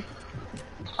low then.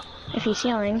 If he's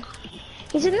healing.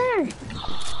 He's in there.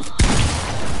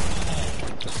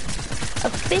 A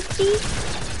 50.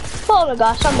 Oh my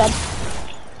gosh, I'm dead.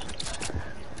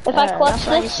 If I clutch that's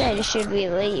what this, I said, should we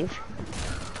leave?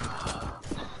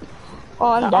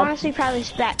 oh, I'm dead. Honestly, probably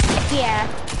back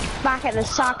at the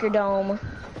soccer dome.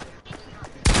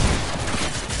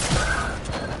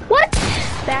 What?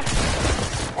 Back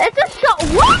It's a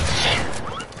what?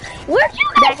 Where'd you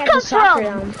guys at come the soccer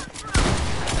from?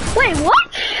 dome. Wait,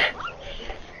 what?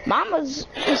 Mama's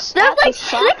There's at like the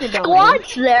soccer 6 dome.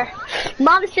 squads there.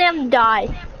 Mama Sam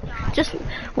died. Just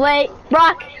wait,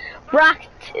 Brock,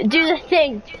 do the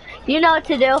thing. You know what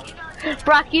to do.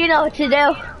 Brock, you know what to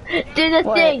do. Do the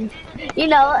What? thing. You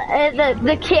know,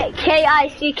 the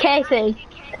K-I-C-K thing.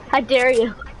 I dare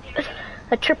you.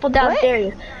 A triple down What? dare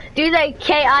you. Do the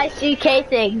K-I-C-K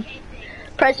thing.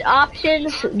 Press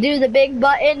options, do the big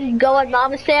button, go on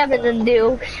Mama Sam, and then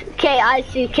do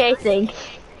K-I-C-K thing.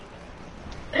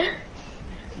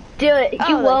 Do it. You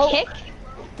Oh, won't. the kick?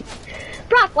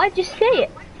 Brock, why'd you say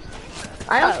it?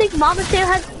 I don't think Mama Sam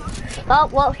has. Oh,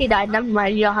 well, he died. Never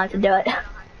mind. You don't have to do it.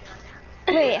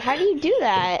 Wait, how do you do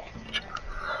that?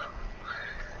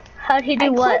 How'd he do I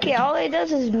what? click it, all it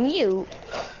does is mute.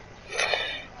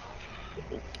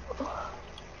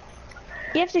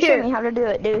 You have to show Here. me how to do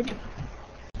it, dude.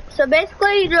 So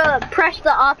basically, you press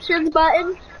the options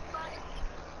button.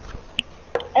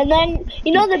 And then,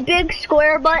 you know the big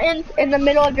square button in the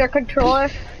middle of your controller?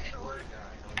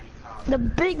 The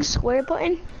big square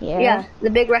button? Yeah, the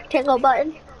big rectangle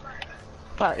button.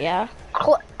 Oh, yeah.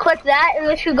 Click that, and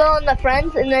it should go on the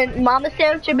friends, and then Mama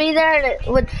Sam should be there, and it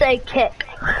would say kick.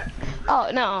 Oh,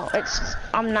 no,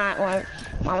 I'm not one of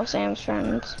Mama Sam's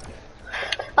friends.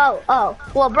 Oh.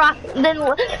 Well, Brock, then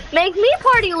make me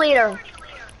party leader.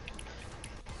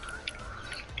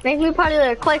 Make me party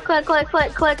leader. Click.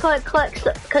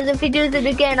 Because if he does it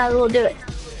again, I will do it.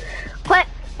 Click.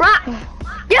 Brock, do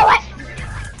it!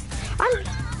 I'm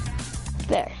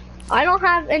there. I don't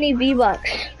have any V-Bucks.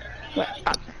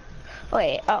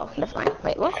 Wait, oh, never mind.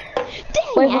 Wait, what? Dang,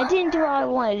 Wait, I what? didn't do what I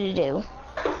wanted to do.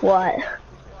 What?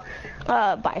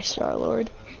 Bye,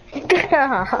 Star-Lord.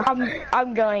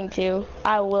 I'm going to.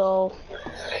 I will.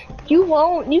 You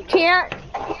won't. You can't.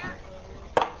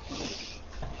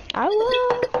 I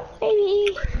will.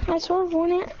 Maybe. I sort of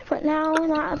want it, but now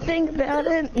when I think about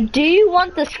it. Do you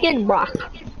want the skin, Brock?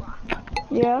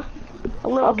 Yeah. A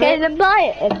little Okay, bit. then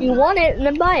buy it. If you want it,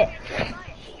 then buy it.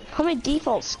 I'm a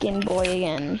default skin boy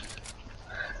again.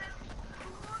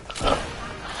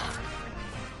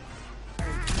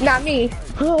 Not me.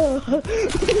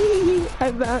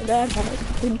 I found that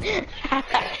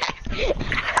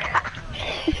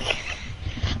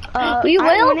We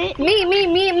I will? want it. Me.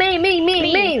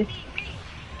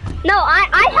 No,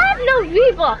 I have no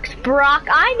V-Bucks, Brock.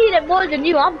 I need it more than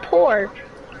you. I'm poor.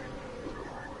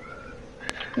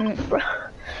 Please.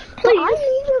 I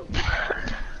need it.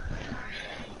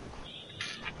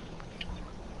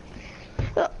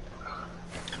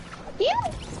 You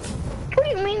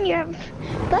pretty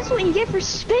what you get for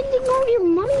spending all your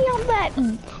money on that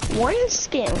one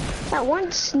skin. That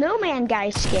one snowman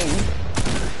guy skin.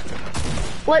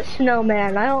 What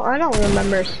snowman? I don't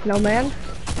remember snowman.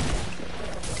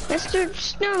 Mr.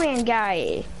 Snowman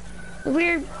guy. The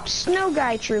weird snow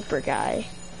guy trooper guy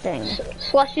thing.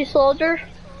 Slushy soldier?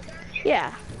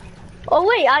 Yeah. Oh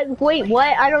wait,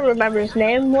 what? I don't remember his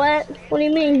name. What? What do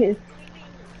you mean?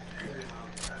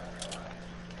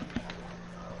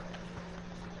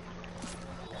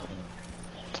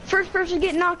 First person to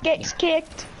get knocked gets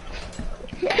kicked.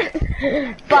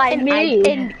 By me.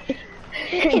 And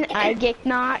I get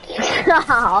knocked.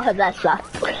 Oh, that sucks.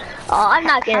 Oh, I'm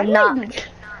not getting knocked.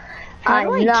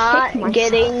 I'm not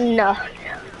getting knocked.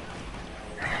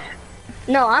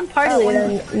 No, I'm party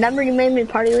leader. Remember you made me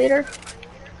party leader?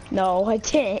 No, I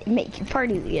didn't make you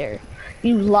party leader.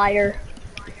 You liar.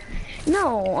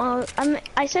 No,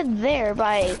 I said there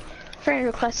by friend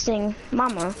requesting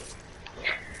Mama.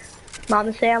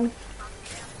 Mama Sam?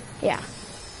 Yeah.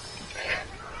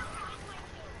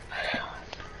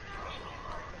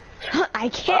 I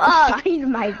can't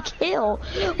find my kill.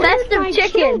 Where did my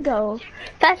kill go?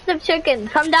 Festive chicken.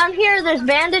 Come down here. There's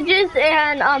bandages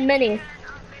and mini.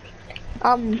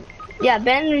 Yeah,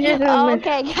 bandages and Oh, mini.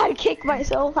 okay, I gotta kick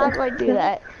myself. How do I do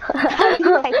that?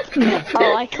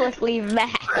 I click leave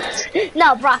match.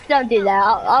 No, Brock, don't do that.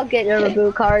 I'll get your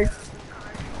reboot card.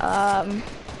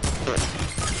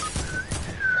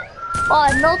 Oh,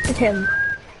 I melted him.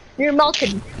 You're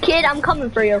melted. Kid, I'm coming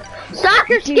for you.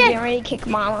 Soccer skin! Do you dare me to kick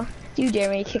Mama? Do you dare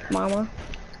me to kick Mama?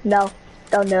 No,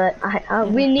 don't do it.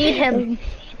 We need him.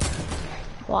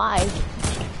 Why?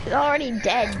 He's already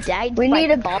dead. Died We by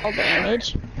need a ball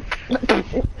damage.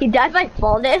 He died by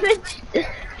fall damage?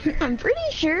 I'm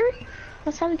pretty sure.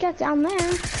 That's how we got down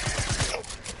there.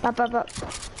 Up.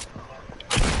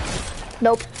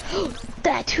 Nope.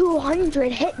 That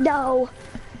 200 hit though.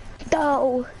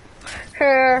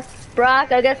 Her,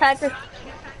 Brock, I guess I have to...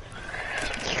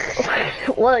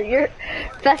 Well, you're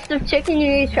festive chicken, you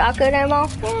need shotgun ammo?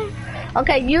 Yeah.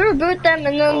 Okay, you reboot them,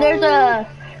 and then there's a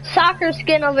soccer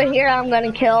skin over here I'm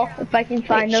gonna kill, if I can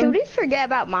find them. Should we forget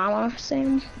about Mama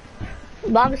Sam?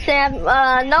 Mama Sam,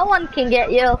 no one can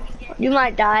get you. You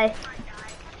might die.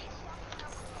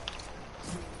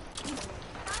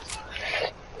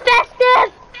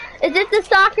 Festive! Is it the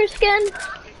soccer skin?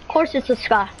 Of course it's a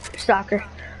soccer.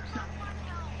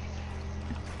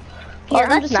 Here, Oh,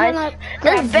 that's nice.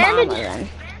 There's bandage.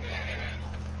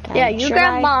 Yeah, you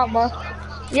grab Mama.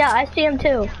 Yeah, I see him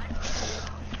too.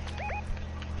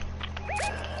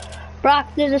 Brock,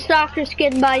 there's a soccer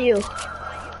skin by you.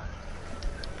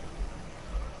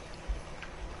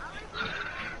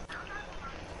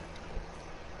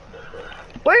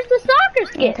 Where's the soccer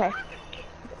skin? Okay.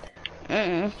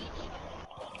 I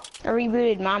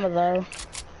rebooted Mama though.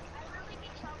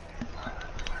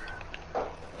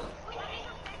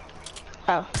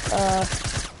 Oh,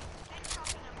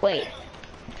 wait.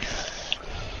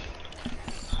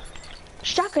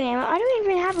 Shotgun ammo, I don't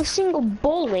even have a single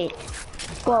bullet.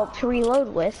 Well, to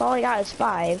reload with, all I got is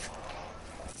 5.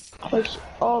 Which,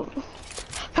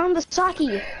 found the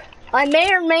Saki. I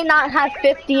may or may not have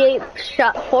 48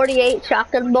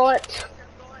 shotgun bullets.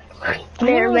 I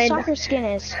know where the soccer skin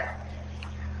is.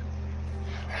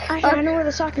 Actually, I know where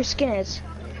the soccer skin is.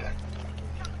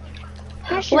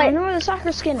 Actually, I know where the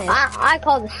soccer skin is. I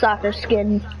call the soccer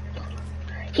skin.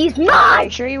 He's mine!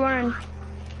 Sure you weren't,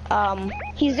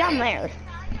 he's down there.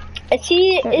 Is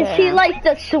he like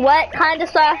the sweat kind of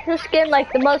soccer skin?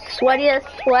 Like the most sweatiest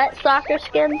sweat soccer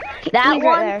skin? That he's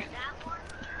one? Right there.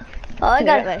 Oh, I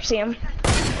got right there, see him?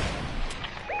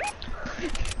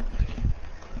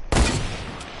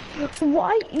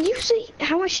 Why, you see,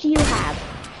 how much do you have?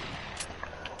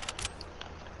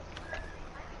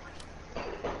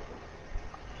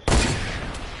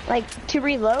 Like, to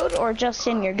reload, or just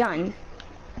in your gun?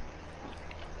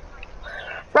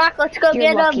 Brock, let's go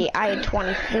You're get lucky, him. I had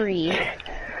 23.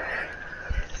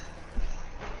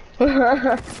 Hey,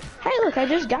 look, I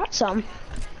just got some.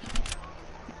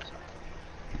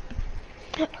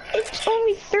 It's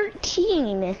only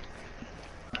 13.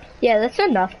 Yeah, that's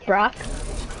enough, Brock.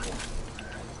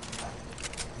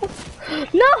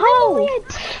 No!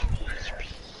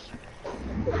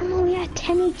 I'm only at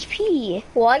 10 HP.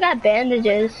 Well, I got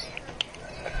bandages.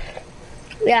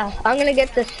 Yeah, I'm gonna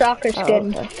get the soccer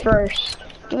skin first.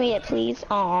 Give me it, please.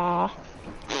 Aww.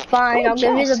 Fine, I'll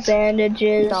give you the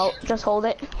bandages. No, just hold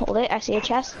it. Hold it. I see a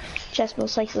chest. Chest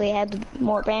most likely had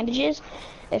more bandages.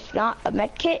 If not, a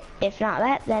med kit. If not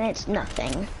that, then it's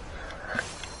nothing.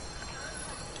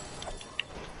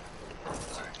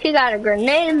 He got a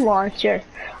grenade launcher.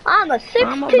 I'm a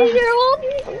 16-year-old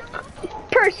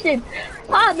person.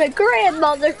 I'm a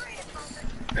grandmother.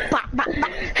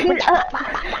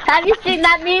 Have you seen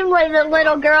that meme where the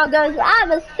little girl goes,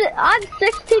 I'm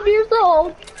 16 years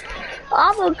old.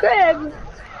 I'm a grandma.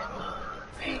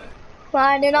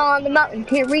 Climbing on the mountain,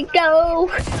 here we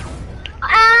go.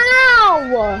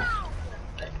 Ow!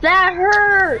 That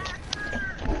hurt.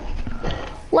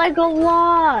 Like a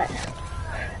lot.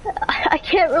 I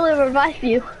can't really revive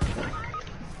you.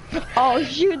 Oh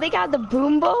shoot, they got the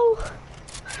boom bow?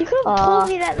 You could have told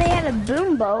me that they had a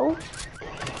boom bow.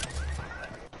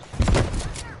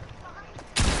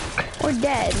 We're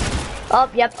dead. Oh,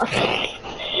 yep.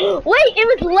 Wait, it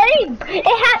was lame.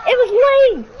 It was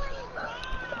lame.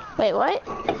 Wait,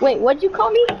 what? Wait, what'd you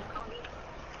call me?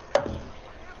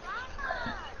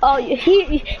 Oh,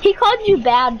 he called you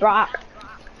bad, Brock.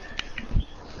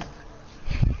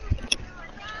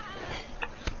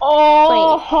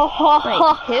 Oh,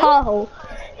 who?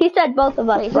 He said both of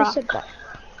us, Wait, Brock. who said that?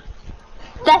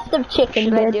 Festive chicken.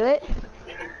 Should I dude. do it?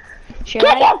 Should Kick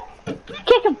I? him!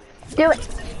 Kick him! Do it.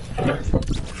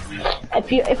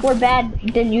 If we're bad,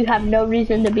 then you have no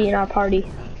reason to be in our party.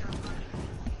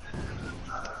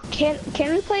 Can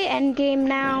we play endgame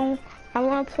now? I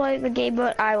want to play the game,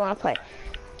 but I want to play.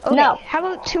 Okay, No. How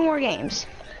about 2 more games?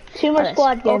 2 more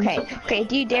squad games. Okay.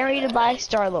 Do you dare me to buy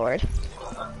Star-Lord?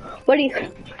 What do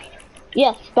you?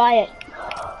 Yes, buy it.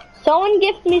 Someone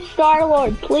gift me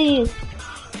Star-Lord, please.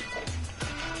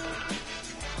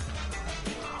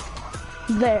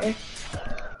 There.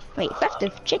 Wait,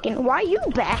 festive chicken. Why are you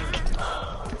back?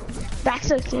 Back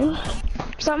so soon?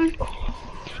 Something?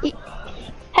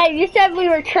 Hey, you said we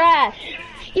were trash.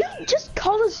 You just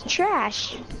called us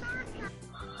trash.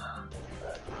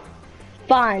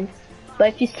 Fine. But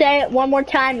if you say it one more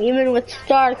time, even with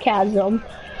sarcasm,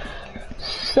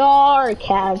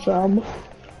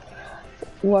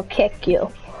 we'll kick you.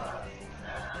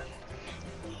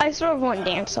 I sort of want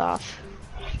dance off.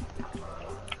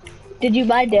 Did you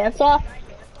buy dance off?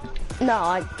 No,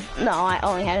 I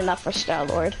only had enough for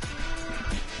Star-Lord.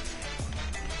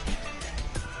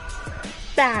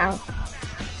 Bow.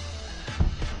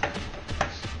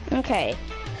 Okay.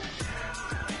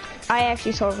 I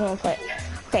actually sort of want to play.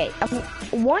 Okay,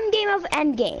 1 game of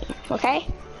endgame, okay?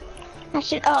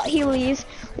 He leaves.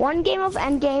 1 game of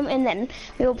endgame, and then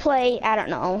we'll play, I don't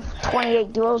know,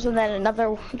 28 duels, and then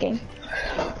another game.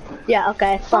 Yeah,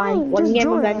 okay, fine. 1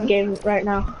 game of endgame right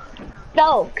now.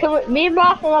 No, me and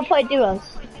Brock will play duos.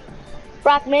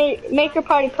 Brock, make your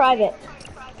party private.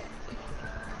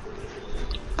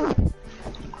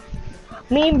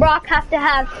 Me and Brock have to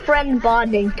have friend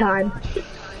bonding time.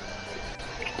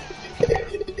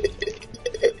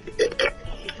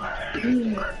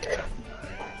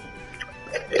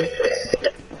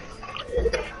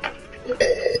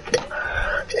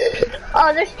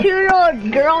 Oh, there's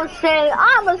 2-year-old girls saying,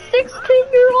 I'm a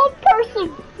 16-year-old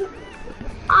person.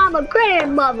 I'm a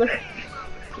grandmother.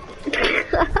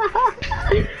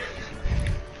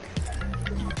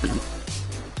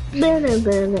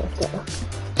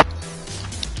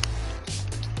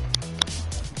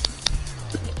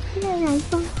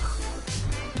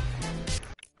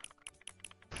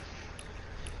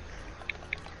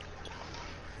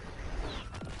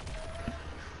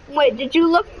 Wait, did you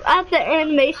look at the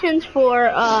animations for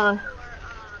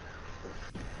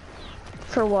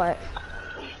what?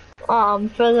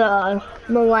 For the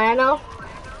Milano?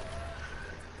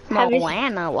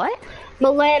 Milano, what?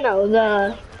 Milano,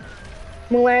 the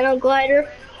Milano glider?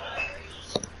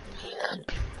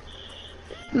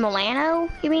 Milano,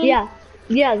 you mean? Yeah,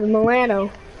 the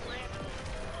Milano.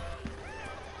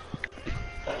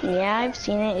 Yeah, I've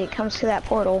seen it. It comes to that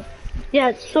portal. Yeah,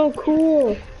 it's so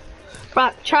cool.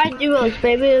 Brock, try duos.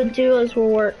 Maybe the duos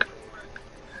will work.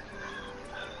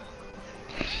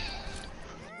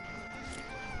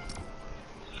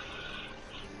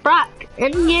 Brock,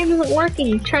 endgame isn't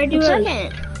working. Try duos.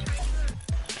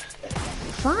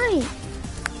 Fine.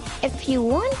 If you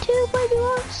want to play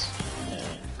duos.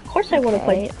 Of course I want to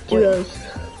play duos.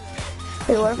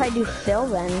 Wait, what if I do Phil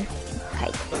then?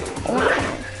 Okay.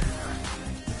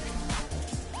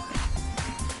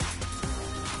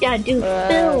 Yeah, do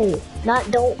Phil, not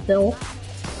don't Phil.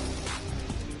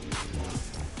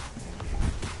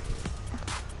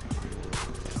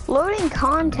 Loading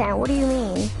content, what do you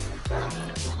mean?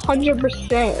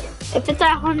 100%. If it's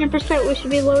at 100%, we should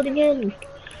be loading in.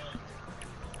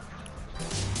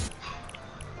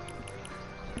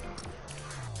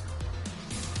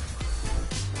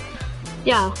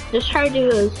 Yeah, just try to do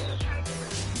this.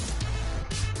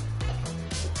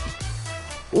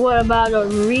 What about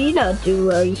arena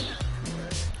duos?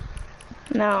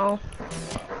 No.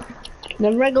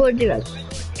 The regular duos.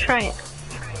 Try it.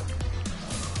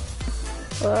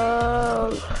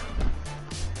 I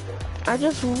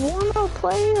just wanna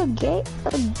play a game,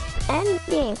 an end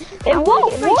game. It I wanna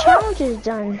won't get my work. challenges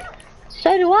done.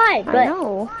 So do I, but I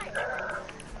know.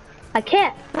 I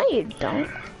can't. No, you don't.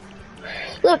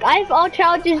 Look, I have all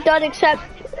challenges done except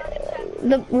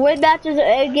the win matches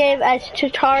in game as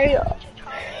Chitari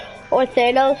or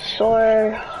Thanos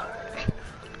or.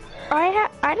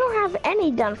 I don't have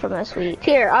any done from this week.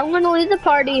 Here, I'm gonna leave the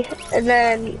party and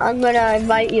then I'm gonna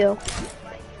invite you.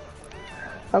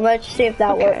 I'm gonna see if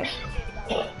that works.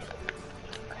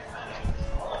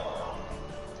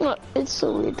 Look, it's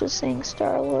so weird just saying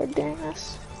Star-Lord, dang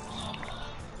us.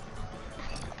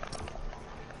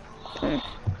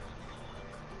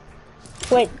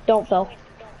 Wait, don't fail.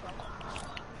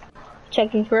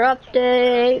 Checking for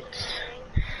updates.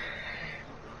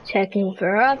 Checking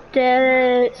for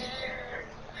updates.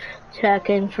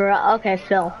 Checking for, okay,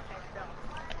 Phil.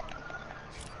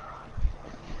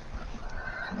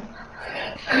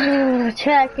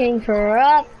 Checking for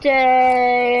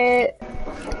update.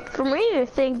 For me, the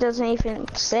thing doesn't even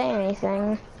say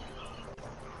anything.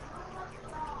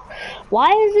 Why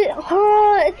is it,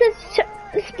 it says,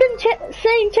 it's been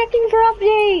saying checking for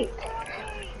update.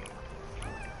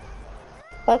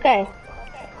 Okay.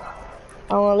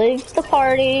 I'm gonna leave the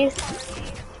party.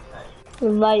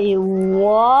 Invite you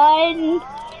one.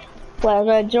 Well, I'm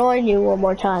gonna join you one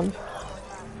more time.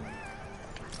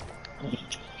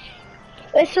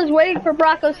 It says waiting for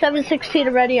Brocco 716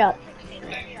 to ready up.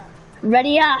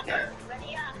 Ready up.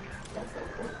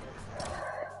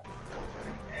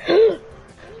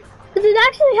 This is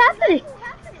actually happening.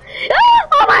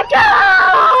 Oh my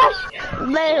gosh!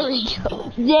 There we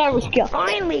go. There we go.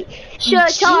 Finally.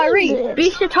 Shatari. Jesus.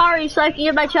 Be Shatari so I can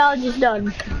get my challenges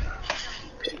done.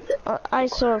 I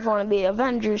sort of want to be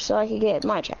Avengers so I can get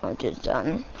my challenges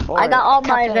done. For I got all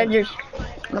my Captain Avengers.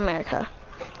 America.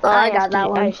 Oh, I got that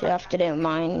one. I should have to do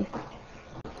mine.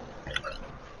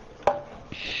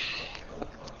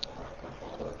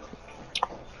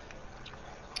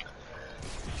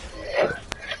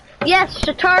 Yes,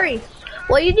 Shatari.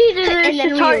 Well, you need to do And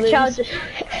then we Shatari lose. challenges.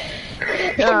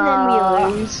 And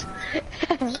then we lose.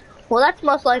 Well, that's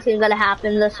most likely gonna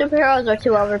happen. The superheroes are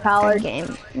too overpowered.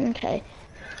 Game. Okay.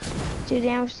 Do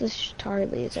damage to the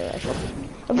Shatari laser rifle.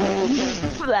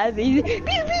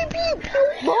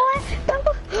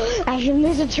 Actually,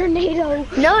 there's a tornado.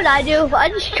 No, I do. I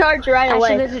just charge right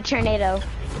Actually, away. there's a tornado.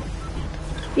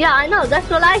 Yeah, I know. That's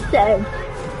what I said.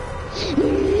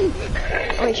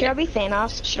 Wait, should I be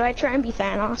Thanos? Should I try and be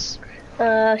Thanos?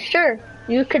 Sure.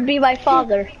 You could be my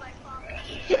father.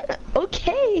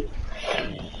 Okay.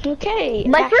 Okay.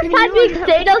 My Actually, first time you being are-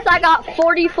 Thanos, I got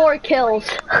 44 kills.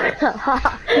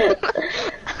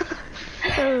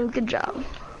 Oh, good job.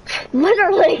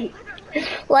 Literally.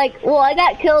 Like, well, I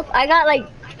got like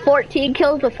 14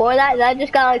 kills before that, and I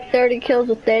just got like 30 kills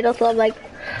with Thanos, so I'm like,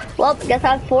 well, I guess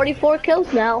I have 44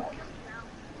 kills now.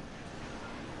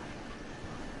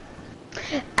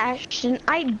 Ashton,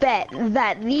 I bet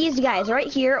that these guys right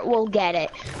here will get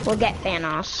it. Will get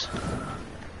Thanos.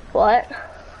 What?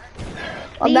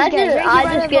 These Imagine guys right I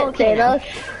here just by get the volcano.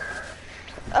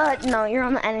 Thanos. No, you're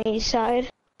on the enemy side.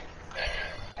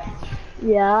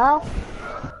 Yeah.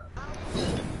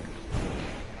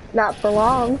 Not for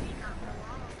long.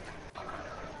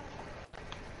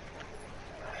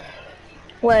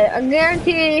 Wait, I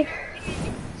guarantee,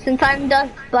 since I'm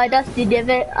by Dusty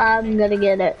Divot, I'm gonna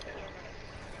get it.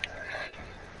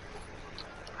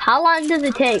 How long does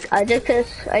it take? I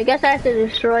guess I have to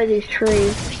destroy these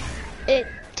trees. It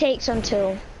takes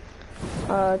until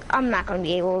I'm not gonna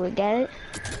be able to get it.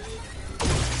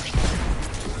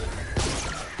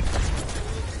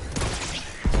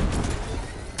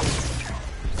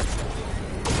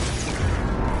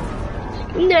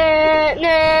 Na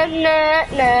na na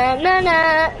na na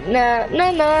na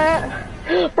na na.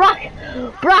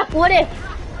 Brock, what if?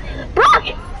 Brock!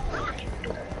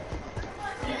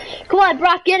 Come on,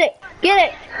 Brock, get it!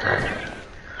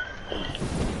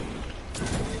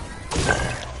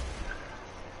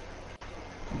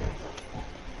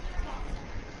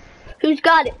 Who's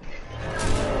got it?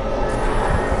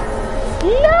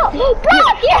 No!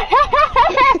 Brock, yes!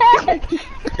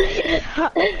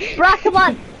 Brock, come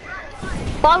on!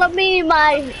 Follow me,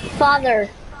 my father.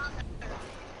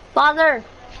 Father!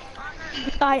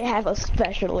 I have a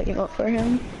special emote for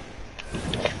him.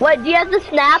 What, do you have the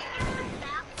snap?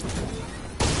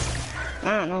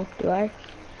 I don't know, do I?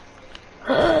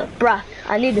 Brock,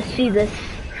 I need to see this.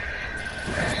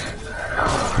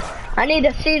 I need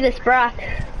to see this, Brock.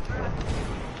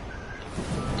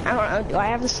 I don't know, do I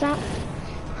have the snap?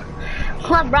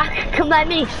 Come on, Brock, come by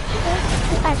me.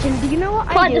 Actually, do you know what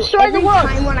Come on, I do destroy the every world.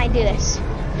 time when I do this?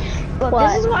 Look, What?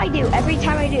 this is what I do every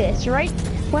time I do this, right?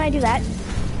 When I do that.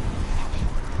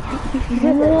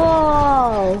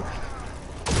 Whoa.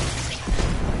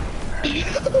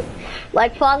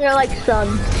 Like father, like son.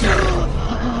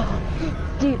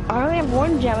 Dude, I only have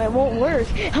one gem, it won't work.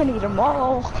 I need them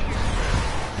all.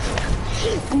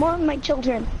 Come on, my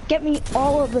children, get me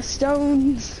all of the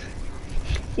stones.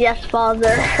 Yes,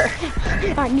 father.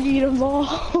 I need them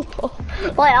all.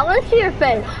 Wait, I want to see your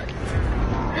face.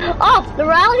 Oh, the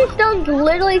rally stone's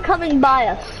literally coming by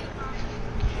us.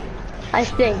 I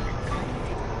think.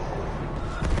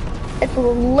 It's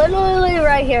literally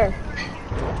right here.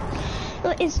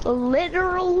 It's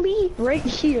literally right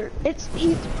here. It's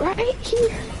right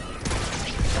here.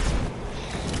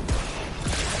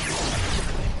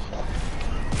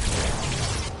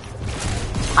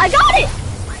 I got it!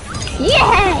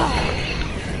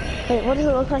 Yeah! Wait, what does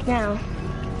it look like now?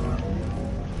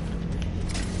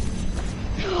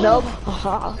 Nope.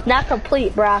 Not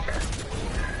complete, Brock.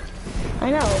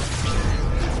 I know.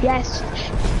 Yes.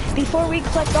 Before we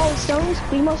collect all the stones,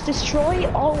 we must destroy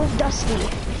all of Dusty.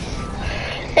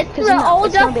 It's the old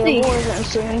it's gonna be Dusty. a war zone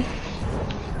soon.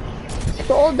 It's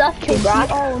the old Dusty, Brock.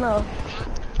 Oh no.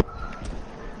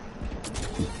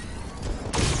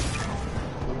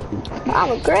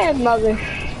 I'm a grandmother.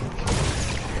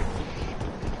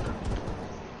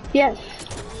 Yes.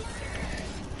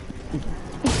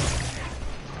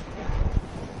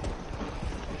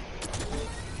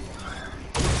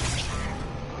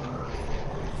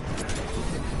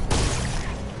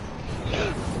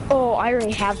 Oh, I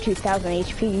already have 2,000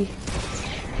 HP.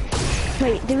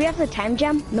 Wait, do we have the time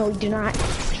gem? No, we do not.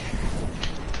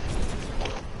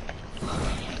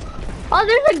 Oh,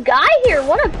 there's a guy here.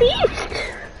 What a beast.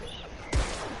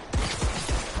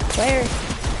 Where?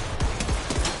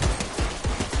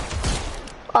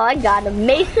 Oh, I got him.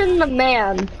 Mason the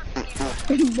man.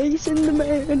 Mason the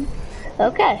man.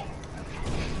 Okay.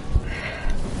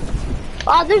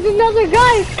 Oh, there's another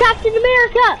guy. It's Captain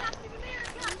America.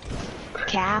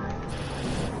 Cap.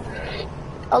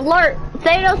 Alert.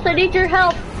 Thanos, I need your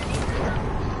help.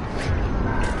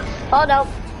 Oh no.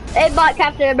 Aimbot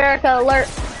Captain America alert.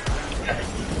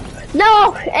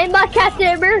 No! Aimbot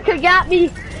Captain America got me.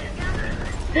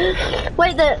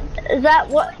 Wait, is that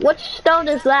which stone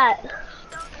is that?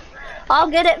 I'll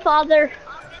get it, father.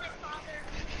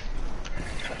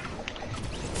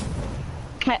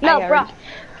 No, Brock.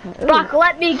 Brock,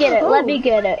 let me get it. Let me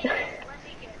get it.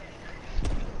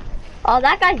 Oh,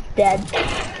 that guy's dead.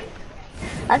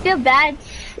 I feel bad.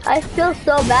 I feel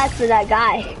so bad for that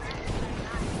guy.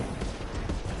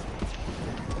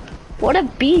 What a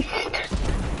beast.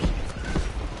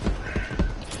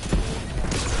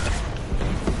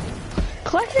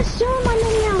 Collect the stone, my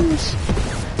minions.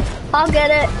 I'll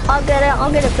get it. I'll get it.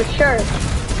 I'll get it for sure.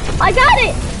 I got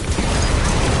it!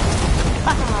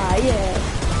 Ah, yeah.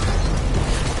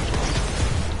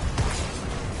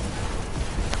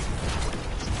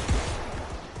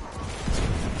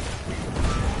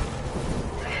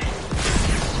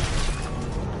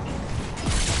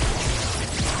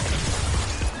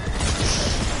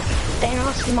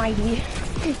 Thanos the mighty.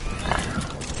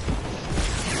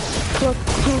 Look,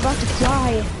 I'm about to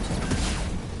fly.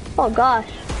 Oh gosh.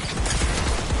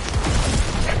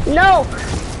 No!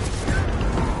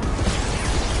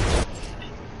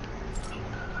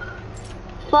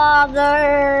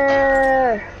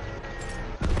 Father!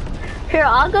 Here,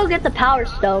 I'll go get the power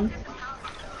stone.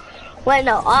 Wait,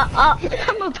 no,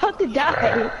 I'm about to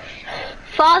die.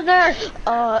 Father!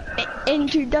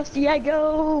 Into Dusty I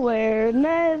go, where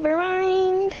never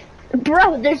mind.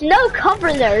 Bro, there's no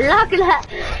cover there.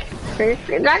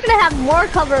 You're not gonna have more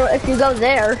cover if you go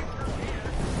there.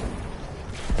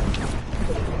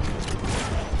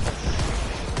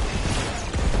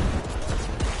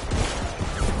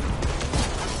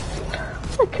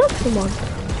 I killed someone.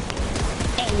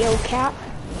 Hey, yo, Cap.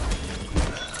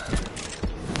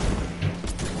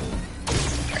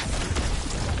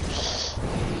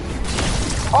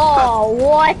 Oh,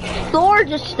 what? Thor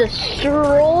just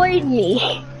destroyed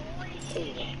me.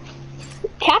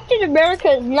 Captain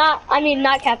America is not,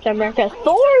 not Captain America.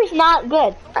 Thor is not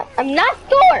good. I'm not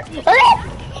Thor.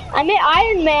 I mean,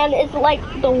 Iron Man is like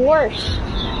the worst.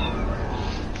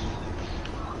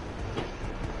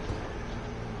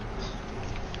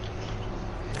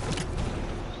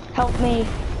 Help me.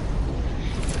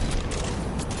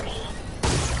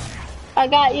 I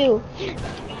got you.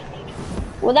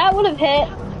 Well, that would have hit.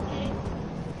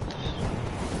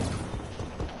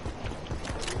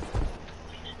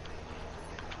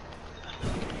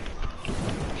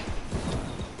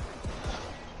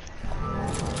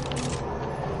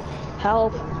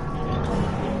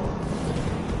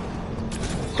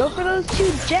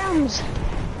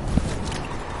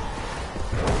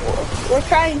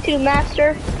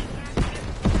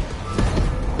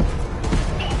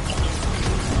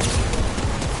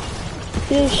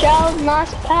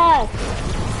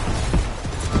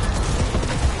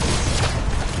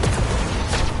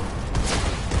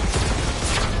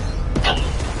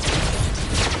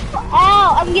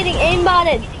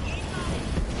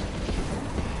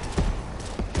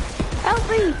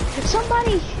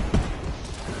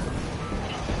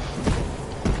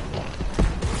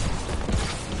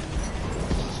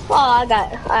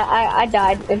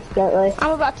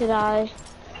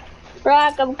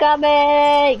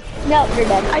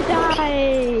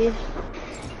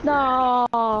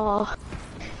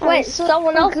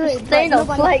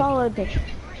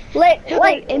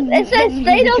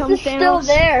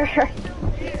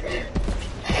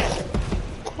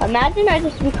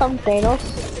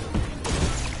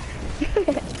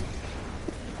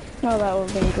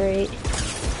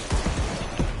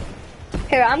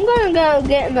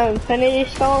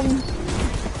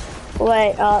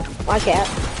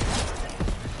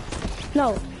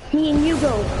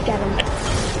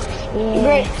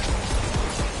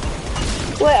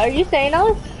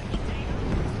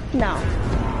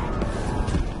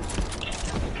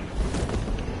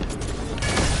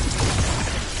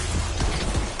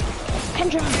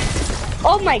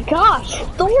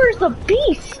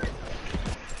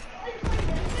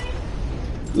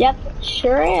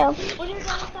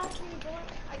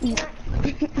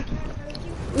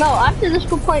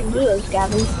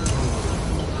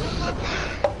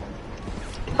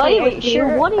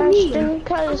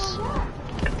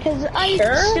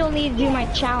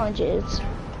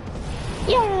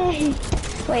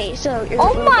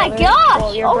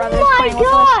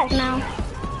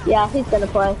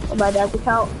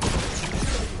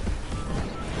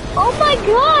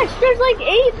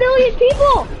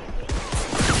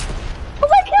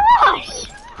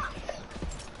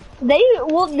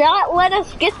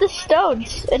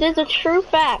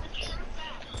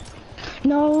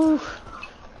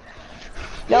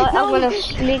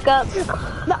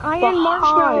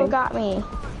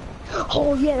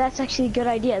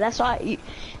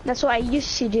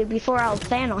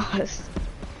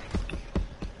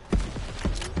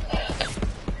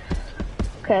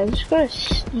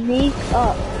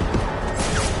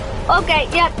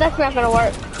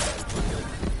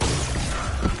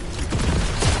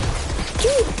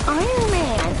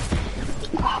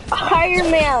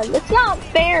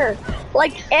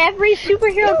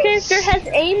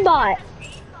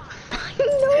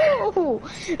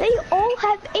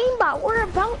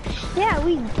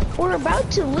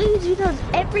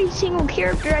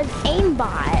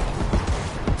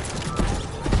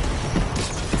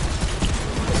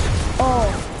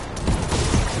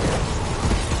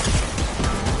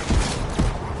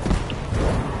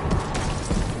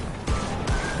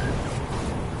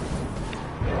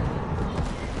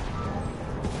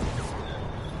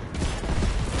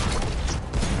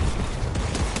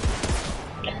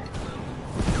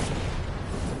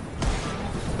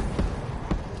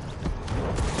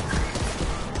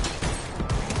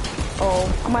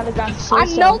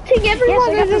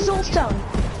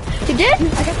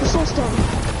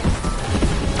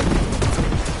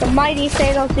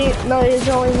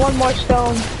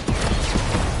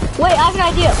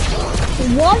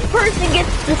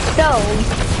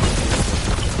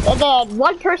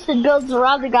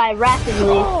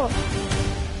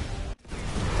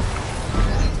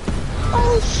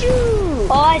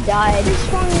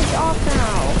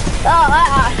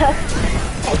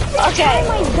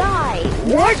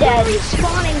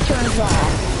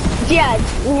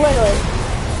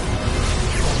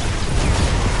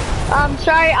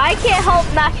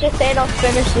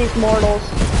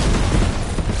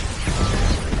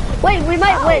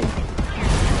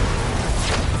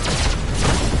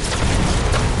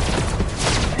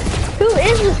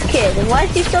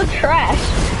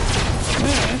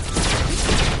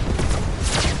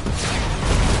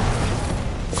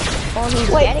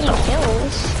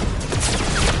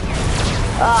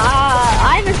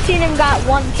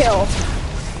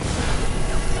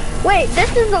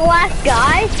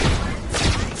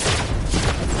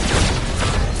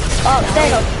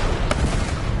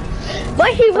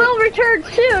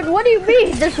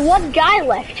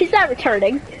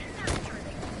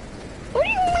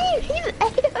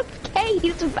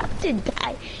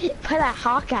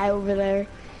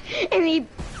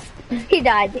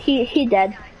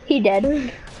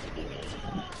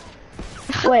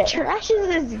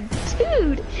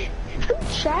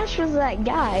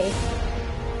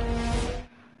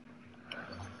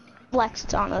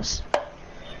 flexed on us.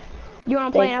 You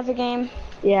wanna play another game?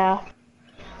 Yeah.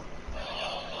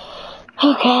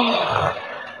 Okay.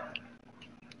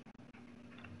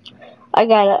 I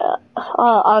gotta.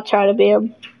 I'll try to beat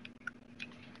him.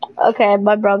 Okay,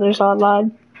 my brother's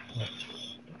online.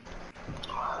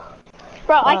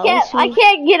 Bro, I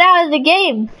can't get out of the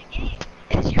game.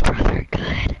 Is your brother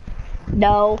good?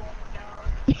 No.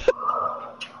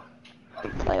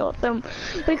 Play with them.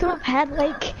 We could have had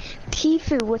like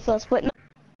Tifu with us, but no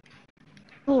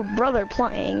little brother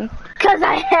playing. Cause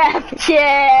I have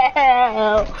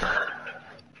to.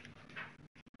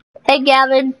 Hey,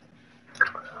 Gavin.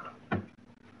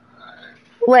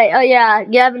 Wait, oh yeah,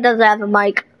 Gavin doesn't have a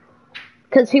mic.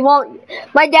 Cause he won't,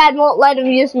 my dad won't let him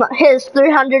use his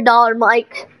 $300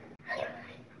 mic.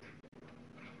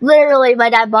 Literally, my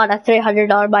dad bought a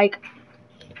 $300 mic.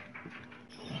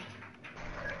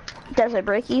 Does it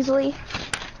break easily?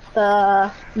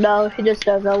 No, he just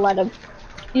doesn't let him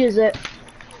use it.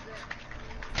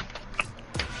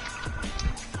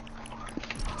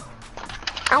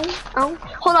 Ow, ow.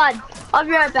 Hold on, I'll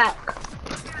be right back.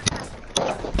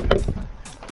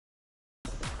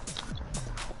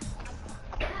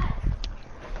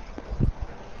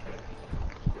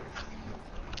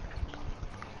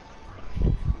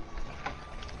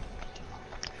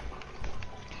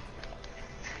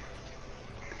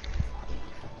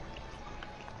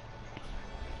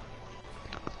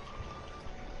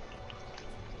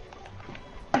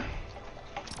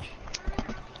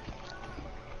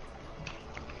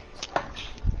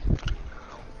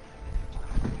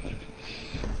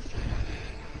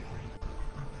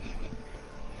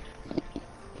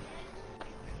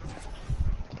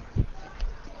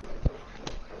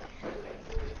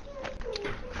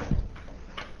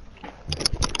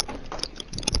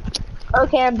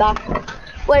 Okay, I'm back.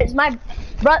 Wait, is my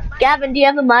Gavin, do you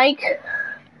have a mic?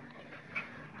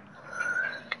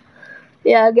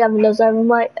 Yeah, Gavin does have a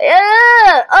mic.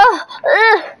 Yeah!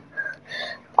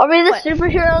 Are we the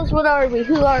superheroes? What are we?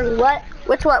 Who are we? What?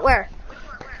 Which what? Where?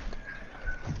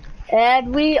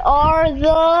 And we are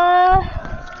the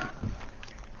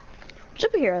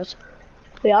superheroes.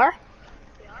 We are?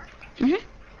 Mhm.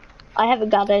 I haven't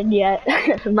got in yet.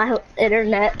 My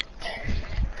internet.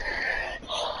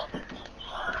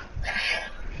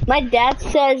 My dad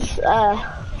says, no.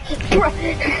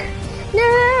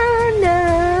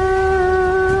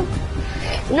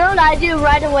 You know what I do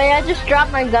right away? I just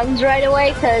drop my guns right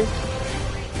away because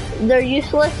they're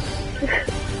useless.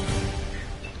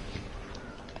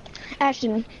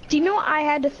 Ashton, do you know what I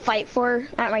had to fight for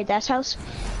at my dad's house?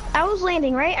 I was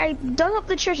landing, right? I dug up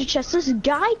the treasure chest. This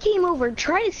guy came over,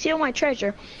 tried to steal my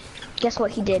treasure. Guess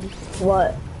what he did?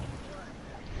 What?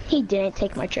 He didn't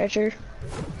take my treasure.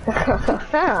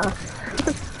 Ah,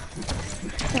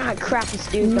 crap, this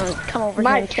dude's gonna come over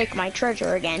here and take my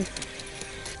treasure again.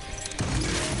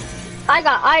 I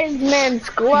got Iron Man's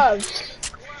gloves.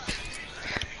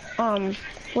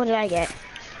 What did I get?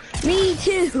 Me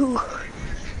too.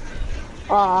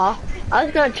 Aw, I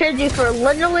was gonna trade you for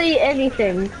literally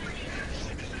anything.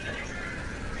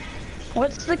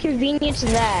 What's the convenience of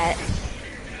that?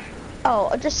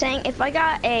 Oh, just saying, if I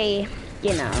got a,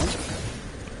 you know,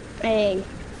 a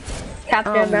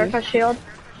Captain America shield?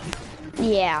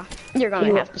 Yeah, you're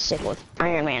gonna have to stick with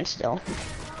Iron Man still.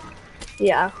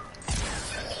 Yeah.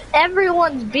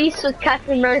 Everyone's beast with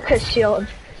Captain America's shield.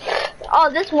 Oh,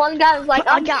 this one guy was like,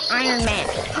 I got Iron Man.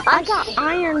 I got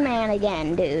Iron Man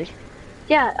again, dude.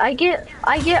 Yeah, I get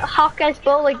Hawkeye's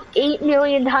bow like 8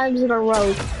 million times in a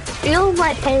row. Feel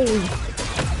my pain.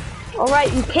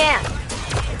 Alright, you can't.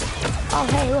 Oh,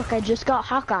 hey, look, I just got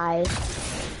Hawkeye.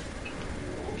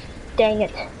 Dang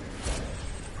it.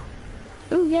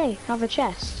 Ooh, yay, I have a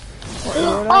chest.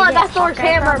 Oh, that's Thor's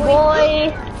hammer,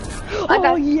 boy.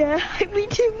 Oh, yeah, me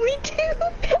too.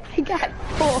 I got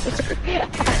four.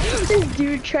 This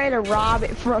dude tried to rob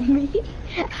it from me.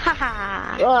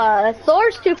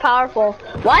 Thor's too powerful.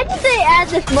 Why did they add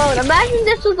this mode? Imagine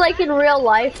this was like in real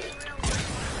life.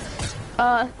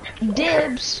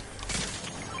 Dibs.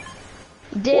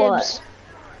 What?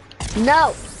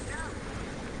 No.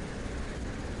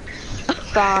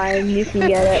 Fine, you can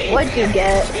get it. What'd you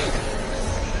get?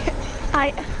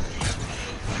 I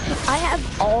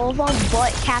have all of them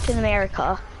but Captain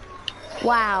America.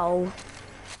 Wow.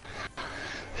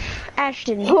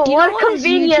 Ashton, do you know what what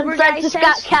convenience I just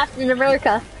got Captain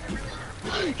America.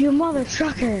 You mother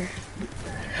trucker.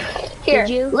 Here,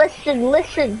 did you?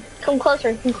 Listen. Come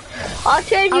closer. I'll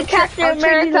trade you Captain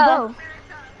America.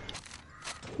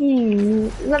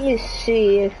 Let me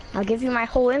see. I'll give you my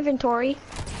whole inventory.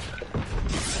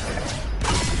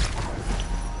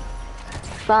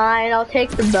 Fine, I'll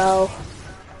take the bow.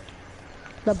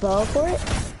 The bow for it?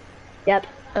 Yep.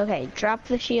 Okay, drop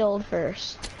the shield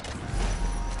first.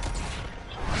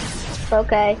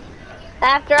 Okay.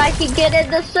 After I can get in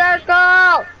the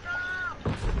circle!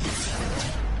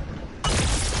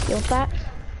 You want that?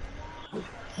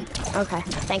 Okay,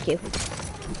 thank you.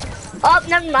 Oh,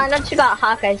 never mind. I just got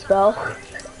Hawkeye's bow.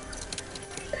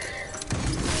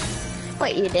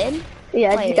 Wait, you did?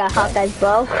 Yeah, I Wait, just got Hawkeye's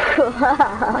bow.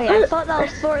 Wait, I thought that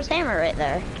was Thor's hammer right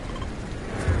there.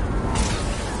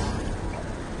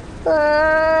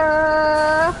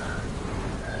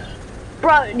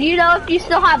 Bro, do you know if you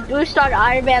still have boost on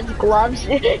Iron Man's gloves,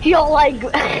 you'll like,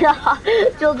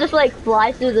 you'll just like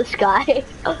fly through the sky.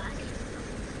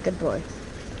 Good boy.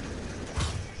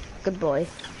 Good boy.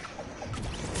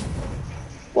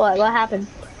 What happened?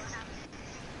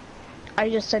 I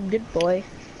just said good boy.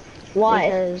 Why?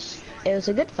 Because it was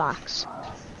a good fox.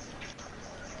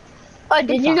 Oh,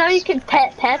 did you know you can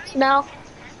pet pets now?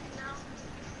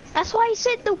 That's why I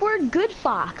said the word good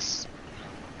fox.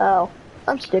 Oh,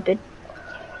 I'm stupid.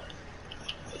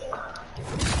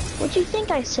 What do you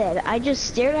think I said? I just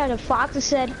stared at a fox and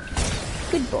said,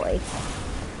 good boy.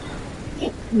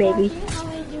 Maybe. Do you know how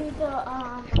we do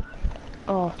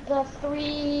Oh. the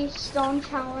 3 stone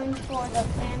challenge for the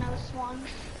Thanos one?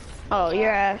 Oh,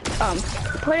 you're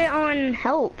put it on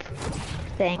help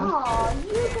thing. Oh,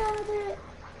 you got it.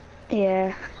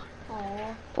 Yeah.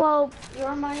 Oh, Well,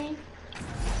 your money?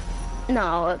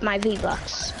 no, my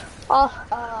V-Bucks. Oh,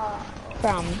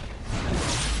 From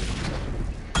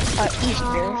Easter.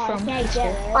 Oh, From I can't Easter.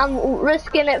 get it. I'm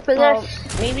risking it for Well,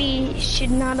 this. maybe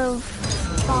should not have.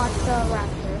 Thought the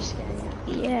Raptor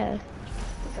skin. Yeah.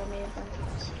 Throw me a bunch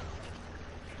of this.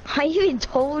 I even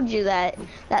told you that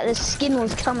the skin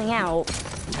was coming out.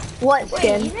 What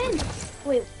skin? Wait, you didn't?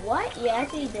 Wait, what? You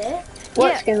actually did?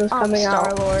 What skin was coming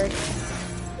out? Star-Lord.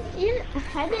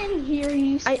 I didn't hear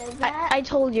you say that. I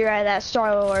told you right, that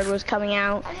Star-Lord was coming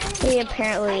out. He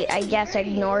apparently, I guess,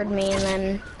 ignored me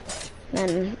and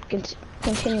then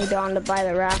continued on to buy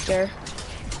the Raptor.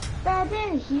 But I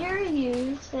didn't hear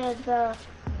you said the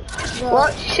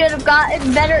Well, should have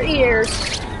gotten better ears.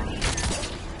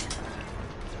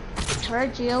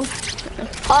 heard you.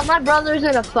 Oh, my brother's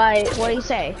in a fight. What do you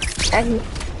say? And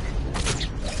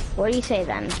What do you say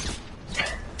then?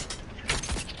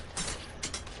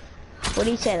 What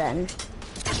do you say then?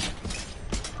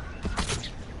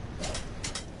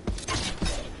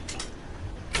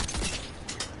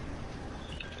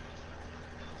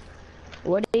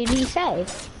 What did he say?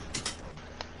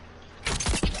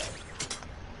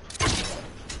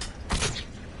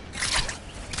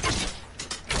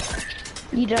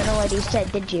 You don't know what he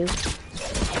said, did you?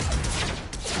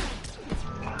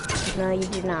 No, you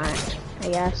do not, I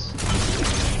guess.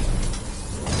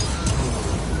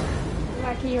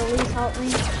 Can you at least help me?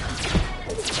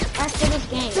 After this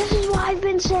game. This is what I've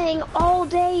been saying all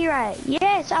day, right?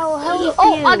 Yes, I will help you.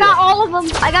 oh, I got all of them.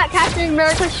 I got Captain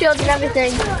America's shield and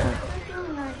everything.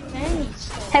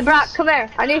 Hey, Brock, come here.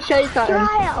 I need to show you something.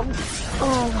 Oh,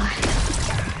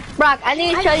 Brock, I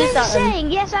need to show you I've been something.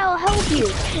 saying, yes, I will help you.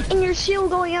 And you're still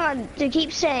going on to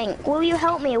keep saying, will you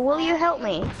help me? Will you help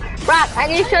me? Brock, I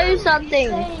need to show you something.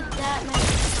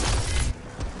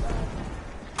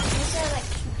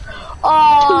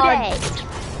 Oh,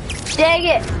 Today. dang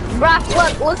it. Brock,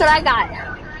 look what I got.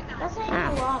 That's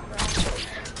not a lot, bro.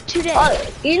 Today.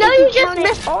 Oh, you know If you you just count it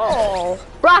missed. all.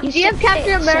 Brock, You do you have said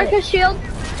Captain it, America's shield?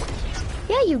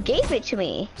 Yeah, you gave it to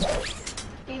me.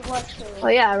 Oh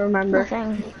yeah, I remember.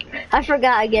 Nothing. I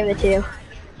forgot I gave it to you.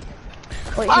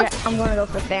 Wait, I'm gonna go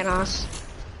for Thanos.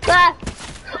 Ah!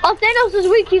 Oh, Thanos is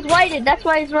weak. He's whited. That's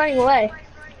why he's running away.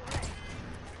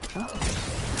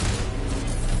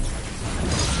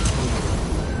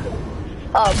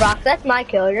 Oh, Brock, that's my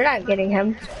kill. You're not getting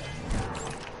him.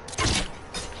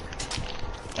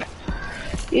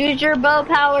 Use your bow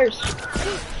powers.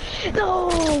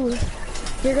 No!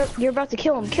 You're about to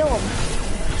kill him. Kill him.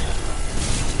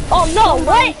 Oh no, Kill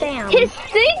what? Sam. His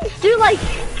things do like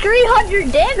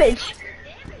 300 damage.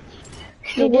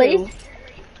 They Please. do.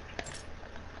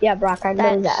 Yeah, Brock, I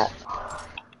know that.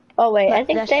 Oh wait, I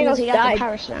think That's because Thanos he got the died.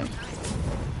 Power Stone.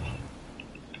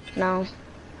 No.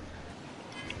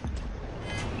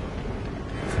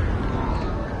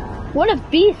 What a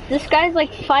beast! This guy's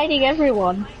like fighting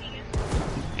everyone.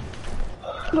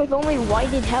 With only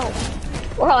whited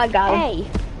health. Oh, I got him.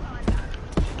 Hey!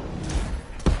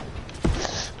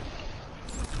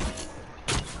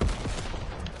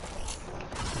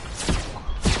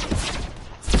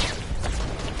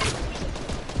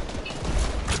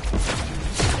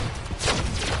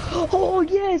 Oh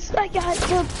yes, I got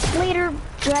the later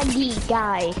druggy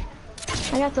guy.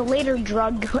 I got the later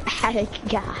drug addict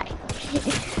guy.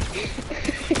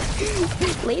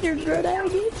 Later,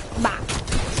 Grenade. Bye.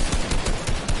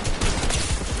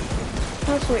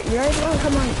 Oh, sweet. You're already gonna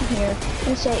come on here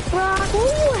and say, Brock, will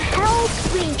you help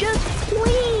me? Just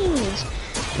please.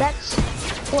 That's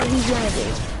what he's gonna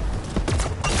do.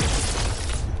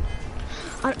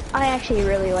 I actually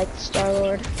really like the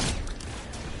Star-Lord.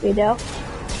 You know?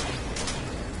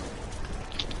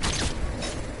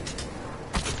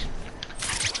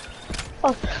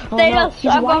 Oh, Thanos! No,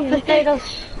 I'm going for Thanos.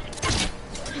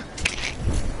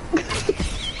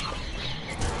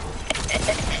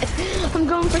 I'm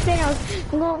going for Thanos.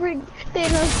 I'm going for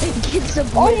Thanos and gets a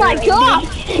Oh my god!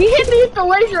 He hit me with the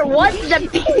laser once, then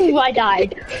boom, I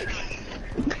died.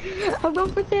 I'm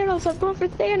going for Thanos. I'm going for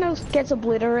Thanos. Gets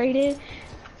obliterated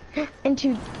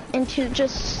into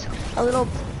just a little,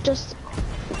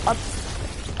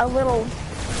 a little,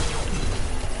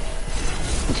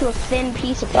 into a thin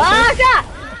piece of paper. Ah, god!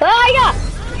 Ah, god!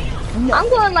 No. I'm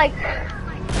going like,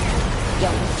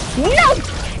 no,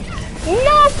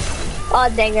 no. Oh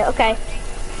dang it! Okay.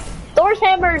 Thor's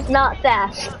hammer is not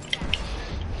fast.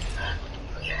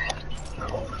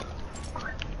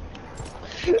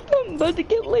 I'm about to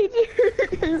get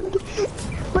lasered.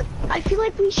 But I feel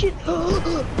like we should.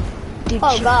 Dude,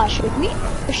 Oh gosh. Should we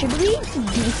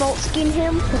default skin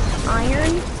him with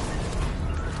iron?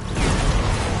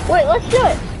 Wait, let's do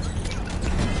it.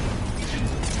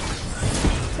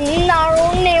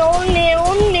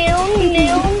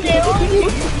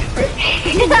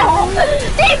 No.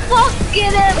 Default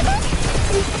get him.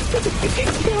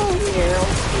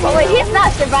 Oh wait, he's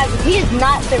not surviving. He is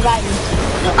not surviving.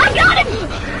 I got him!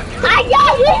 I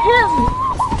got him!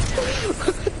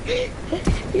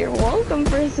 You're welcome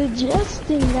for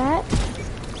suggesting that.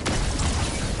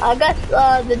 I guess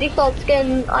the default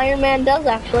skin Iron Man does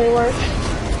actually work.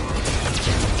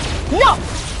 No!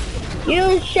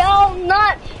 You shall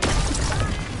not!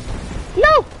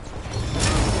 No!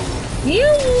 You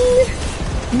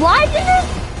lied to this?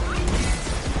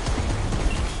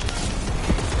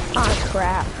 Oh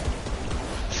crap.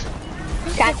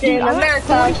 Captain America.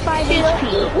 45 HP.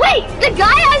 Wait, the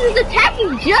guy I was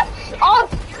attacking just off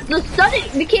the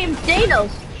sudden became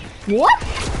Thanos. What?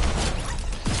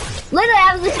 Literally,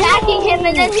 I was attacking him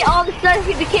and then all of a sudden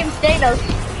he became Thanos.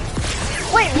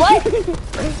 Wait, what?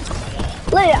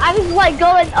 Literally, I was like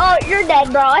going, oh, you're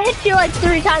dead, bro. I hit you like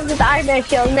 3 times with the Iron Man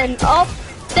shield and then, oh,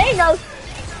 Thanos.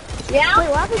 Yeah? Wait,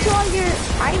 what happened to all your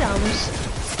items?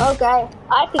 Okay,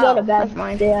 I have to go to bed. Never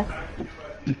mind. Yeah.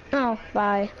 Oh,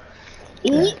 bye.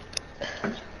 Eat.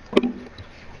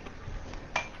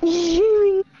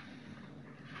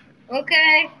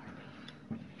 Okay.